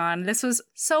coming on. This was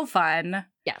so fun.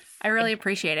 Yes. I really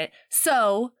appreciate it.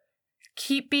 So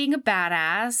keep being a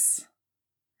badass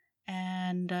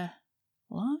and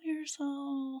love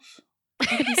yourself. What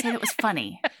did you say that was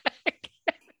funny?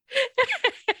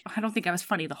 I don't think I was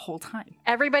funny the whole time.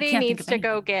 Everybody needs to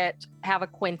go have a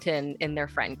Quentin in their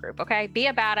friend group, okay? Be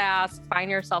a badass, find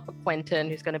yourself a Quentin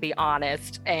who's going to be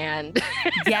honest, and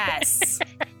yes.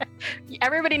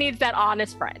 Everybody needs that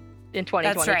honest friend in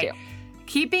 2022. That's right.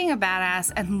 Keep being a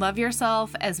badass and love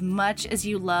yourself as much as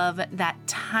you love that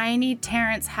tiny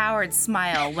Terrence Howard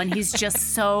smile when he's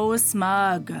just so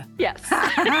smug. Yes.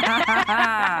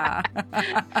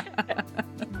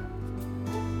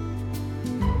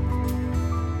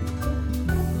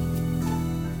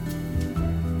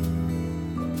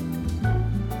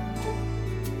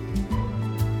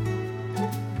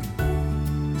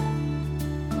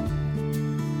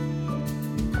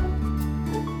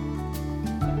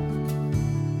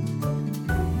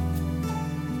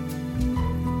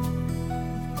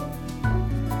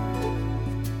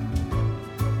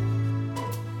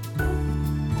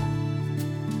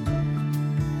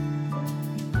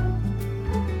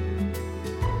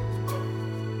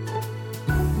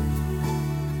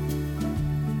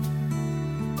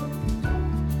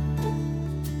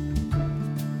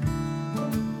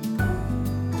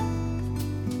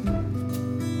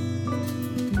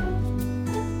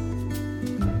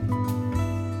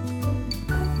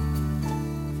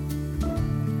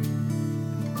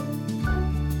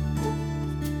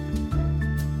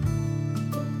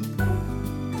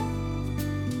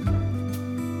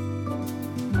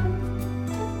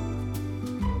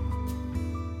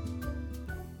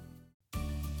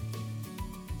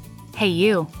 Hey,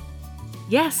 you.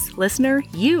 Yes, listener,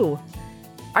 you.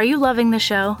 Are you loving the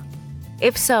show?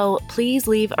 If so, please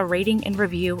leave a rating and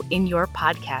review in your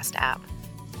podcast app.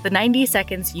 The 90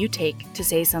 seconds you take to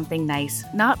say something nice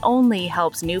not only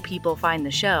helps new people find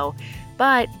the show,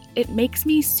 but it makes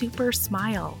me super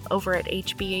smile over at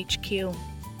HBHQ.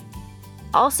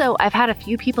 Also, I've had a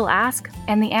few people ask,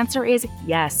 and the answer is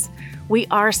yes. We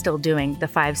are still doing the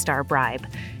 5-star bribe.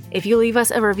 If you leave us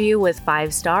a review with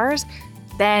 5 stars,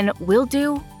 then we'll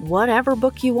do whatever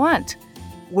book you want.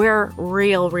 We're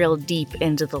real deep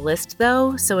into the list,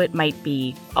 though, so it might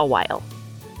be a while.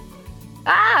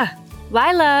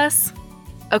 Lilas!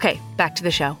 Okay, back to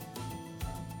the show.